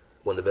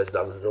 One of the best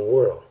doctors in the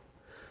world.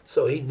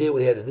 So he did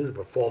what he had to do to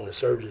perform the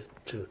surgery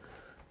to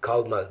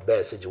cause my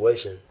bad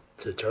situation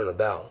to turn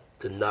about,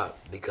 to not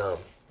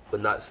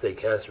stay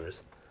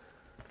cancerous.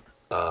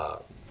 I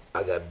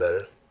got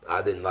better.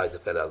 I didn't like the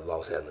fact that I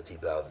lost half my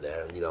teeth out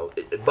there.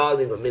 It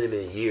bothered me for many,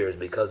 many years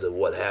because of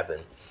what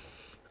happened.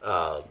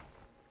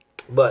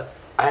 But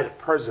I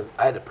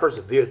had to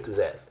persevere through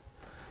that.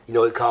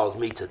 It caused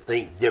me to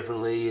think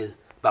differently and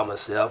by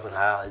myself and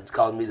how it's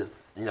caused me to,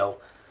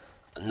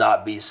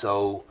 not be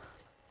so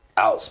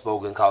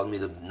outspoken, caused me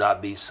to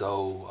not be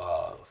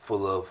so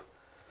full of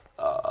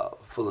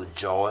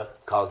joy,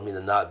 caused me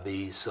to not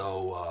be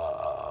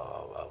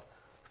so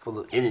full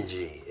of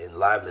energy and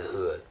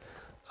livelihood,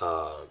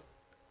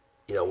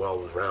 when I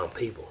was around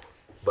people.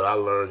 But I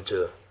learned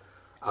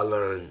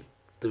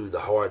through the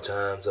hard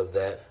times of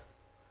that,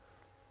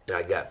 and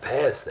I got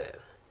past that.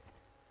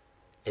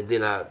 And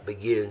then I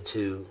began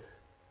to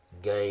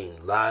gain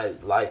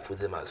life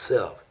within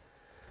myself,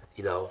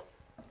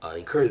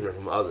 encouragement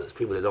from others,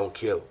 people that don't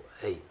care,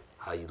 hey,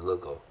 how you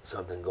look or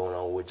something going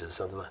on with you,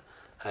 something like,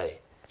 hey,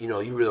 you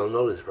really don't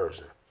know this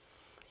person.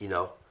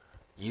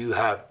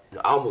 I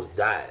almost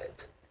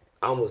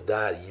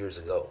died years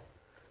ago,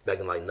 back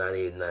in like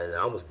 98, 99.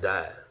 I almost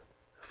died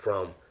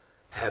from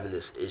having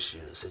this issue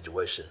and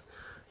situation,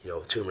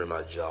 tumor in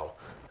my jaw.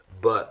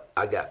 But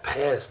I got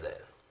past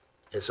that.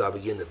 And so I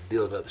began to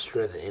build up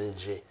strength and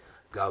energy.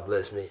 God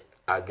bless me.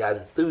 I got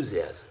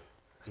enthusiasm.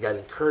 I got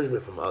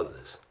encouragement from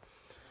others.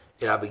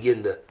 And I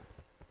began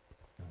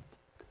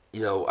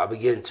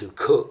to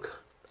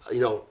cook.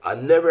 I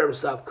never ever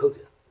stopped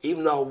cooking.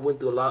 Even though I went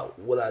through a lot,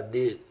 what I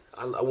did,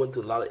 I went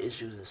through a lot of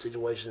issues and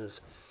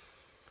situations,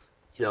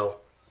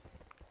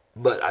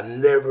 but I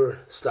never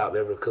stopped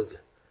ever cooking.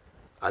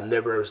 I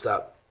never ever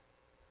stopped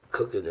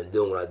cooking and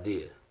doing what I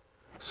did.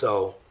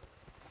 So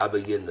I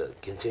began to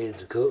continue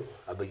to cook.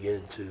 I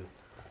began to,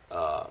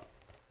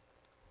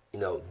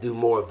 do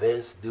more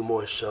events, do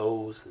more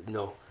shows,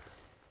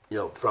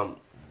 from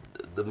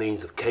the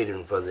means of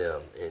catering for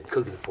them and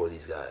cooking for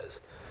these guys.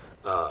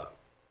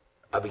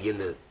 I began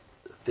to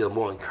feel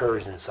more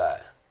encouraged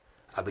inside.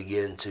 I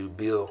began to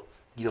build,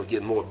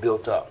 get more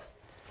built up.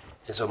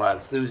 And so my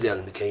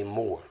enthusiasm became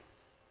more.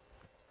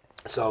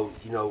 So,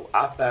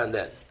 I found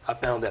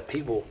that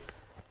people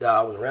that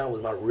I was around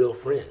was my real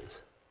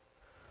friends.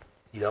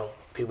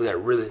 People that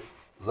really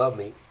love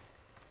me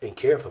and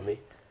care for me,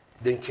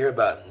 didn't care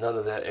about none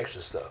of that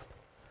extra stuff.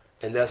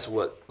 And that's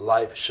what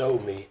life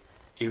showed me,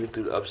 even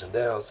through the ups and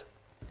downs,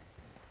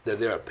 that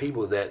there are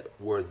people that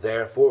were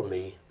there for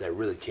me that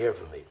really care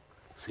for me.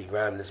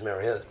 C-Grimey, this man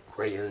right here,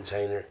 great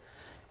entertainer,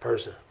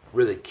 person,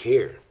 really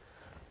cared.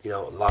 A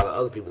lot of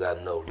other people that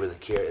I know really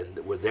care and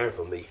were there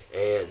for me.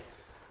 And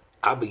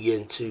I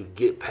began to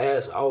get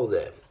past all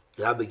that.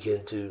 And I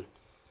began to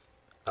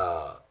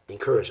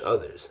encourage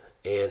others.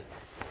 And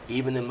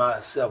even in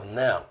myself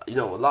now, a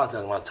lot of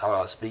times when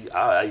I speak,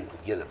 I even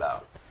forget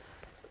about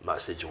my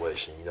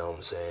situation, you know what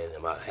I'm saying? I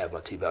might have my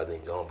teeth out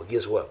and gone. But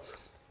guess what?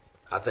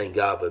 I thank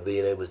God for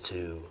being able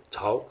to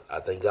talk. I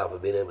thank God for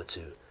being able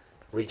to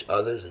reach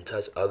others and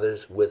touch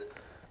others with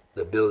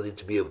the ability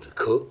to be able to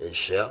cook and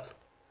chef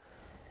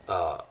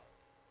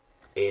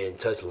and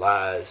touch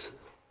lives,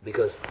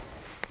 because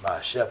my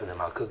chefing and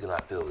my cooking,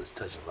 I feel, is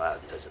touching lives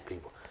and touching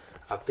people.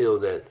 I feel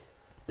that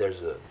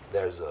there's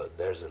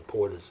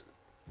importance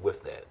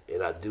with that,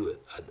 and I do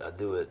it. I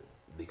do it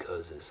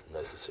because it's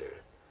necessary,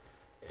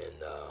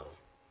 and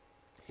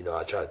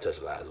I try to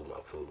touch lives with my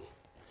food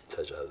and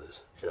touch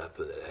others, and I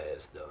feel that it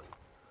has done.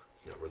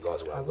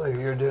 Regardless of what I believe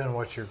you're doing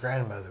what your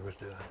grandmother was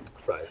doing.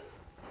 Right.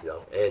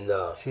 And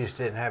she just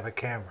didn't have a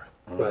camera.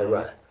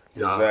 Right.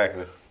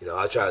 Exactly.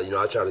 I try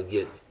to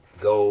get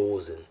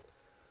goals and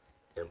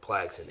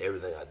plaques in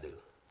everything I do.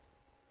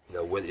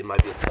 Whether it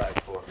might be a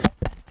plaque for,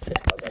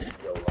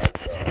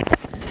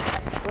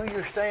 Well,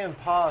 you're staying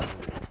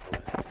positive.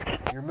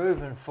 You're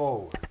moving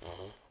forward.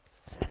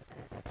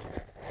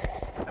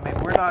 I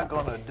mean, we're not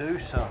going to do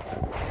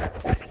something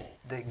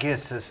that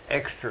gets us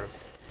extra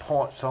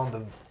points on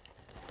the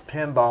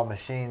pinball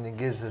machine and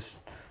gives us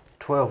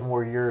 12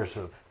 more years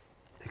of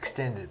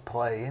extended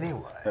play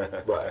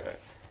anyway. Right.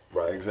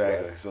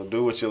 Exactly. Right. So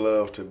do what you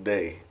love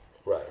today.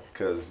 Right.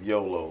 Because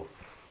YOLO.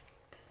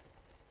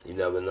 You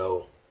never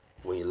know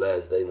when your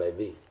last day may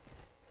be.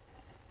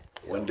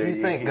 One Do day you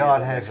think here,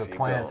 God the has next a you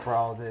plan gone. for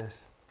all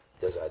this?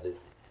 Yes, I do.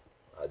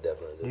 I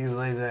definitely do. Do you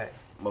believe that?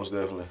 Most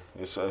definitely.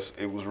 It's us.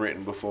 It was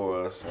written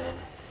before us,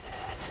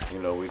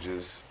 and we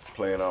just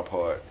playing our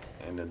part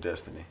in the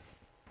destiny.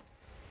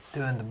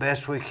 Doing the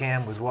best we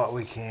can with what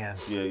we can.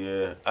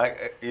 Yeah.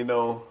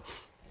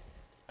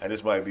 And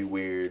this might be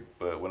weird,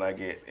 but when I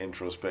get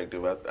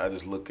introspective, I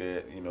just look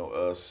at,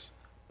 us.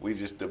 We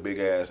just the big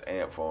ass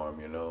ant farm,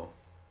 and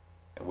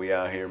we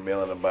out here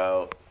milling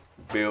about,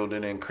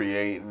 building and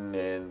creating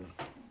and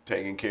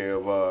taking care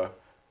of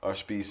our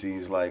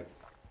species like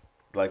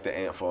the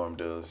ant farm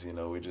does.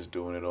 We're just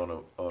doing it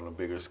on a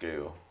bigger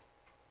scale.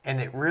 And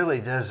it really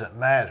doesn't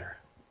matter.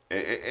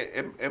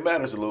 It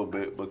matters a little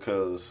bit,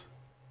 because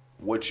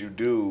what you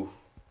do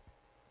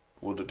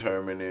will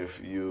determine if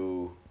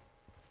you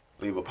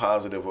leave a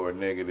positive or a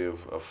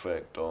negative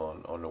effect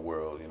on the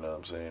world. You know what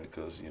I'm saying?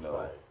 Because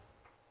Right.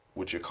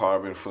 with your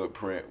carbon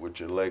footprint, with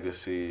your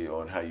legacy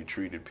on how you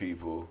treated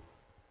people,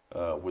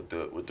 with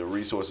the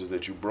resources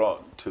that you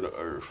brought to the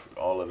earth,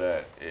 all of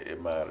that,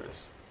 it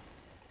matters.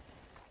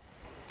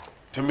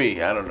 To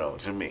me, I don't know.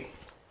 To me,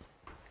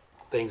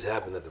 Things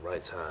happen at the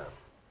right time.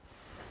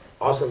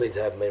 Or some things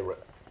may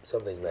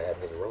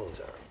happen at the wrong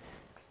time.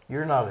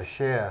 You're not a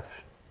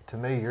chef. To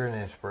me, you're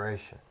an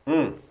inspiration.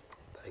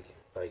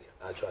 Thank you.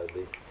 I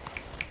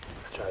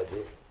try to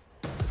be.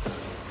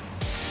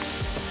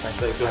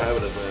 Thanks for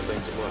having us, man.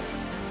 Thanks so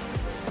much.